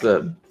Mean Girls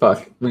then.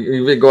 Fuck.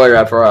 We've been going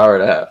around for an hour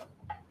and a half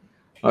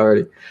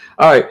already.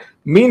 All right,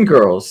 Mean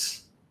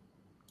Girls.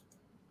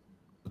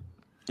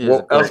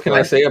 What else can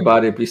I say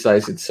about it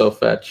besides it's so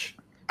fetch?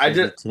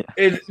 Dude,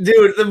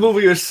 the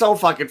movie was so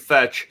fucking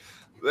fetch.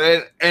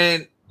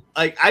 And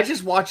like, I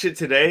just watched it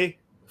today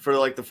for,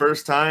 like, the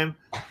first time.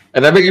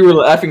 And I bet you were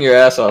laughing your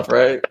ass off,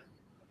 right?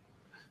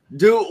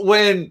 Dude,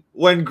 when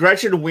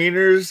Gretchen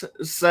Wieners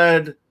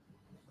said,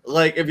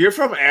 like, if you're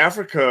from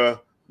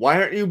Africa,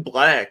 why aren't you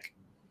black?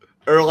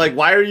 Or, like,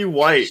 why are you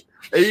white?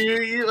 And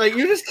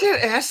you just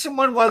can't ask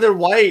someone why they're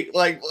white.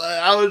 Like,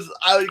 I was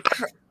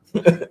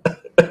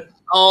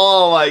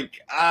oh my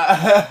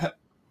god.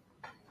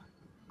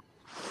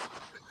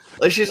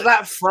 Like, she's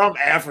not from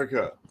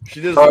Africa.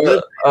 She just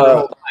lived her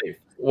whole life.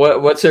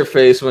 What's her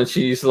face when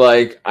she's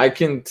like, I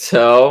can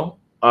tell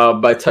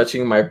by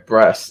touching my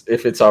breast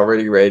if it's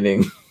already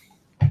raining.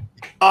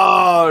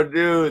 Oh,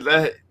 dude,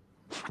 that.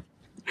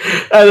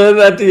 And then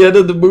at the end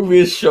of the movie,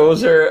 it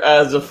shows her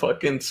as a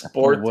fucking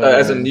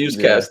as a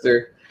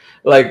newscaster,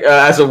 like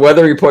as a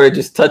weather reporter,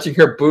 just touching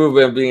her boob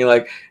and being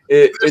like,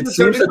 "It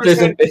seems that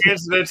there's a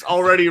chance that it's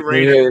already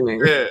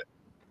raining." Yeah.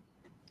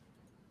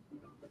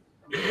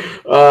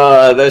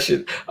 That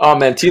shit. Oh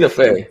man, Tina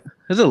Fey.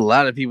 There's a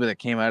lot of people that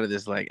came out of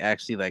this like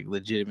actually like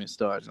legitimate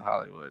stars in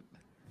Hollywood.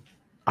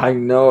 I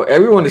know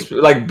everyone is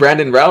like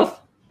Brandon Routh.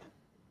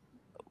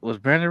 Was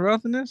Brandon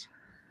Routh in this?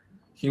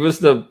 He was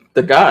the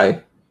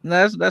guy.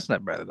 No, that's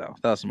not Brandon Routh.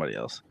 That was somebody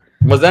else.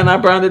 Was that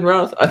not Brandon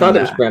Routh? I thought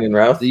it was Brandon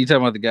Routh. Are you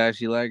talking about the guy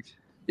she liked?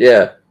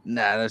 Yeah.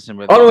 Nah, that's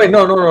somebody. Oh wait,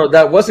 no,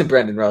 that wasn't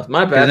Brandon Routh.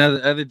 My bad.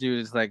 Another other dude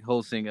is like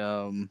hosting.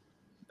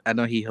 I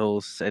know he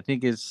hosts. I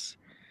think it's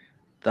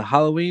the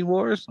Halloween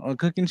Wars on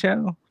Cooking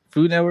Channel,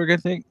 Food Network. I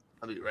think.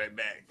 I'll be right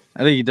back. I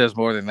think he does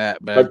more than that.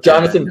 But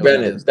Jonathan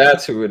Bennett.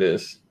 That's who it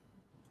is.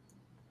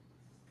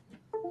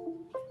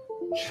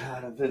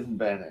 Jonathan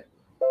Bennett.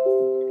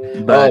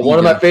 One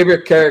of my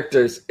favorite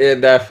characters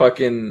in that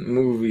fucking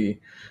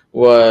movie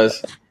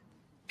was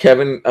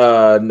Kevin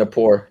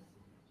Napor.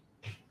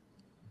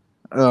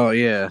 Oh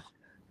yeah,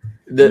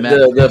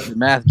 The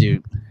math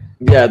dude.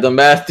 Yeah, the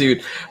math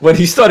dude. When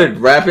he started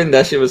rapping,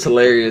 that shit was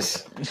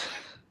hilarious.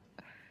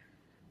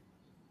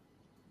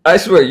 I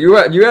swear, you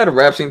had a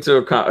rap scene to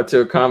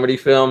a comedy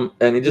film,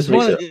 and it just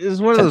makes it. It's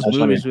one of those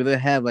movies where they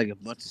have like a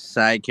bunch of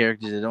side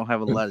characters that don't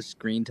have a lot of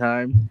screen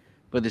time,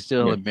 but they're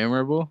still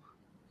memorable.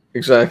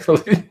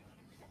 Exactly.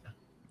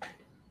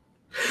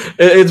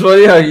 It's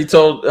funny how he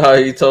told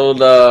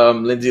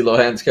Lindsay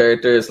Lohan's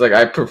character, it's like,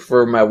 I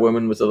prefer my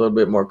women with a little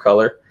bit more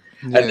color,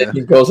 and then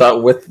he goes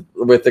out with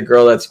the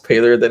girl that's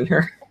paler than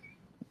her.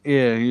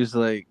 Yeah, he was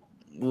like,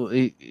 well,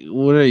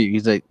 "What are you?"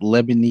 He's like,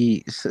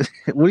 "Lebanese."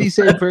 What did he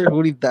say first?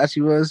 What he thought she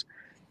was?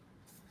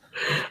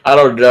 I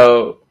don't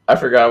know. I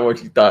forgot what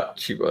he thought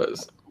she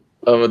was.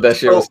 But that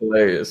shit was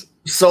hilarious.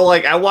 So,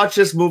 like, I watched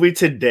this movie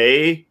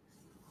today,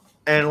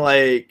 and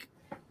like,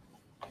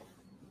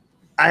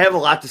 I have a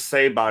lot to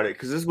say about it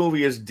because this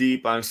movie is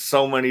deep on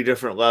so many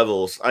different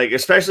levels. Like,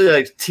 especially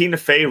like Tina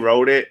Fey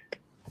wrote it.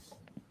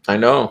 I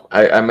know.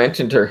 I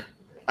mentioned her.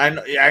 I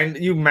know.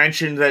 You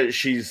mentioned that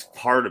she's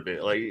part of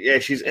it. Like, yeah,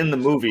 she's in the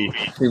movie.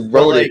 She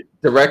wrote it,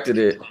 directed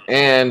it,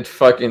 and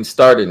fucking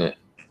starred in it.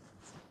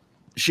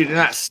 She did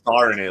not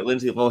star in it.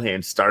 Lindsay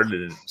Lohan starred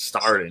in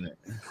it.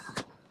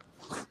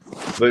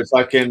 But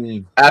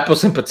fucking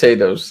apples and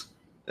potatoes.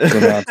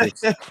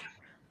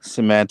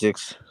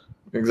 Semantics.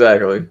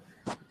 Exactly.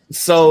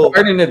 So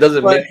starting it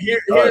doesn't mean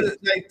here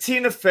like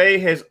Tina Fey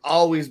has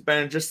always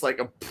been just like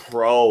a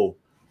pro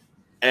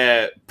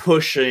at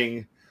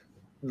pushing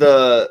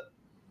the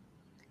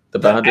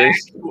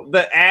boundaries,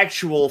 the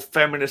actual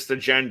feminist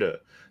agenda.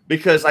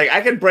 Because like I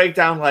could break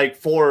down like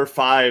 4 or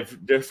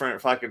 5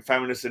 different fucking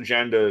feminist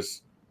agendas.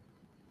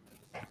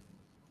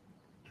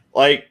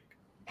 Like,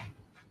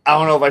 I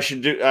don't know if I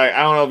should do.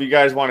 I don't know if you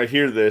guys want to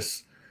hear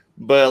this,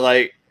 but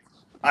like,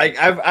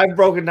 I've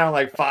broken down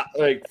like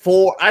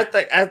 4. I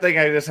think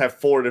I just have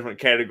 4 different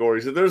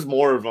categories. If there's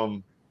more of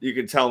them, you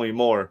can tell me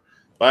more.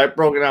 But I've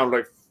broken down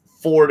like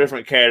 4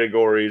 different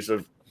categories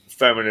of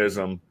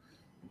feminism.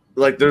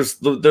 Like there's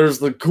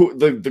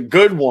the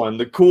good one,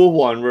 the cool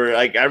one, where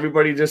like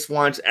everybody just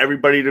wants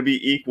everybody to be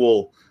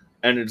equal,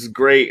 and it's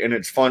great and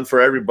it's fun for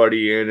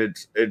everybody, and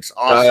it's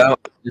awesome. I'll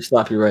just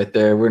stop you right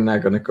there. We're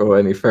not going to go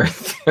any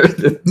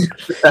further.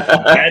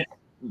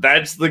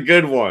 That's the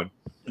good one.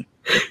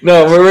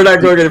 No, we're not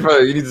going any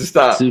further. You need to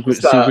stop.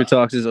 Super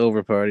Talks is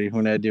over, party.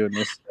 We're not doing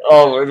this.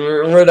 Oh,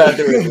 we're not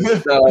doing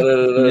this. No.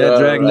 You're not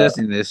dragging us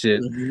in this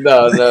shit.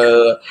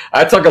 No.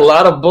 I talk a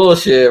lot of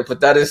bullshit,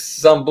 but that is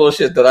some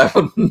bullshit that I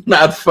would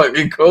not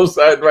fucking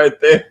co-sign right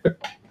there.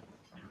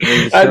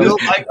 I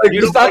just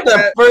you stopped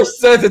that first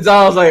sentence.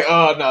 I was like,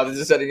 oh no, this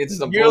is setting into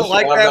some bullshit. You don't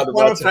like that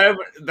form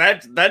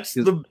of that's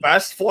the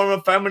best form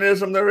of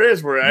feminism there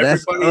is, where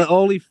that's the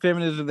only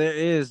feminism there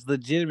is,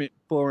 legitimate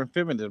form of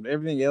feminism.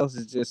 Everything else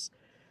is just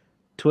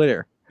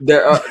Twitter.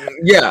 There are,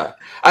 yeah.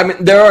 I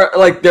mean, there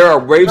are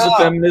waves of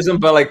feminism,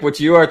 but like what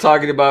you are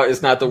talking about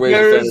is not the wave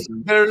of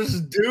feminism. There's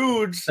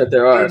dudes that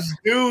there's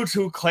dudes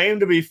who claim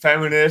to be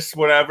feminists,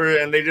 whatever,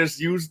 and they just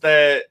use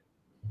that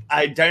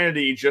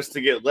identity just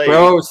to get laid.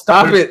 Bro,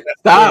 stop it.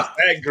 Stop.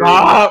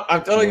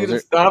 I'm telling you to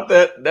stop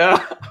that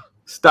now.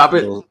 Stop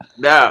it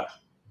now.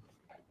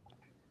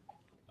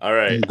 All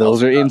right.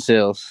 Those are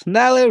incels.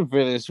 Now let me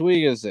finish. What are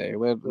you gonna say?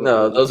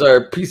 No, those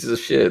are pieces of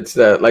shit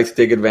that like to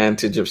take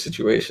advantage of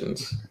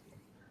situations.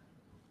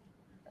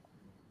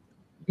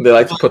 They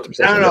like to put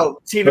themselves. I don't know.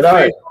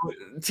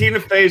 Tina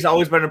Fey's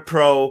always been a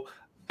pro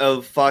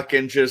of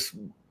fucking just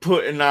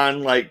putting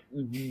on like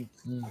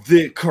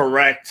the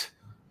correct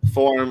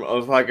form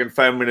of fucking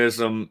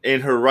feminism in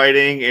her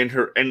writing,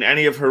 in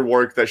any of her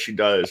work that she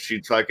does.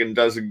 She fucking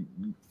does a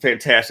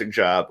fantastic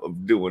job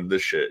of doing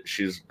this shit.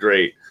 She's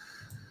great.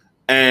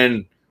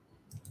 And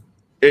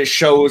it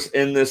shows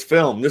in this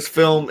film. This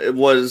film, it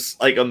was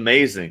like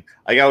amazing.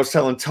 Like I was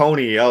telling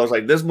Tony, I was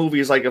like, this movie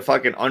is like a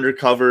fucking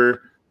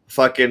undercover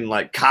fucking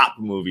like cop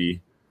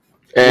movie.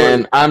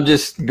 And I'm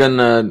just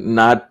gonna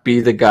not be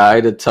the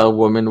guy to tell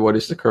women what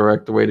is the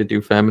correct way to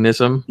do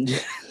feminism.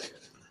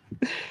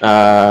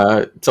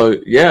 So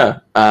yeah,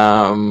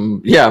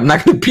 I'm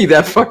not gonna be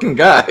that fucking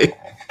guy.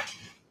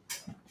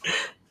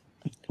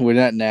 We're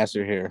not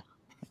Nasser here.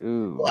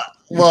 Ooh.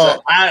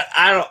 Well,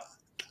 I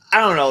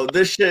don't know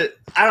this shit.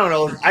 I don't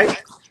know.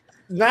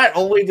 Not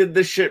only did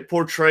this shit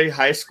portray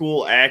high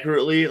school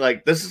accurately,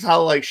 like this is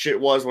how like shit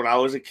was when I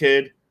was a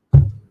kid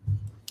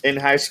in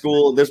high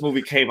school. This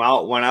movie came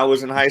out when I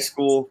was in high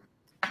school.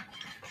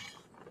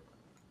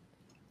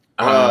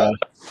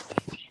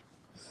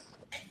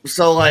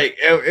 So like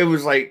it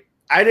was like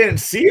I didn't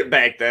see it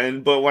back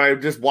then, but when I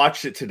just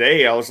watched it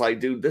today, I was like,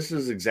 dude, this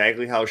is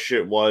exactly how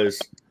shit was.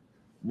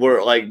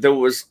 Where like there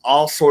was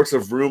all sorts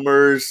of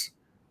rumors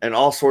and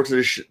all sorts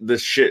of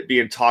this shit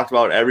being talked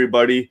about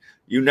everybody.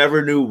 You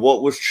never knew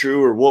what was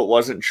true or what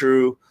wasn't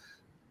true.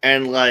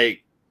 And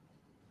like,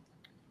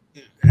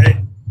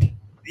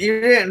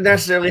 you didn't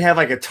necessarily have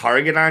like a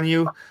target on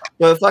you,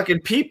 but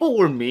fucking people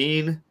were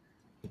mean,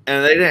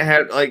 and they didn't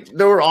have like.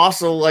 There were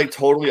also like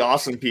totally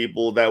awesome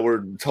people that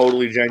were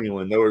totally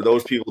genuine. There were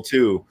those people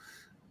too,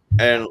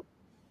 but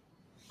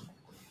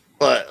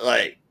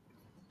like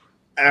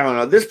I don't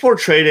know. This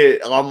portrayed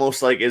it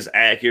almost like as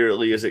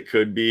accurately as it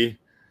could be.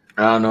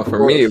 I don't know.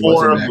 For me, it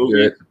wasn't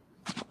accurate.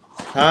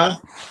 Huh?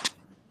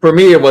 For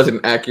me, it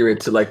wasn't accurate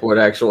to like what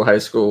actual high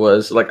school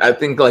was. Like I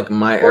think like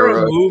my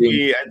era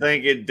movie, I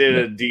think it did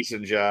a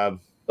decent job.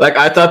 Like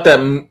I thought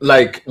that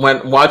like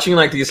when watching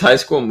like these high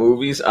school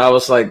movies, I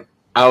was like,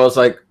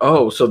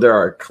 oh, so there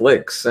are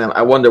cliques, and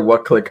I wonder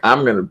what clique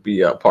I'm gonna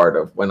be a part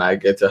of when I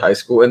get to high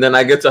school. And then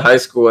I get to high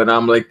school, and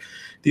I'm like,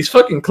 these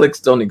fucking cliques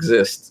don't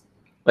exist.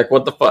 Like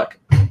what the fuck?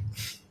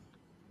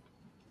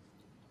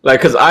 Like,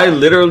 cause I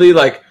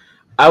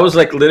was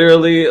like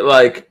literally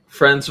like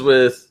friends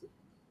with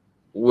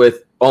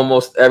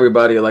almost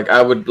everybody. Like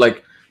I would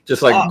like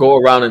just like go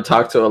around and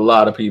talk to a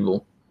lot of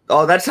people.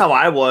 Oh, that's how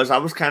I was. I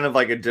was kind of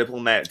like a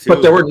diplomat too.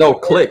 But there were no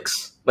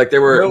cliques. Like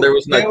there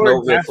was like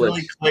no real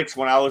cliques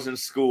when I was in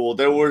school.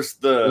 There was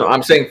No,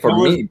 I'm saying for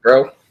me,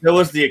 bro. There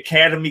was the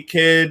academy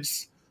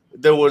kids.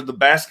 There was the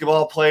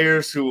basketball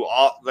players who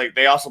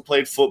they also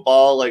played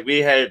football. Like we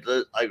had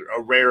like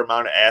a rare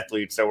amount of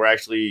athletes that were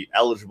actually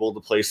eligible to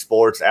play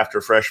sports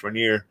after freshman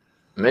year.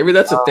 Maybe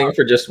that's a thing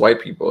for just white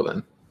people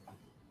then.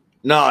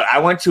 No, I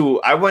went to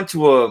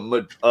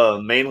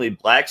a mainly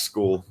black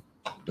school.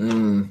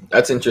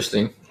 That's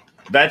interesting.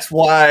 That's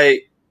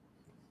why.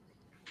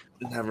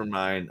 Never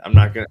mind. I'm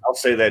not gonna. I'll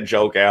say that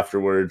joke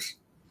afterwards.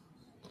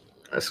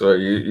 I swear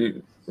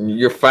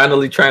you're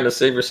finally trying to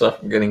save yourself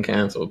from getting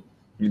canceled.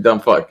 You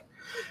dumb fuck.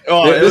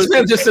 Oh, this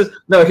man just says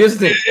no. Here's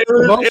the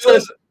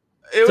thing.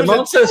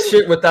 Simone says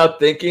shit without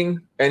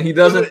thinking, and he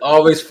doesn't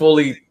always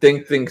fully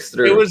think things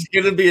through. It was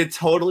gonna be a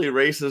totally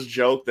racist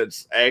joke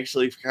that's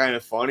actually kind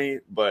of funny,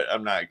 but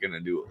I'm not gonna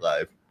do it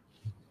live.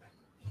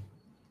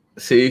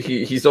 See,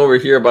 he's over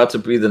here about to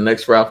be the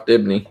next Ralph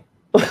Dibny.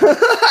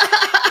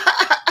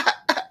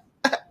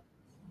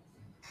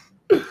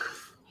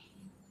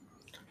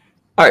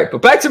 All right,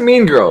 but back to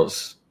Mean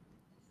Girls.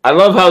 I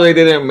love how they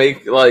didn't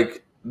make like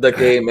the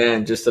gay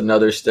man just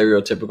another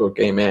stereotypical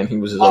gay man. He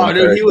was his own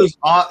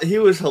character. He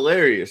was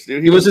hilarious,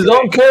 dude. He was his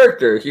own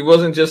character. He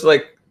wasn't just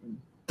like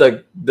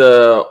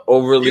the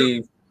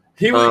overly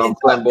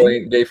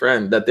flamboyant gay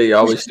friend that they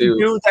always do.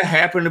 Dude that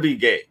happened to be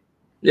gay.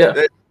 Yeah.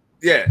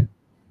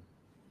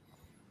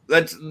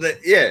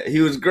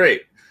 He was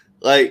great.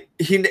 Like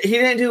he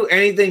didn't do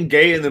anything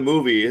gay in the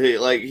movie.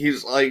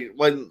 He's like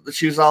when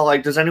she's all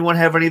like, "Does anyone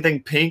have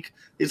anything pink?"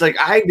 He's like,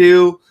 "I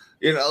do."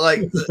 You know,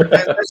 like that's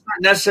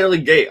not necessarily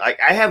gay. Like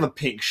I have a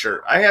pink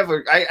shirt. I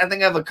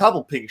think I have a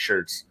couple pink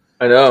shirts.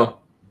 I know.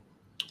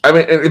 I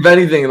mean, if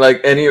anything, like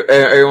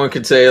everyone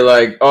could say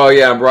like, "Oh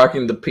yeah, I'm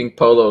rocking the pink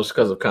polos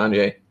because of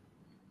Kanye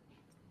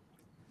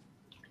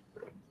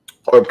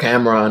or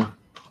Cameron."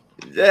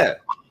 Yeah,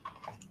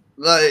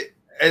 like.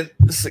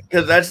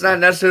 Because that's not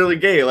necessarily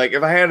gay. Like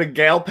if I had a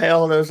gal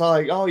pal that was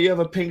like, "Oh, you have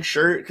a pink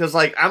shirt," because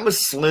like I'm a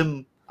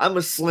slim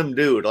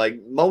dude. Like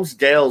most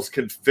gals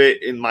could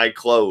fit in my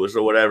clothes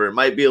or whatever. It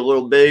might be a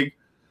little big,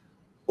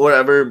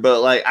 whatever, but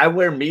like I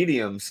wear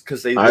mediums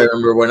because they. I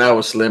remember when I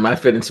was slim, I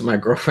fit into my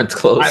girlfriend's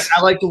clothes.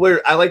 I like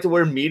to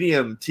wear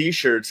medium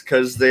t-shirts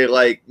because they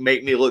like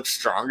make me look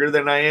stronger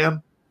than I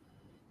am.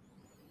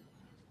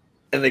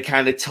 And they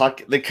kind of tuck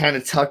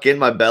in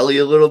my belly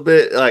a little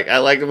bit. Like I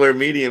like to wear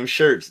medium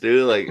shirts,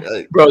 dude.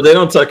 Like bro, they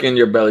don't tuck in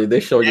your belly. They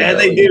show your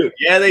belly. They do.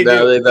 Yeah, they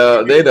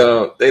do. They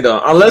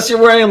don't. Unless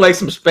you're wearing like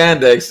some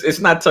spandex,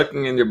 it's not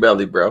tucking in your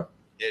belly, bro.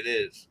 It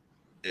is.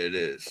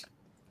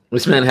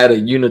 This man had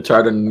a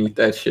unitard underneath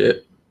that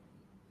shit.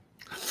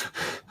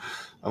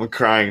 I'm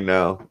crying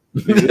now.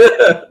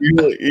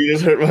 You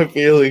just hurt my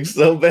feelings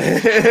so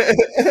bad.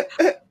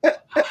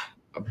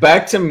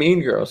 Back to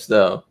Mean Girls,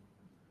 though.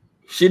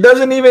 She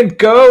doesn't even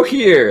go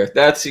here.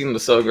 That scene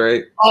was so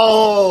great.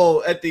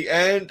 Oh, at the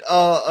end?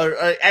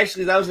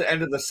 Actually, that was the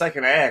end of the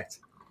second act.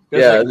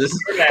 Yeah,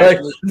 like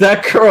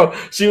that girl.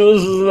 She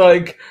was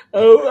like,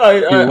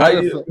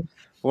 "Oh,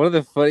 One of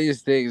the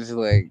funniest things is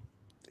like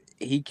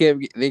they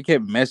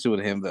kept messing with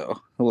him though,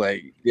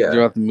 like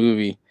throughout the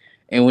movie.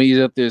 And when he's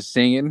up there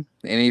singing,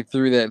 and he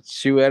threw that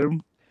shoe at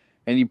him,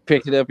 and he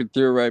picked it up and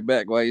threw it right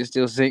back while you're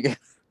still singing.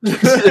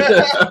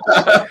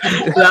 that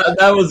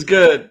was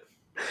good.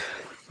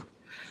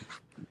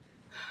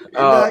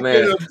 You're not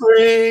gonna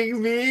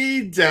bring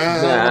me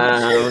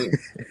down.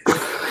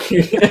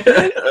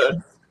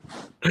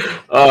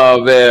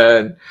 Oh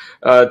man,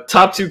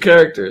 top two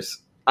characters,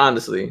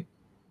 honestly.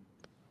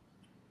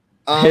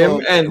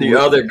 Him and the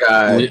other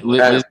guy.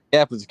 Lizzie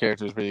Kaplan's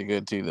character is pretty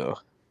good too, though.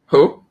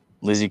 Who?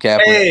 Lizzie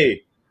Kaplan.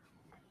 Hey,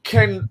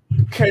 can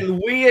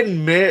we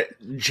admit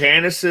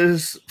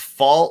Janice's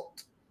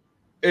fault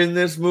in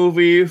this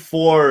movie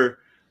for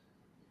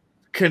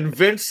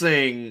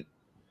convincing?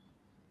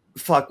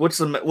 Fuck, what's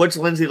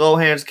Lindsay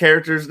Lohan's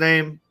character's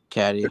name?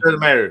 Caddy. It doesn't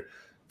matter.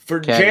 For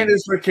Caddy.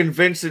 Janice for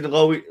convincing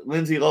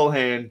Lindsay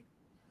Lohan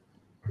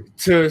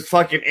to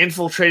fucking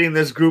infiltrating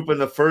this group in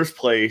the first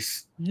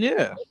place.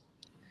 Yeah.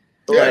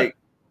 Like,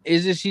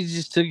 is it she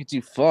just took it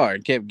too far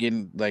and kept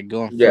getting like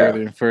going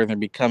further and further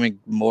and becoming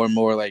more and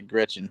more like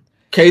Gretchen.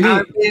 Katie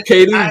got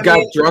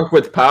drunk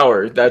with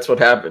power. That's what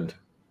happened.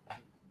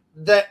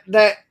 That's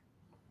a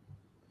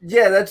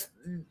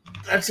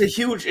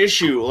huge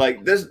issue.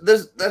 Like this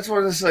that's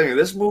what I'm saying.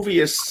 This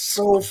movie is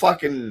so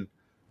fucking.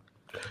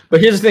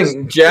 But here's the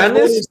thing,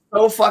 Janice is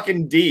so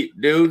fucking deep,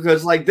 dude.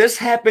 Because like this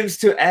happens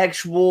to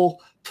actual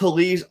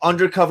police,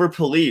 undercover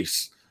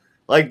police.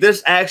 Like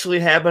this actually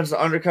happens to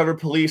undercover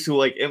police who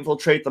like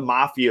infiltrate the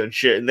mafia and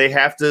shit, and they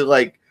have to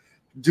like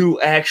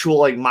do actual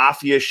like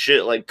mafia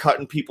shit, like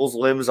cutting people's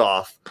limbs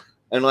off,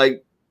 and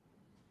like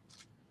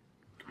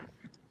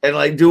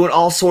doing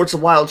all sorts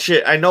of wild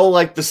shit. I know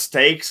like the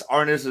stakes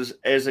aren't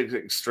as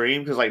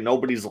extreme because like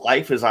nobody's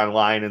life is on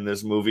line in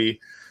this movie,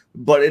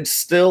 but it's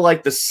still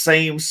like the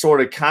same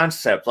sort of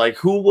concept. Like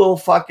who will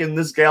fucking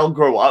this gal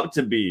grow up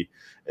to be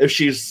if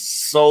she's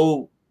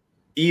so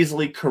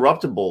easily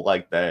corruptible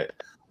like that?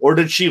 Or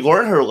did she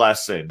learn her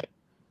lesson?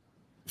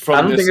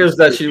 I don't think it was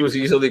that she was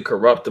easily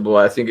corruptible.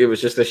 I think it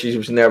was just that she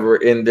was never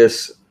in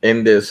this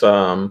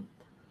environment,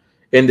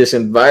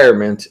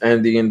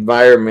 and the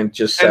environment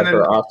just set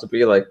her off to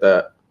be like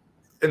that.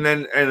 And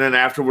then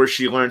afterwards,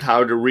 she learned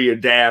how to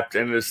readapt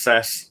and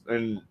assess,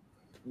 and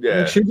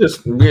she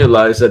just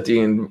realized that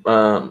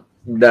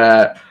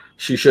that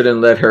she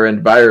shouldn't let her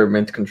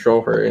environment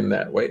control her in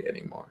that way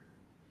anymore.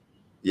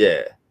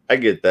 Yeah, I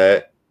get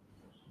that.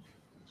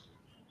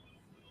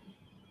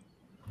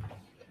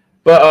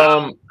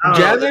 But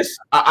Janice,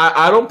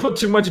 I don't put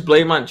too much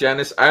blame on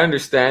Janice. I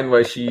understand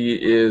why she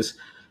is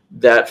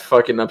that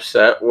fucking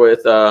upset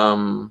with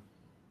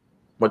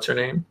what's her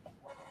name?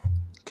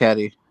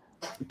 Caddy.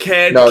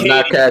 No,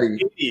 not Caddy.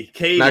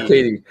 Katie. Not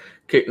Katie.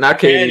 Not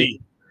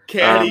Katie.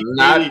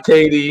 Not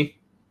Katie.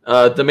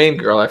 The main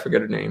girl, I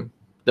forget her name.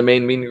 The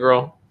main mean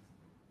girl.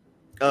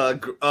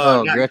 Not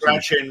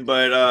Gretchen,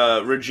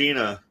 but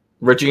Regina.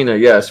 Regina,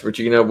 yes,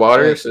 Regina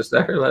Waters. Is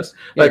that her last?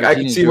 Like I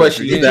can see why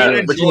she did that.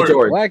 Regina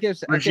George. Well,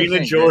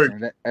 Regina George.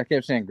 I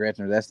kept saying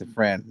Gretchen. That's the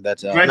friend.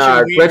 That's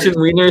Gretchen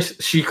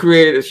Wieners. She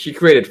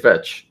created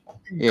Fetch.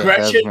 Yeah,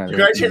 Gretchen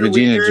Regina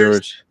Wieners,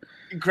 George.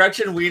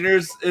 Gretchen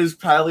Wieners is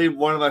probably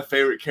one of my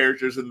favorite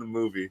characters in the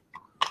movie.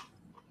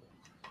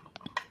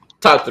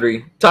 Top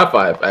 3, top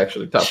 5,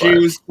 actually. Top 5. She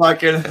was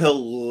fucking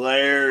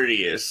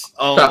hilarious.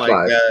 Oh top my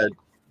 5. God.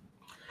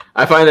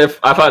 I find it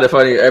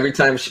funny every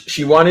time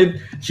she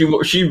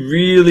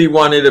really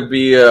wanted to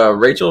be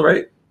Rachel,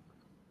 right?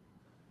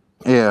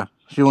 Yeah,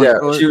 she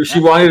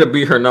wanted to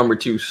be her number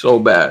 2 so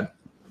bad.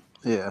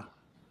 Yeah.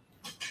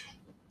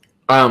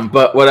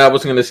 But what I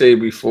was gonna say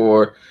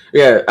before,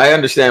 I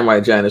understand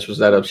why Janice was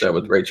that upset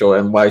with Rachel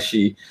and why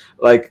she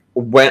like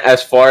went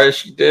as far as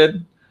she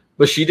did,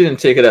 but she didn't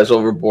take it as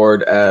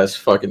overboard as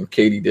fucking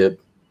Katie did.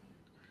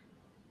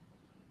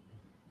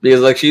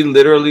 Because like she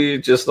literally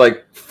just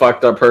like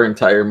fucked up her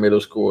entire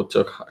middle school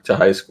to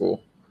high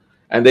school,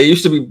 and they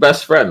used to be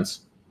best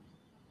friends.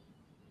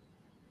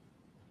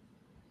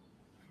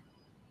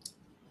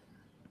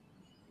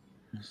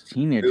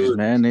 Teenagers,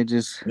 man, they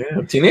just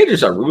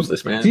teenagers are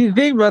ruthless, man. See, the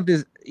thing about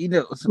this,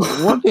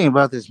 one thing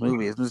about this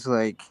movie is just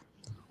like,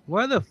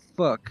 why the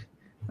fuck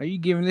are you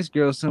giving this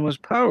girl so much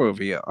power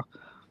over y'all?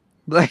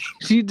 Like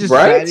she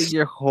decided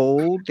your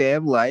whole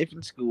damn life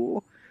in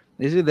school.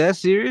 Is it that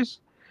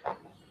serious?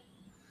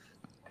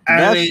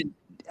 I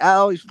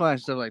always find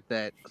stuff like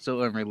that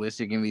so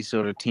unrealistic in these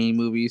sort of teen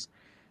movies.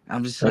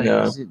 I'm just like,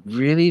 is it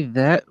really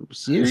that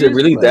serious? Is it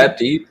really that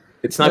deep?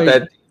 It's not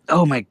that deep.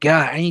 Oh my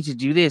god, I need to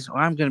do this, or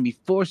I'm gonna be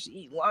forced to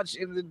eat lunch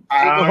in the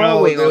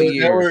hallway all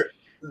year.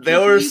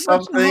 There were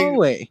some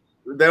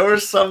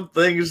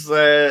things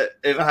that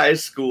in high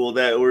school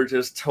that were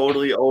just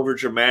totally over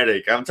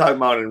dramatic. I'm talking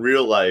about in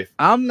real life.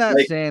 I'm not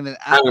saying that.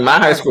 My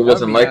high school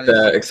wasn't like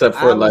that, except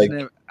for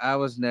I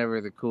was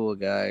never the cool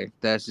guy.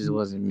 That just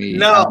wasn't me.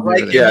 No,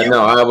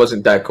 I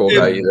wasn't that cool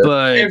guy either.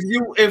 But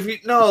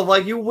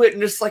if you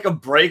witnessed like a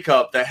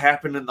breakup that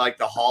happened in like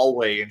the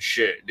hallway and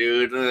shit,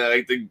 dude,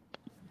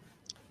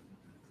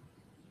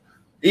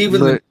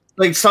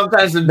 like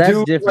sometimes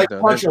the dude like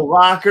punch a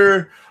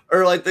locker,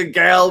 or like the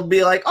gal would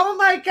be like, "Oh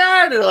my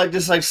god," and like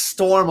just like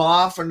storm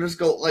off and just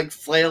go like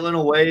flailing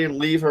away and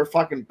leave her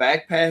fucking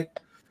backpack.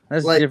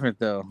 That's different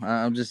though.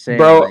 I'm just saying,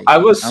 bro. I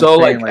was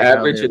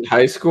average in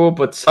high school,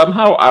 but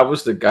somehow I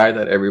was the guy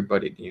that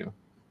everybody knew.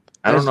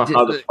 I don't know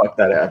how the fuck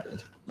that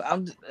happened.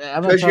 I'm not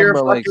talking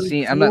about like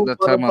seeing. I'm not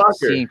talking about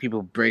seeing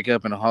people break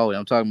up in a hallway.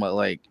 I'm talking about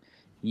like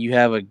you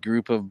have a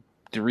group of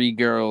 3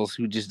 girls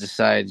who just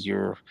decides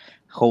your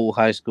whole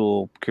high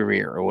school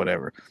career or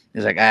whatever.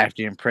 It's like I have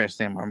to impress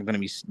them, or I'm going to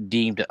be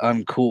deemed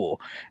uncool,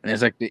 and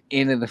it's like the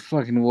end of the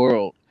fucking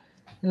world.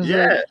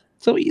 Like,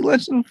 so eat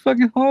lunch in the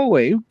fucking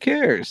hallway. Who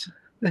cares?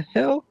 The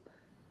hell?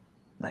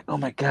 Like, oh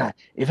my god,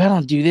 if I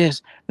don't do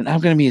this, then I'm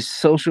going to be a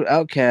social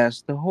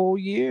outcast the whole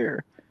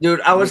year.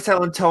 Dude, I was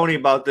telling Tony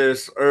about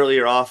this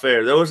earlier off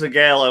air. There was a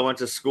gal I went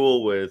to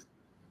school with.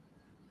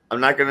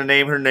 I'm not going to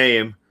name her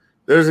name.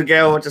 There was a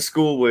gal I went to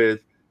school with,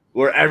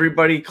 where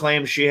everybody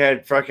claimed she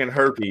had fucking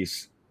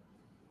herpes.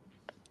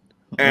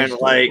 And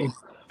like,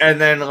 and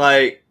then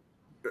like,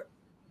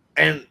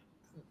 and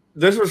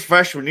this was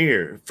freshman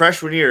year.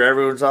 Freshman year,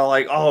 everyone's all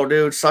like, "Oh,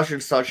 dude, such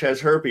and such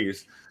has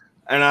herpes,"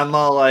 and I'm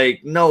all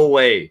like, "No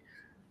way!"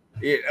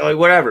 Like,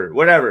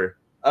 whatever.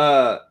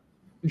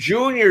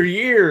 Junior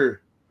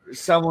year,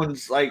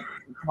 someone's like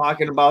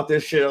talking about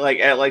this shit like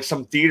at like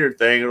some theater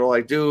thing, and they're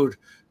like, "Dude,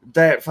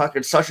 that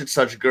fucking such and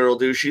such girl,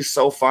 dude, she's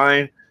so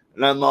fine."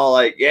 And I'm all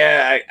like,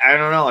 "Yeah, I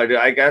don't know.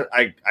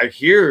 I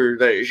hear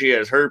that she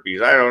has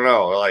herpes. I don't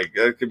know. Like,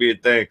 that could be a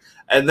thing."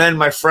 And then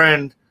my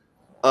friend,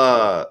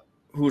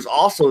 who's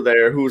also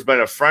there, who's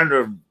been a friend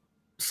of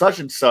such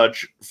and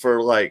such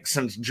for like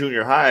since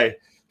junior high,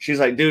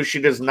 she's like, "Dude,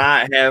 she does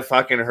not have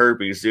fucking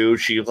herpes, dude.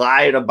 She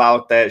lied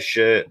about that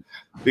shit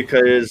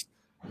because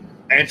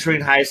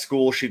entering high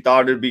school, she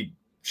thought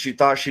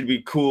she'd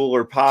be cool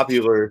or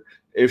popular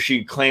if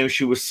she claimed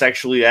she was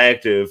sexually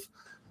active.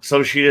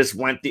 So she just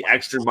went the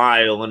extra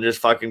mile and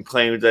just fucking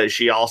claimed that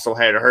she also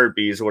had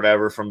herpes or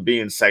whatever from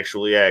being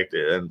sexually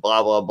active and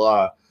blah, blah,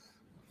 blah."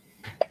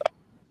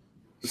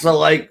 So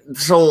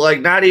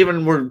not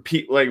even were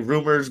like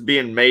rumors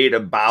being made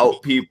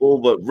about people,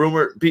 but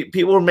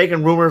people were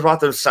making rumors about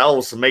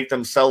themselves to make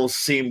themselves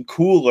seem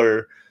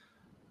cooler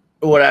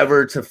or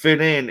whatever to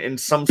fit in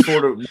some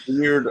sort of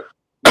weird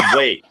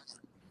way.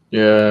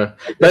 Yeah,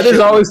 that is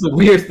always the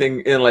weird thing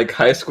in like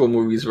high school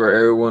movies where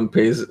everyone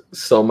pays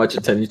so much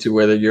attention to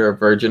whether you're a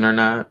virgin or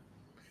not.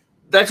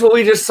 That's what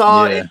we just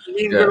saw in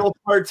Mean Girls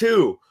Part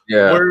 2.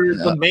 Yeah, where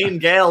the main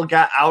gal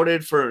got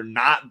outed for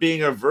not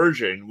being a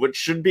virgin, which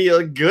should be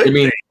a good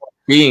thing.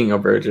 Being a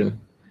virgin.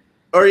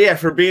 Or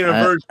for being a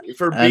virgin.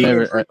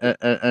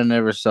 I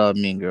never saw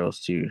Mean Girls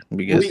 2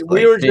 because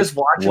we were just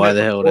watching. Why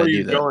the hell would I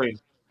do that? Joined.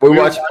 We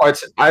watched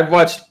parts. I've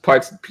watched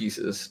parts and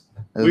pieces.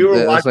 We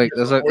were watching.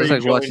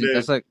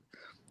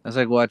 That's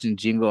like watching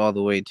Jingle All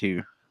the Way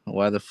 2.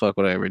 Why the fuck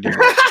would I ever do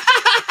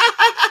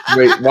that?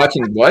 Wait,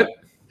 watching what?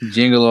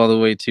 Jingle All the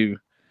Way 2.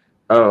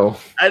 Oh,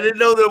 I didn't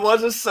know there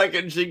was a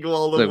second Jingle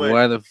All the Way.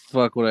 Why the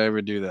fuck would I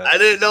ever do that? I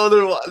didn't know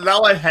there was.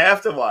 Now I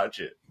have to watch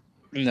it.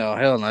 No,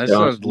 hell no. This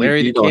was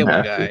Larry the Cable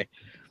Guy.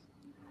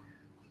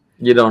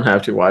 You don't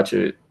have to watch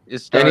it.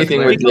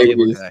 Anything with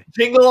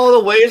Jingle All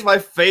the Way is my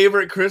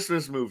favorite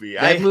Christmas movie.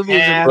 That movie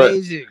is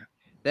amazing.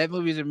 That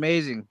movie's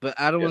amazing, but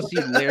I don't want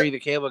to see Larry the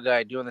Cable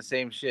Guy doing the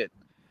same shit.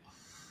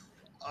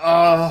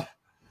 No,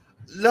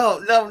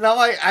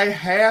 I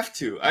have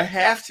to. I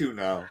have to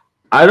now.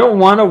 I don't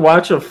want to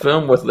watch a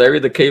film with Larry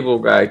the Cable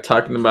Guy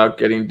talking about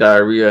getting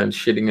diarrhea and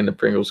shitting in the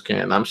Pringles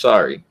can. I'm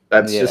sorry.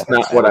 That's just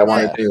not what I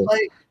want to do.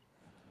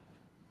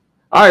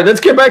 All right,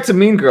 let's get back to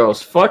Mean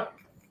Girls. Fuck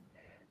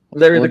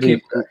Larry the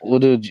Cable Guy. We'll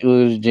do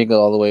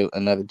Jingle All the Way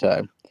another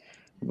time.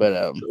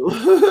 But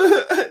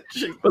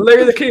but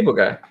Larry the Cable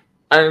Guy,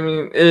 I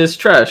mean, it is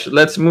trash.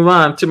 Let's move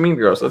on to Mean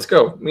Girls. Let's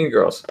go. Mean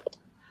Girls.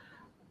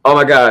 Oh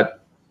my god.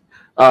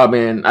 Oh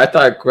man, I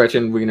thought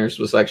Gretchen Wieners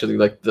was actually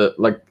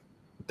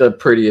the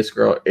prettiest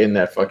girl in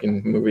that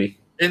fucking movie.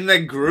 In the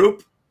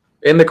group?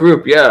 In the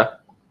group, yeah.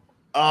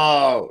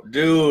 Oh,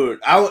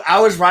 dude. I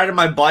was riding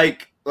my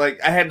bike.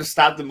 Like, I had to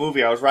stop the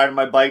movie. I was riding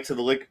my bike to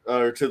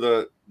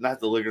the not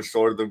the liquor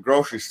store, the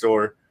grocery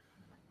store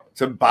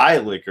to buy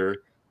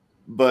liquor.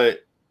 And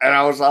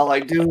I was all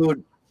like,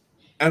 dude,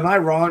 am I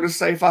wrong to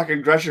say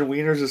fucking Gretchen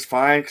Wieners is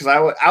fine? Because I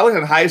was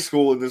in high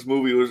school when this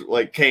movie was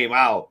came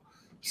out.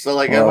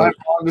 So am I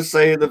wrong to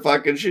say the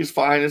fucking she's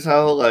fine as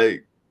hell?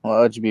 Like,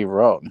 why would you be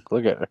wrong?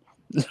 Look at her.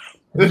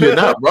 You're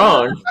not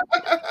wrong.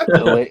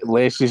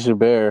 Lacey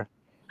Chabert.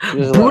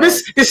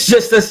 Brutus is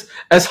just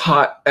as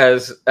hot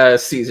as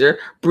Caesar.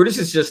 Brutus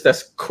is just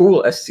as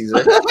cool as Caesar.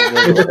 She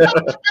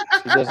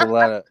does a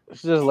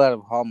lot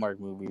of Hallmark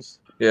movies.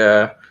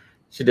 Yeah,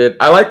 she did.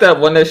 I like that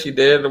one that she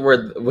did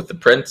with the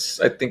prince.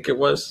 I think it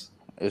was.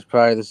 It's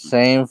probably the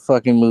same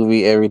fucking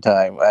movie every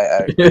time.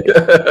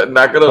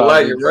 Not gonna lie,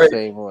 you're right.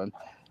 Same one.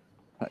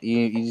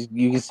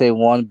 You can say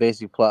one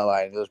basic plot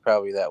line. It was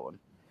probably that one.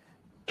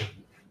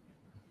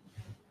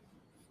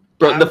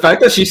 But the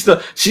fact that she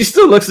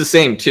still looks the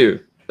same too.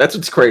 That's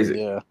what's crazy.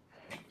 Yeah,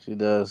 she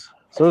does.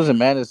 So does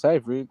Amanda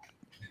Seyfried.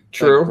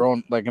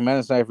 True. Like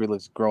Amanda Seyfried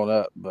looks grown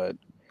up, but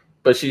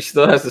she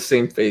still has the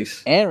same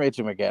face. And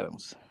Rachel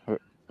McAdams.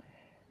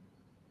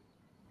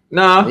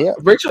 Nah, yeah.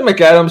 Rachel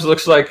McAdams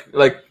looks like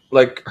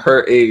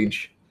her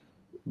age,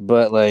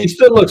 but like she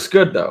still looks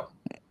good though.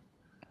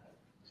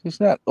 She's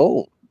not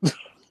old.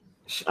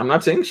 I'm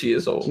not saying she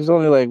is old. She's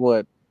only like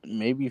what,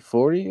 maybe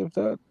 40 if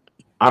that.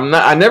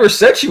 I never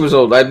said she was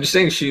old. I'm just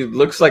saying she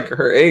looks like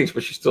her age,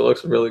 but she still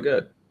looks really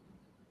good.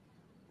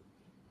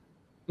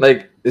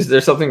 Like, is there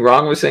something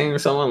wrong with saying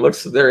someone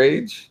looks their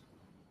age?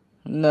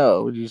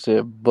 No, you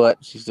said,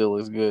 but she still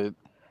looks good.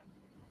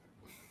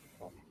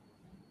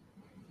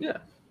 Yeah.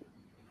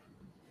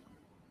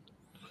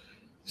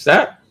 Is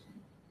that?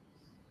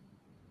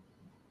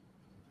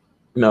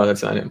 No,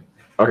 that's not him.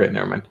 Okay,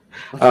 never mind.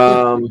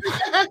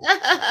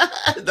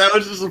 That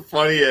was just a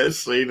funny ass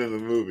scene in the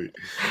movie.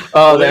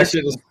 Oh, that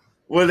shit is.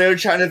 when they were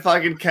trying to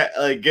fucking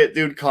get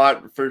dude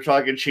caught for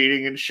fucking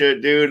cheating and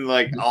shit, dude, and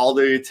like all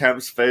the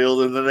attempts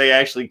failed, and then they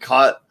actually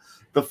caught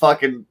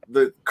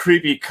the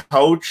creepy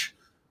coach.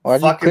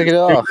 Why'd you click it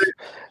off?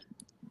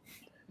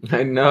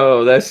 I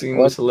know that scene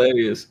was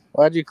hilarious.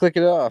 Why'd you click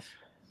it off?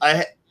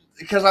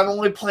 Because I'm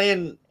only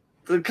playing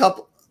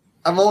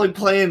I'm only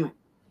playing.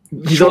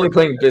 He's only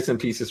playing bits and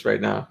pieces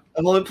right now.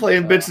 I'm only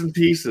playing bits and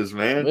pieces,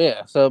 man.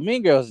 Yeah, so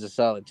Mean Girls is a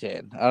solid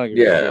 10. I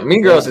don't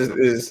Mean Girls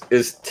is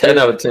 10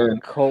 out of 10.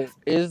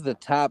 Is the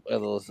top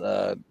of those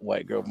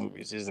white girl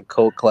movies. Is a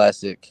cult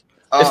classic.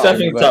 It's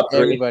definitely top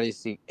 3.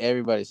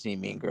 Everybody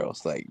seen Mean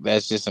Girls. Like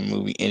that's just a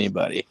movie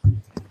anybody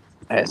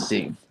has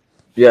seen.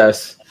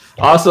 Yes.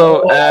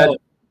 Also add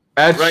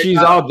right She's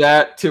All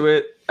That to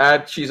it.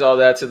 Add She's All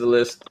That to the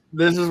list.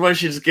 This is when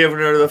she's giving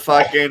her the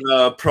fucking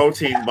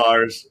protein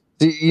bars.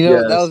 You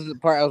know, that was the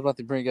part I was about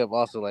to bring up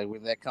also, like,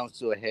 when that comes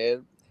to a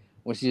head,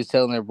 when she was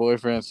telling her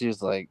boyfriend, she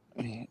was like,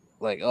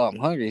 oh, I'm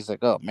hungry. He's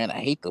like, oh, man, I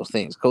hate those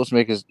things. Coach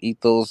make us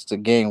eat those to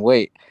gain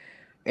weight.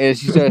 And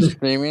she starts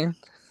screaming.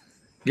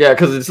 Yeah,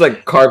 because it's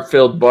like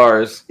carb-filled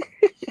bars.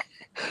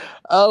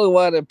 I don't know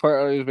why that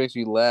part always makes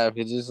me laugh.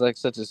 It's just, like,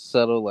 such a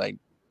subtle, like,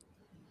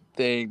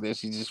 thing that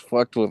she just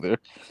fucked with her.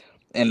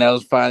 And that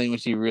was finally when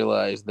she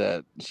realized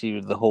that she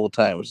was the whole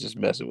time was just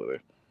messing with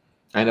her.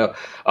 I know.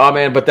 Oh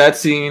man, but that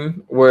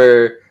scene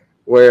where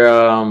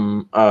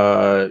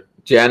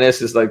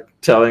Janice is like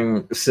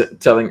telling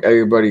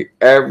everybody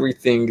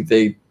everything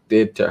they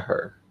did to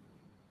her,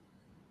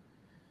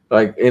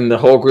 like in the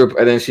whole group,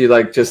 and then she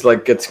like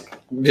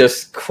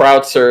gets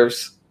crowd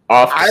surfs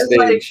off the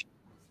stage.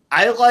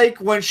 I like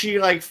when she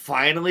like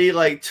finally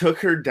like took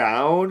her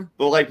down,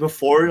 but like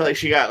before like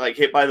she got like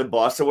hit by the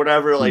bus or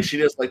whatever, like she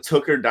just like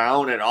took her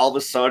down, and all of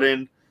a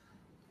sudden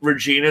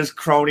Regina's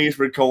cronies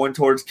were going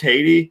towards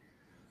Katie.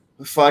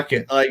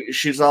 Fucking like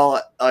she's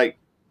all like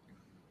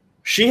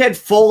she had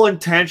full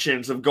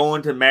intentions of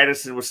going to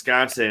Madison,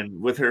 Wisconsin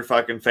with her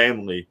fucking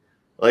family.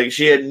 Like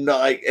she had no,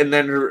 like, and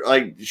then her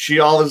like she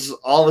all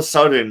of a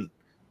sudden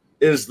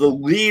is the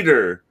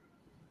leader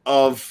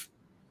of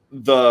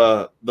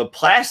the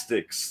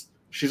plastics.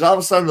 She's all of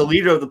a sudden the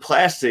leader of the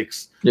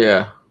plastics.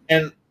 Yeah.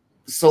 And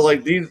so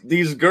like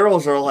these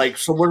girls are like,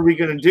 so what are we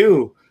gonna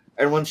do?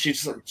 And when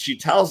she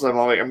tells them,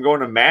 I'm going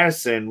to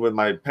Madison with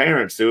my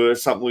parents, dude,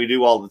 it's something we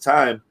do all the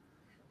time.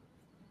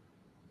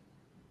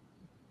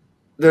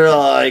 They're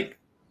like,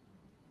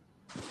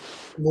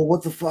 well,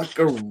 what the fuck?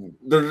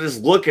 They're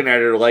just looking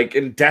at her like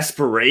in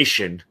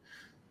desperation.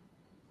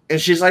 And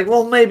she's like,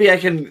 well, maybe I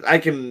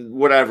can,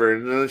 whatever.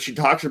 And then she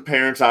talks her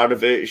parents out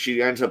of it.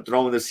 She ends up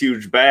throwing this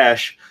huge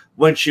bash.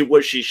 What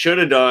she should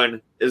have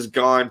done is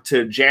gone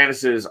to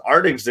Janice's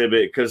art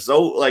exhibit, because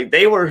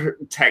they were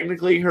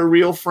technically her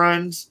real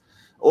friends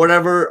or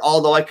whatever.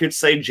 Although I could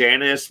say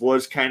Janice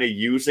was kind of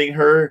using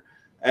her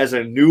as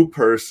a new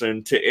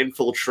person to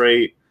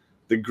infiltrate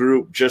the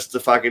group just to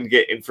fucking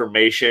get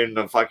information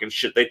on fucking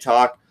shit they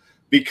talk,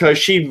 because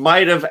she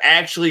might have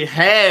actually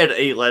had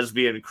a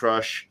lesbian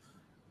crush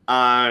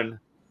on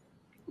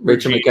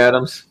Rachel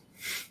McAdams,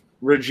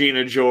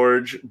 Regina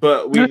George,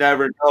 but we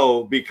never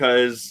know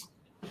because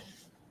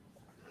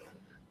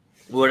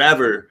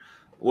whatever,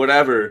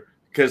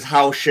 because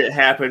how shit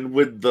happened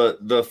with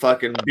the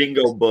fucking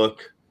bingo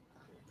book.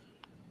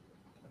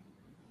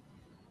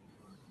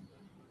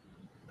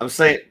 I'm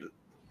saying,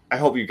 I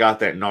hope you got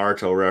that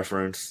Naruto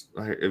reference.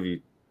 If you,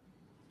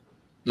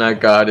 I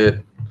got it.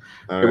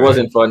 It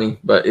wasn't funny,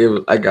 but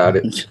I got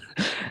it.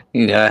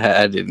 Yeah,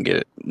 I didn't get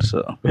it.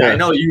 So yeah. I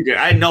know you did.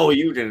 I know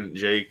you didn't,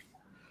 Jake.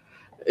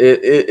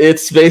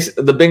 It's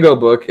the bingo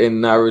book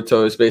in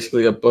Naruto is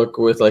basically a book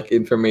with like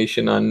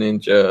information on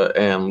ninja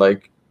and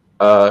like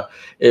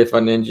if a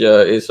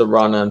ninja is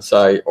around on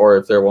site or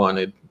if they're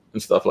wanted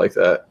and stuff like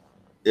that.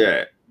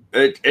 Yeah,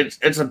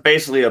 it's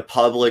basically a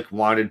public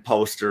wanted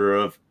poster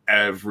of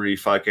every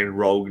fucking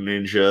rogue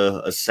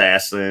ninja,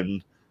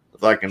 assassin,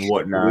 fucking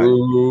whatnot.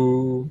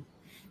 Ooh.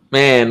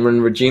 Man,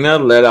 when Regina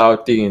let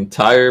out the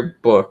entire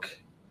book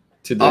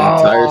to the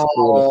entire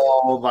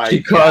school,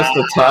 she caused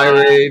a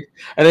tirade,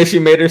 and then she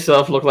made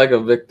herself look like a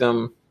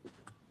victim.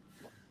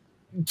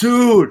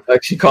 Dude,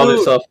 like she called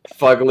herself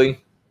fugly.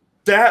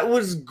 That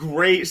was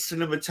great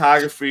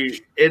cinematography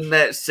in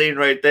that scene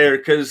right there,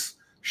 because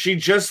she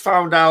just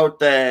found out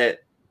that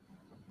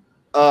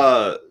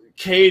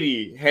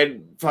Katie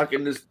had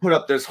fucking just put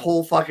up this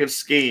whole fucking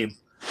scheme,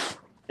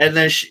 and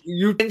then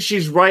you think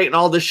she's writing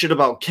all this shit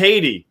about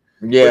Katie.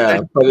 Yeah,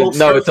 but it's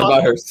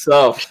about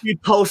herself. She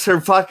posts her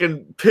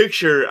fucking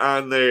picture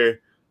on there.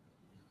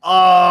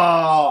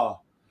 Oh,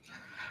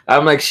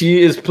 I'm like,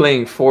 she is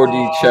playing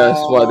 4D chess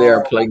while they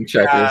are playing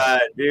checkers.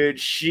 God, dude,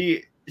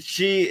 she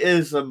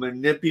is a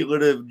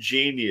manipulative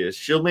genius.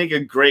 She'll make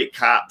a great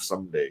cop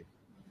someday.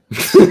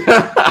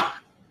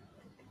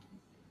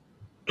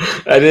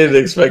 I didn't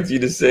expect you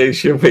to say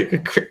she'll make a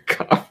great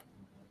cop.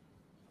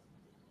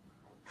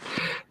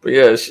 But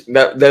yeah,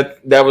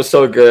 that was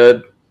so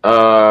good.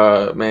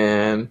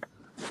 Man,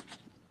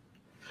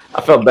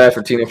 I felt bad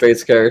for Tina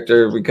Fey's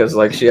character because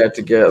like she had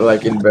to get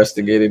like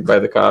investigated by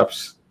the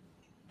cops.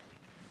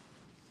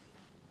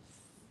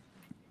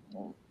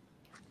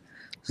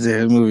 Yeah,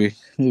 the movie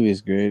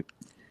is great.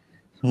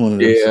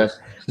 Yeah,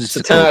 it's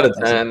a 10 out of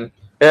 10.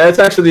 Yeah, it's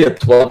actually a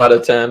 12 out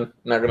of 10.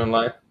 Not gonna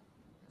lie.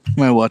 I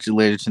might watch it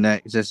later tonight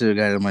because I still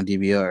got it on my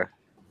DVR.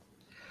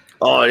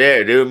 Oh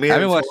yeah, dude.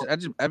 I've been watching.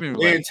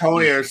 Me and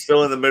Tony are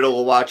still in the middle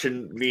of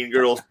watching Mean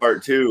Girls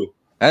Part 2.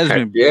 I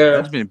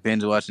just been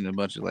binge watching a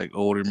bunch of like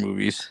older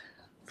movies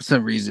for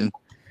some reason.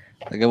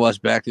 Like I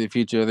watched Back to the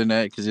Future the other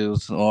night because it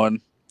was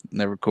on.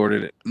 And I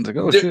recorded it. I was like,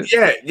 oh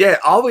shit. Yeah.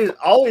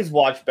 Always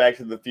watch Back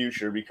to the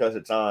Future because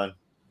it's on.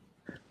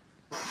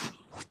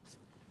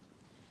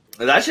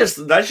 And that's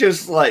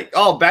just like,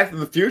 oh, Back to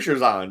the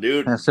Future's on,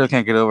 dude. I still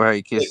can't get over how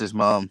he kissed his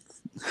mom.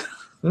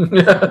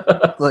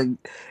 Like,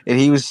 and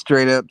he was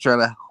straight up trying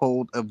to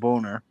hold a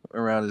boner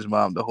around his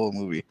mom the whole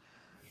movie.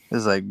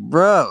 It's like,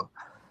 bro.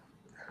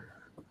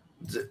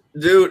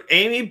 Dude,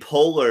 Amy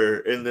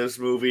Poehler in this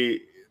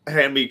movie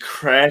had me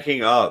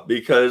cracking up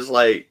because,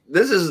 like,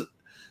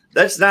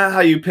 that's not how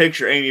you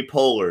picture Amy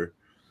Poehler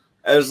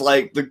as,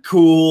 like, the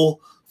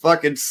cool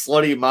fucking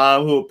slutty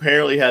mom who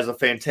apparently has a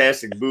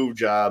fantastic boob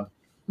job.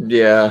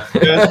 Yeah.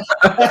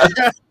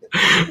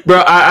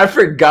 Bro, I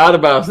forgot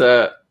about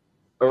that.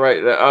 All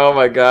right. Oh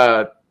my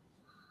god.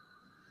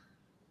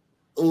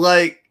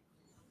 Like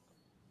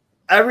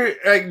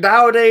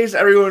nowadays,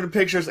 everyone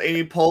pictures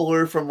Amy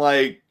Poehler from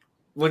like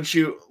when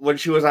she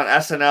was on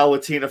SNL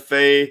with Tina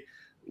Fey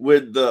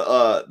with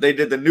the they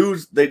did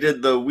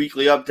the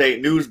weekly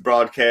update news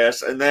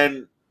broadcast and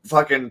then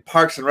fucking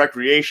Parks and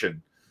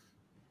Recreation.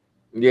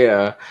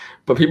 Yeah,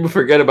 but people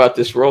forget about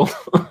this role.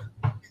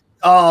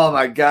 Oh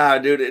my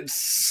god, dude! It's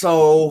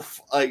so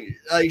like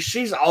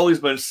she's always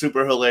been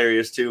super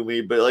hilarious to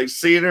me, but like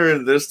seeing her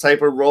in this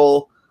type of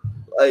role,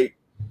 like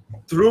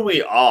threw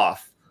me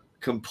off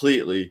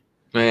completely.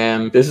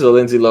 Man, this is a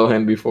Lindsay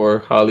Lohan before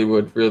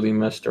Hollywood really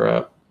messed her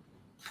up.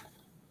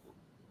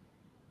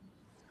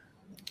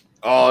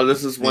 Oh,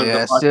 this is when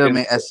I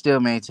still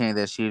maintain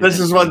that she. This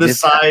is when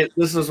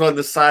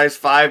the size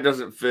 5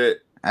 doesn't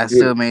fit. I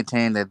still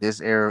maintain that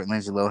this era of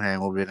Lindsay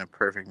Lohan will be in a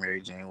perfect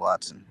Mary Jane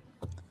Watson.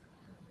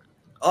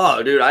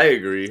 Oh, dude, I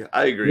agree.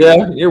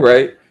 Yeah, you're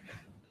right.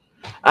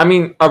 I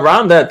mean,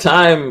 around that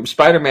time,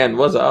 Spider-Man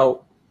was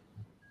out.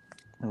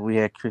 We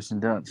had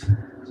Kristen Dunst.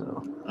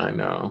 So I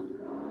know.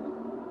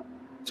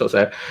 So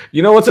sad.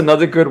 You know what's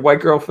another good white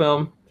girl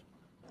film?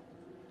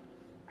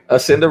 A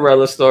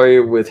Cinderella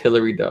Story with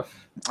Hilary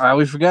Duff.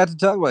 We forgot to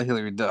talk about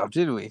Hilary Duff,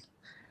 did we?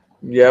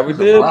 Yeah, we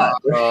did.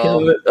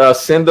 A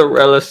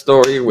Cinderella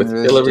Story with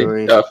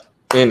Hilary Duff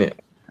in it.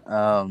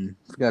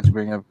 Forgot to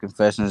bring up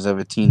Confessions of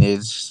a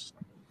Teenage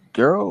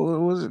Girl,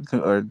 what was it?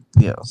 Or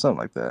something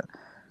like that.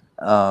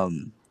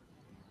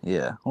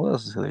 Yeah. What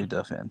else is Hilary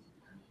Duff in?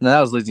 No, that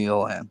was Lindsay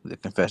Lohan, the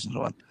Confessions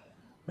one.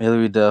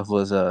 Hilary Duff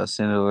was a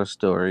Cinderella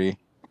Story.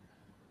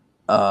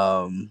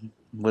 What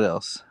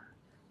else?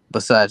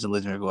 Besides the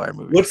Lizzie McGuire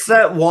movie. What's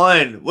that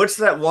one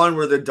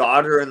where the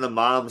daughter and the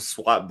mom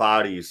swap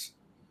bodies?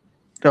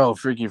 Oh,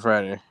 Freaky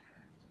Friday.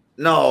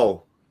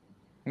 No.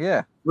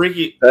 Yeah.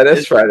 Freaky. That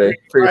is Friday.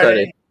 Freaky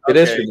Friday. It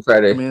is Freaky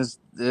Friday. I mean,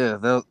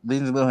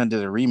 Lindsay Lohan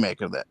did a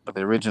remake of that, but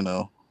the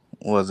original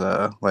was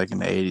like in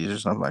the 80s or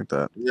something like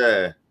that.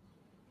 Yeah.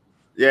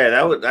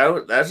 Yeah,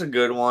 that's a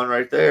good one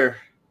right there.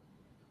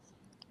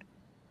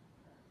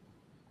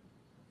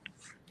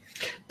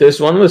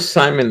 There's one with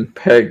Simon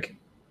Pegg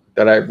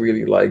that I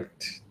really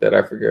liked that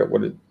I forget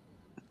what it.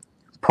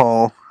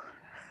 Paul.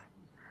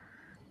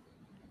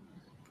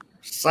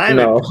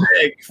 Simon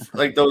Pegg,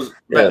 like those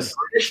that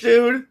British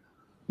dude.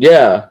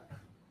 Yeah.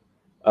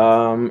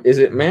 Is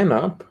it Man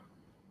Up?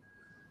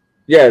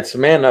 Yeah, it's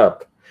Man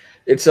Up.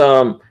 It's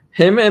him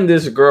and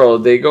this girl.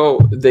 They go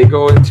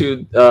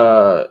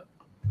into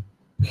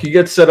he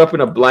gets set up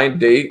in a blind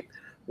date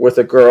with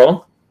a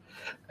girl,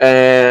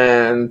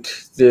 and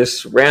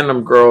this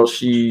random girl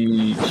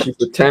she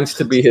pretends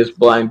to be his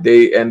blind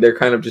date, and they're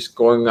kind of just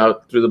going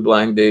out through the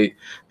blind date.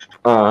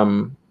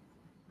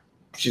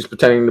 She's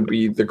pretending to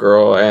be the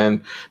girl,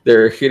 and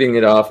they're hitting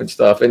it off and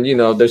stuff. And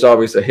there's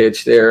always a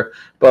hitch there,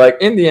 but like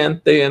in the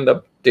end, they end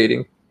up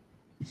dating.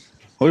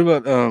 What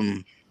about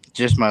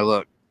Just My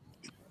Luck?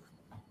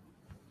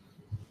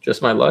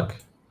 Just My Luck?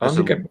 I don't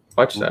think I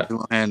watched that.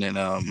 And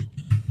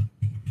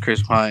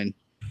Chris Pine,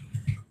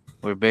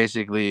 where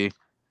basically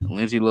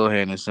Lindsay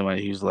Lohan is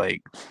somebody who's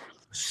like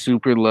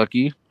super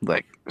lucky,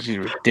 like she's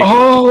ridiculous.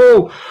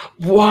 Oh,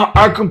 wow!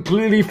 I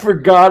completely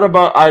forgot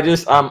about. I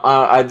just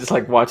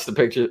like watched the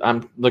pictures.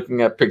 I'm looking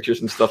at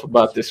pictures and stuff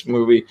about this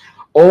movie.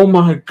 Oh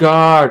my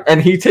god!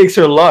 And he takes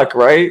her luck,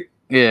 right?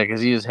 Yeah,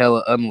 because he was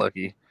hella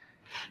unlucky.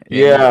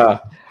 Yeah.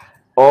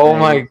 Oh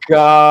my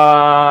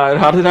god!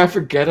 How did I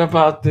forget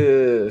about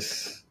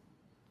this?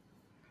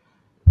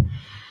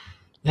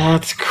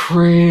 That's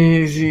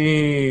crazy.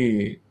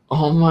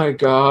 Oh my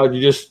god!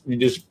 You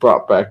just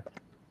brought back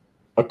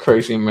a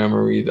crazy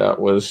memory that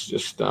was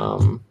just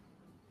in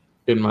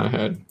my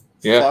head.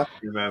 Yeah. Fuck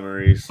your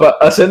memories. But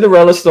A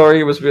Cinderella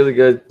Story was really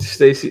good.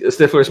 Stacy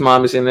Stifler's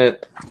mom is in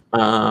it.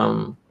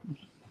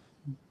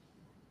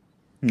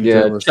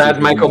 Yeah,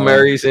 Chad Michael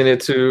Murray's in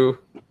it too.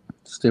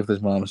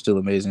 Stifler's mom is still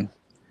amazing.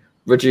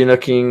 Regina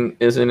King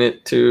is in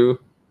it too.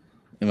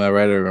 Am I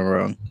right or am I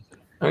wrong?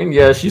 I mean,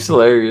 yeah, she's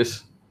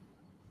hilarious.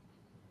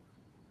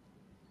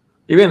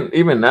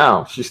 Even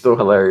now, she's still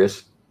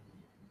hilarious.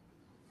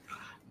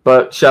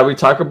 But shall we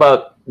talk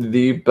about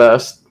the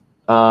best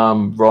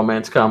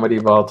romance comedy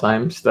of all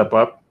time, Step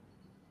Up?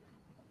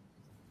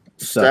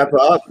 Step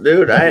Up,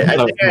 dude. I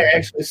think I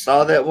actually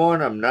saw that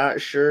one. I'm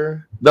not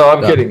sure. No,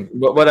 I'm kidding.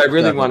 But what I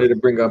really wanted to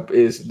bring up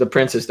is The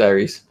Princess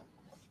Diaries.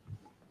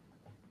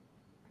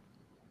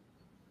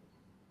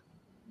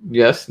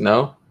 Yes?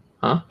 No?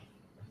 Huh?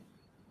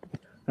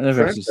 I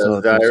never actually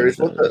saw Diaries.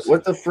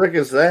 What the frick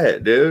is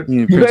that, dude?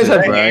 You guys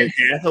have Anne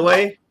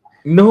Hathaway?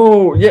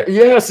 No,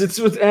 yes, it's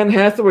with Anne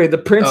Hathaway, The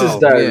Princess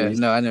Diaries.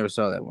 Yeah, no, I never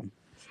saw that one.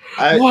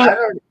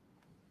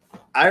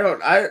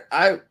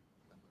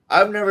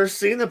 I've never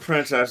seen The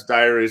Princess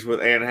Diaries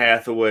with Anne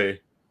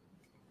Hathaway.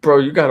 Bro,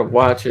 you gotta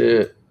watch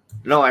it.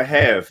 No, I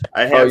have.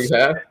 Oh, you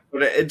have?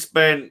 But it's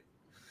been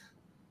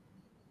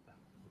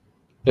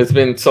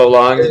so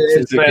long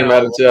since it came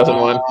out in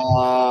 2001.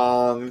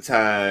 Long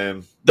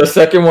time. The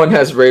second one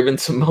has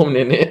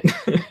Raven-Symoné in it.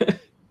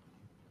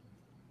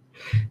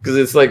 Because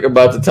it's like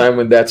about the time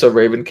when That's So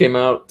Raven came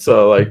out.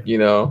 So, like, you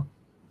know,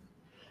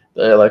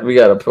 they're like, we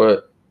got to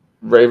put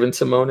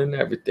Raven-Symoné in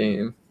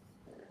everything.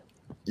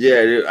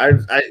 Yeah, dude.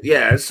 I'm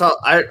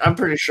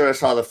pretty sure I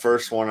saw the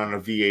first one on a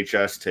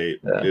VHS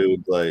tape,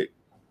 dude. Like,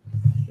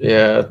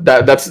 yeah,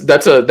 that's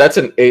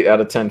an 8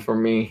 out of 10 for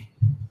me.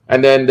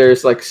 And then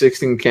there's like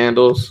 16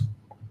 Candles.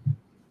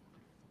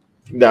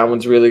 That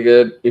one's really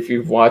good if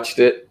you've watched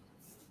it.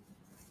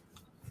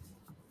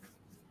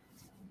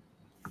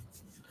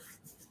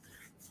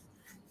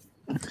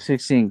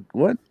 $16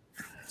 what?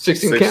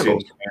 16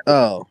 Candles.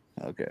 Oh,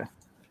 okay.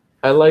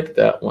 I like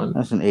that one.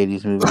 That's an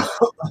 80s movie.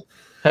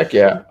 Heck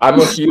yeah. I'm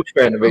a huge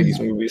fan of 80s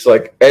movies.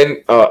 Like,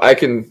 and I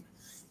can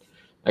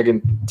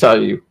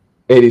tell you,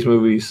 80s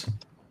movies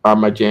are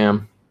my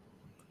jam.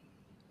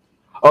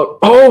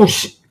 I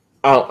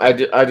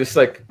just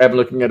like, I'm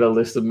looking at a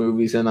list of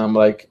movies and I'm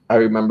like, I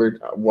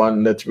remembered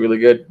one that's really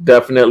good.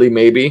 Definitely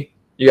Maybe.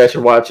 You guys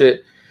should watch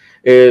it.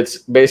 It's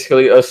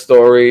basically a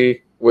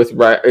story with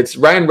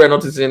Ryan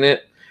Reynolds is in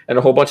it and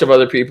a whole bunch of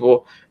other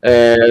people.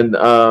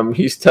 And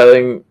he's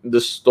telling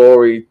the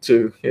story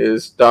to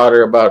his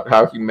daughter about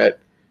how he met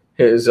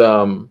his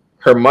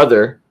her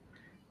mother,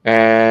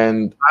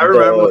 and I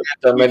remember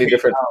the many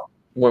different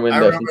women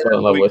that he fell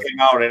in love with. Came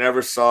out, I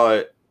never saw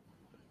it.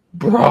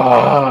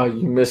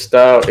 Bruh, you missed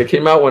out. It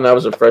came out when I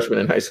was a freshman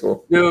in high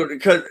school,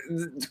 dude.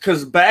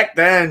 Because back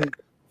then,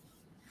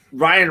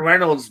 Ryan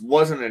Reynolds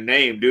wasn't a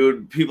name,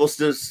 dude. People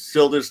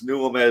still just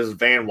knew him as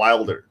Van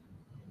Wilder.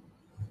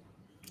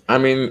 I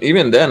mean,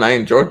 even then, I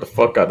enjoyed the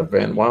fuck out of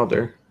Van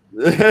Wilder.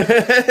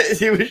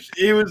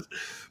 he was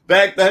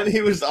back then.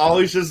 He was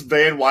always just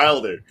Van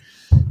Wilder.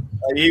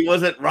 Like, he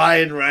wasn't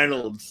Ryan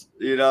Reynolds,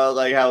 you know,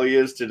 like how he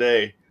is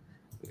today.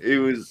 He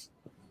was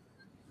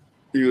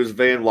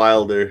Van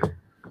Wilder.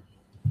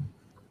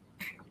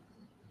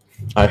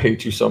 I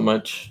hate you so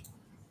much,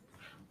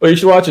 but you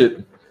should watch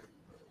it.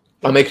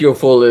 I'll make you a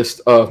full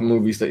list of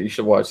movies that you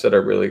should watch that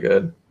are really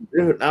good.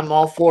 Dude, I'm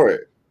all for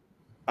it.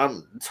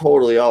 I'm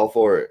totally all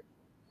for it.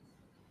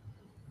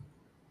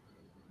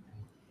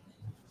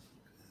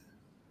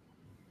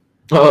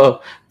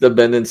 Oh, the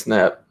Bend and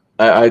Snap.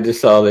 I just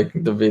saw like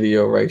the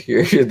video right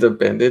here. The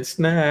Bend and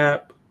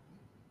Snap.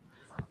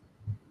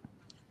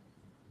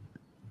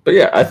 But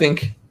yeah, I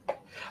think.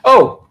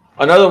 Oh,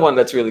 another one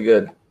that's really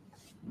good.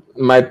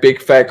 My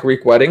Big Fat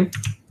Greek Wedding.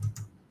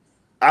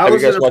 I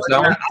was going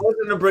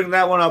to bring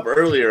that one up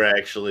earlier,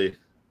 actually.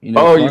 You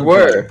know, you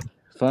were.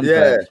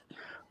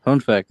 Fun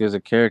fact: there's a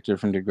character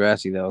from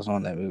Degrassi that was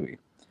on that movie.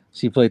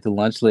 She played the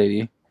lunch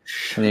lady.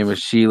 Her name was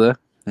Sheila,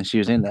 and she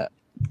was in that.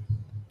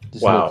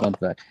 Just a fun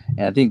fact.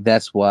 And I think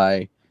that's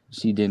why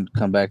she didn't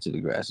come back to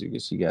Degrassi,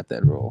 because she got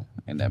that role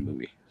in that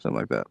movie, something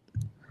like that.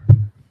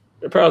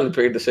 They probably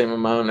paid the same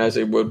amount as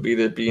it would be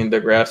to be in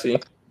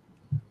Degrassi.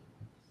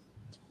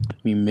 I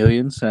mean,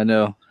 millions. I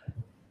know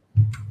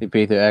they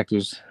pay their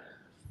actors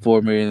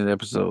 $4 million an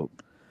episode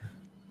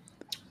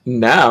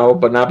now,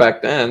 but not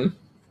back then.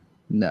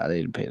 No,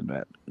 they didn't pay them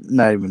that.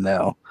 Not even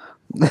now.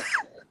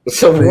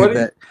 So what?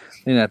 They're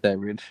not that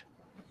rich.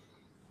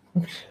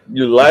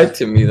 You lied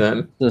to me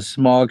then. It's a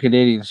small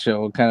Canadian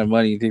show. What kind of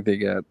money you think they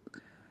got?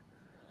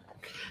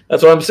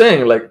 That's what I'm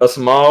saying. Like, a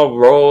small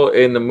role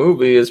in the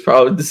movie is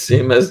probably the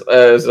same as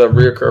a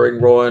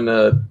recurring role in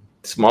a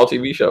small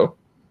TV show.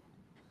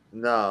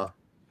 No.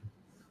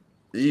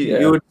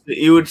 You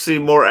would see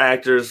more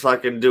actors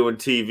fucking doing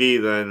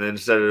TV than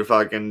instead of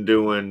fucking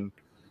doing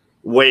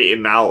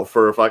waiting out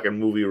for a fucking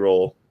movie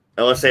role.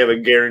 Unless they have a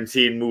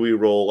guaranteed movie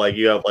role, like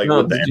you have like.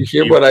 No, did you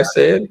hear what I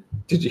said?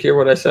 Did you hear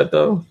what I said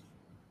though?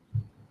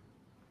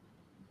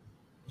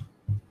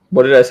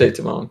 What did I say,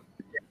 Timon?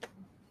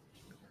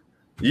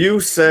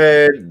 You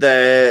said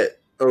that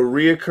a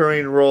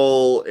reoccurring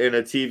role in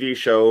a TV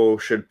show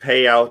should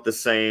pay out the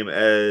same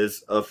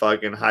as a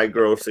fucking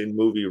high-grossing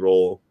movie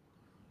role.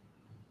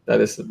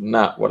 That is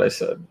not what I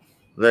said.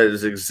 That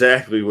is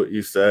exactly what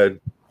you said.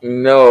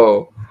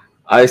 No.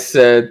 I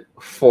said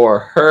for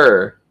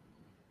her,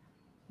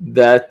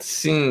 that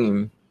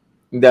scene,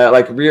 that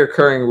like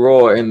reoccurring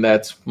role in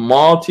that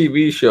small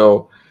TV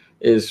show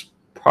is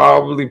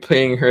probably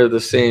paying her the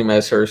same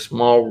as her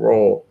small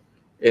role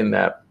in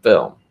that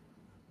film.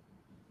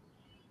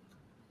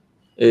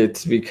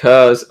 It's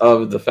because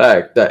of the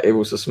fact that it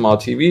was a small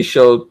TV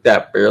show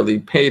that barely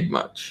paid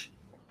much.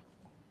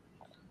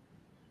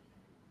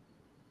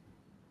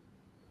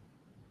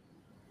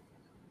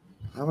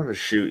 I'm gonna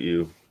shoot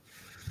you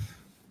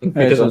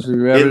Hey, so should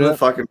we wrap in it the up?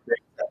 fucking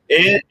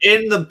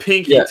in the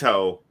pinky Yeah.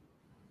 toe.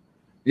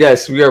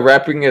 Yes, we are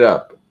wrapping it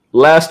up.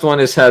 Last one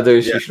is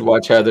Heathers. Yeah. You should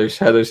watch Heathers.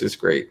 Heathers is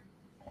great.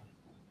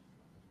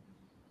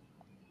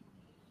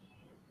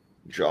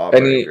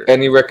 Jawbreaker.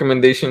 Any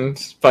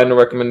recommendations? Final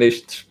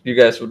recommendations you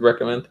guys would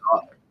recommend?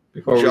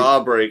 Before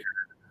Jawbreaker.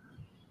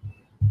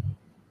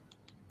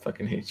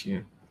 Fucking hate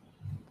you.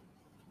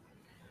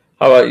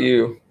 How about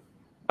you?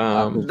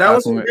 That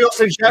was a real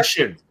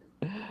suggestion.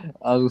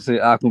 I was gonna say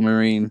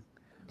Aquamarine.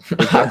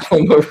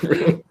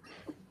 Aquamarine.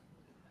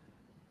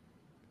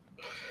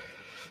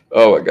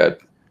 Oh my god.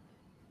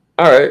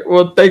 All right.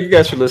 Well, thank you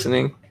guys for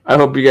listening. I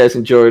hope you guys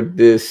enjoyed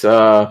this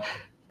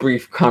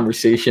brief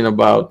conversation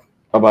about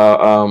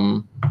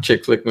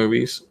chick flick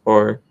movies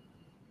or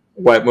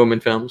white woman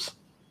films.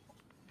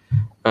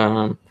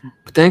 But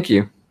thank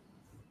you,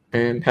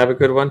 and have a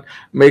good one.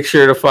 Make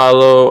sure to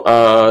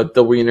follow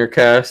the Weiner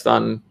Cast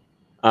on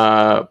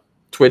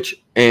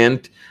Twitch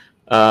and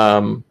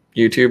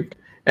YouTube,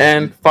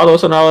 and follow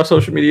us on all our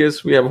social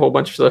medias. We have a whole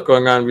bunch of stuff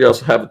going on. We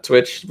also have a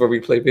Twitch where we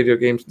play video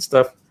games and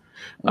stuff.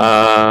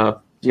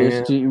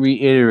 Just to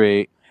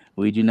reiterate,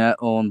 we do not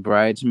own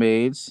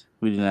Bridesmaids.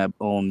 We do not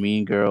own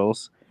Mean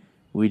Girls.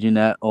 We do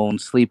not own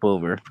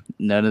Sleepover.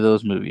 None of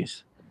those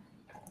movies.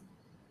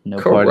 No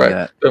part of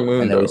that. And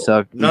then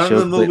None of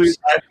the movies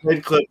I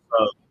played clips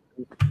of.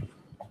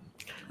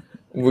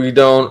 We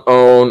don't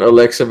own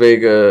Alexa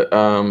Vega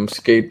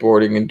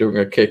skateboarding and doing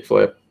a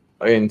kickflip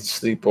in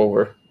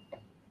Sleepover.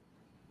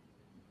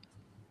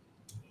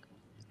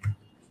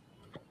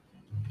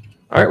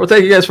 All right. Well,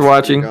 thank you guys for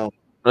watching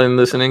and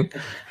listening.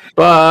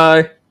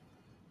 Bye.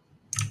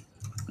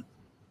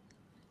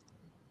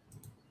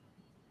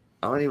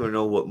 I don't even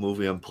know what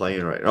movie I'm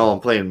playing right now. Oh, I'm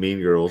playing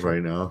Mean Girls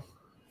right now.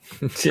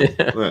 Yeah.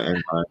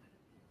 And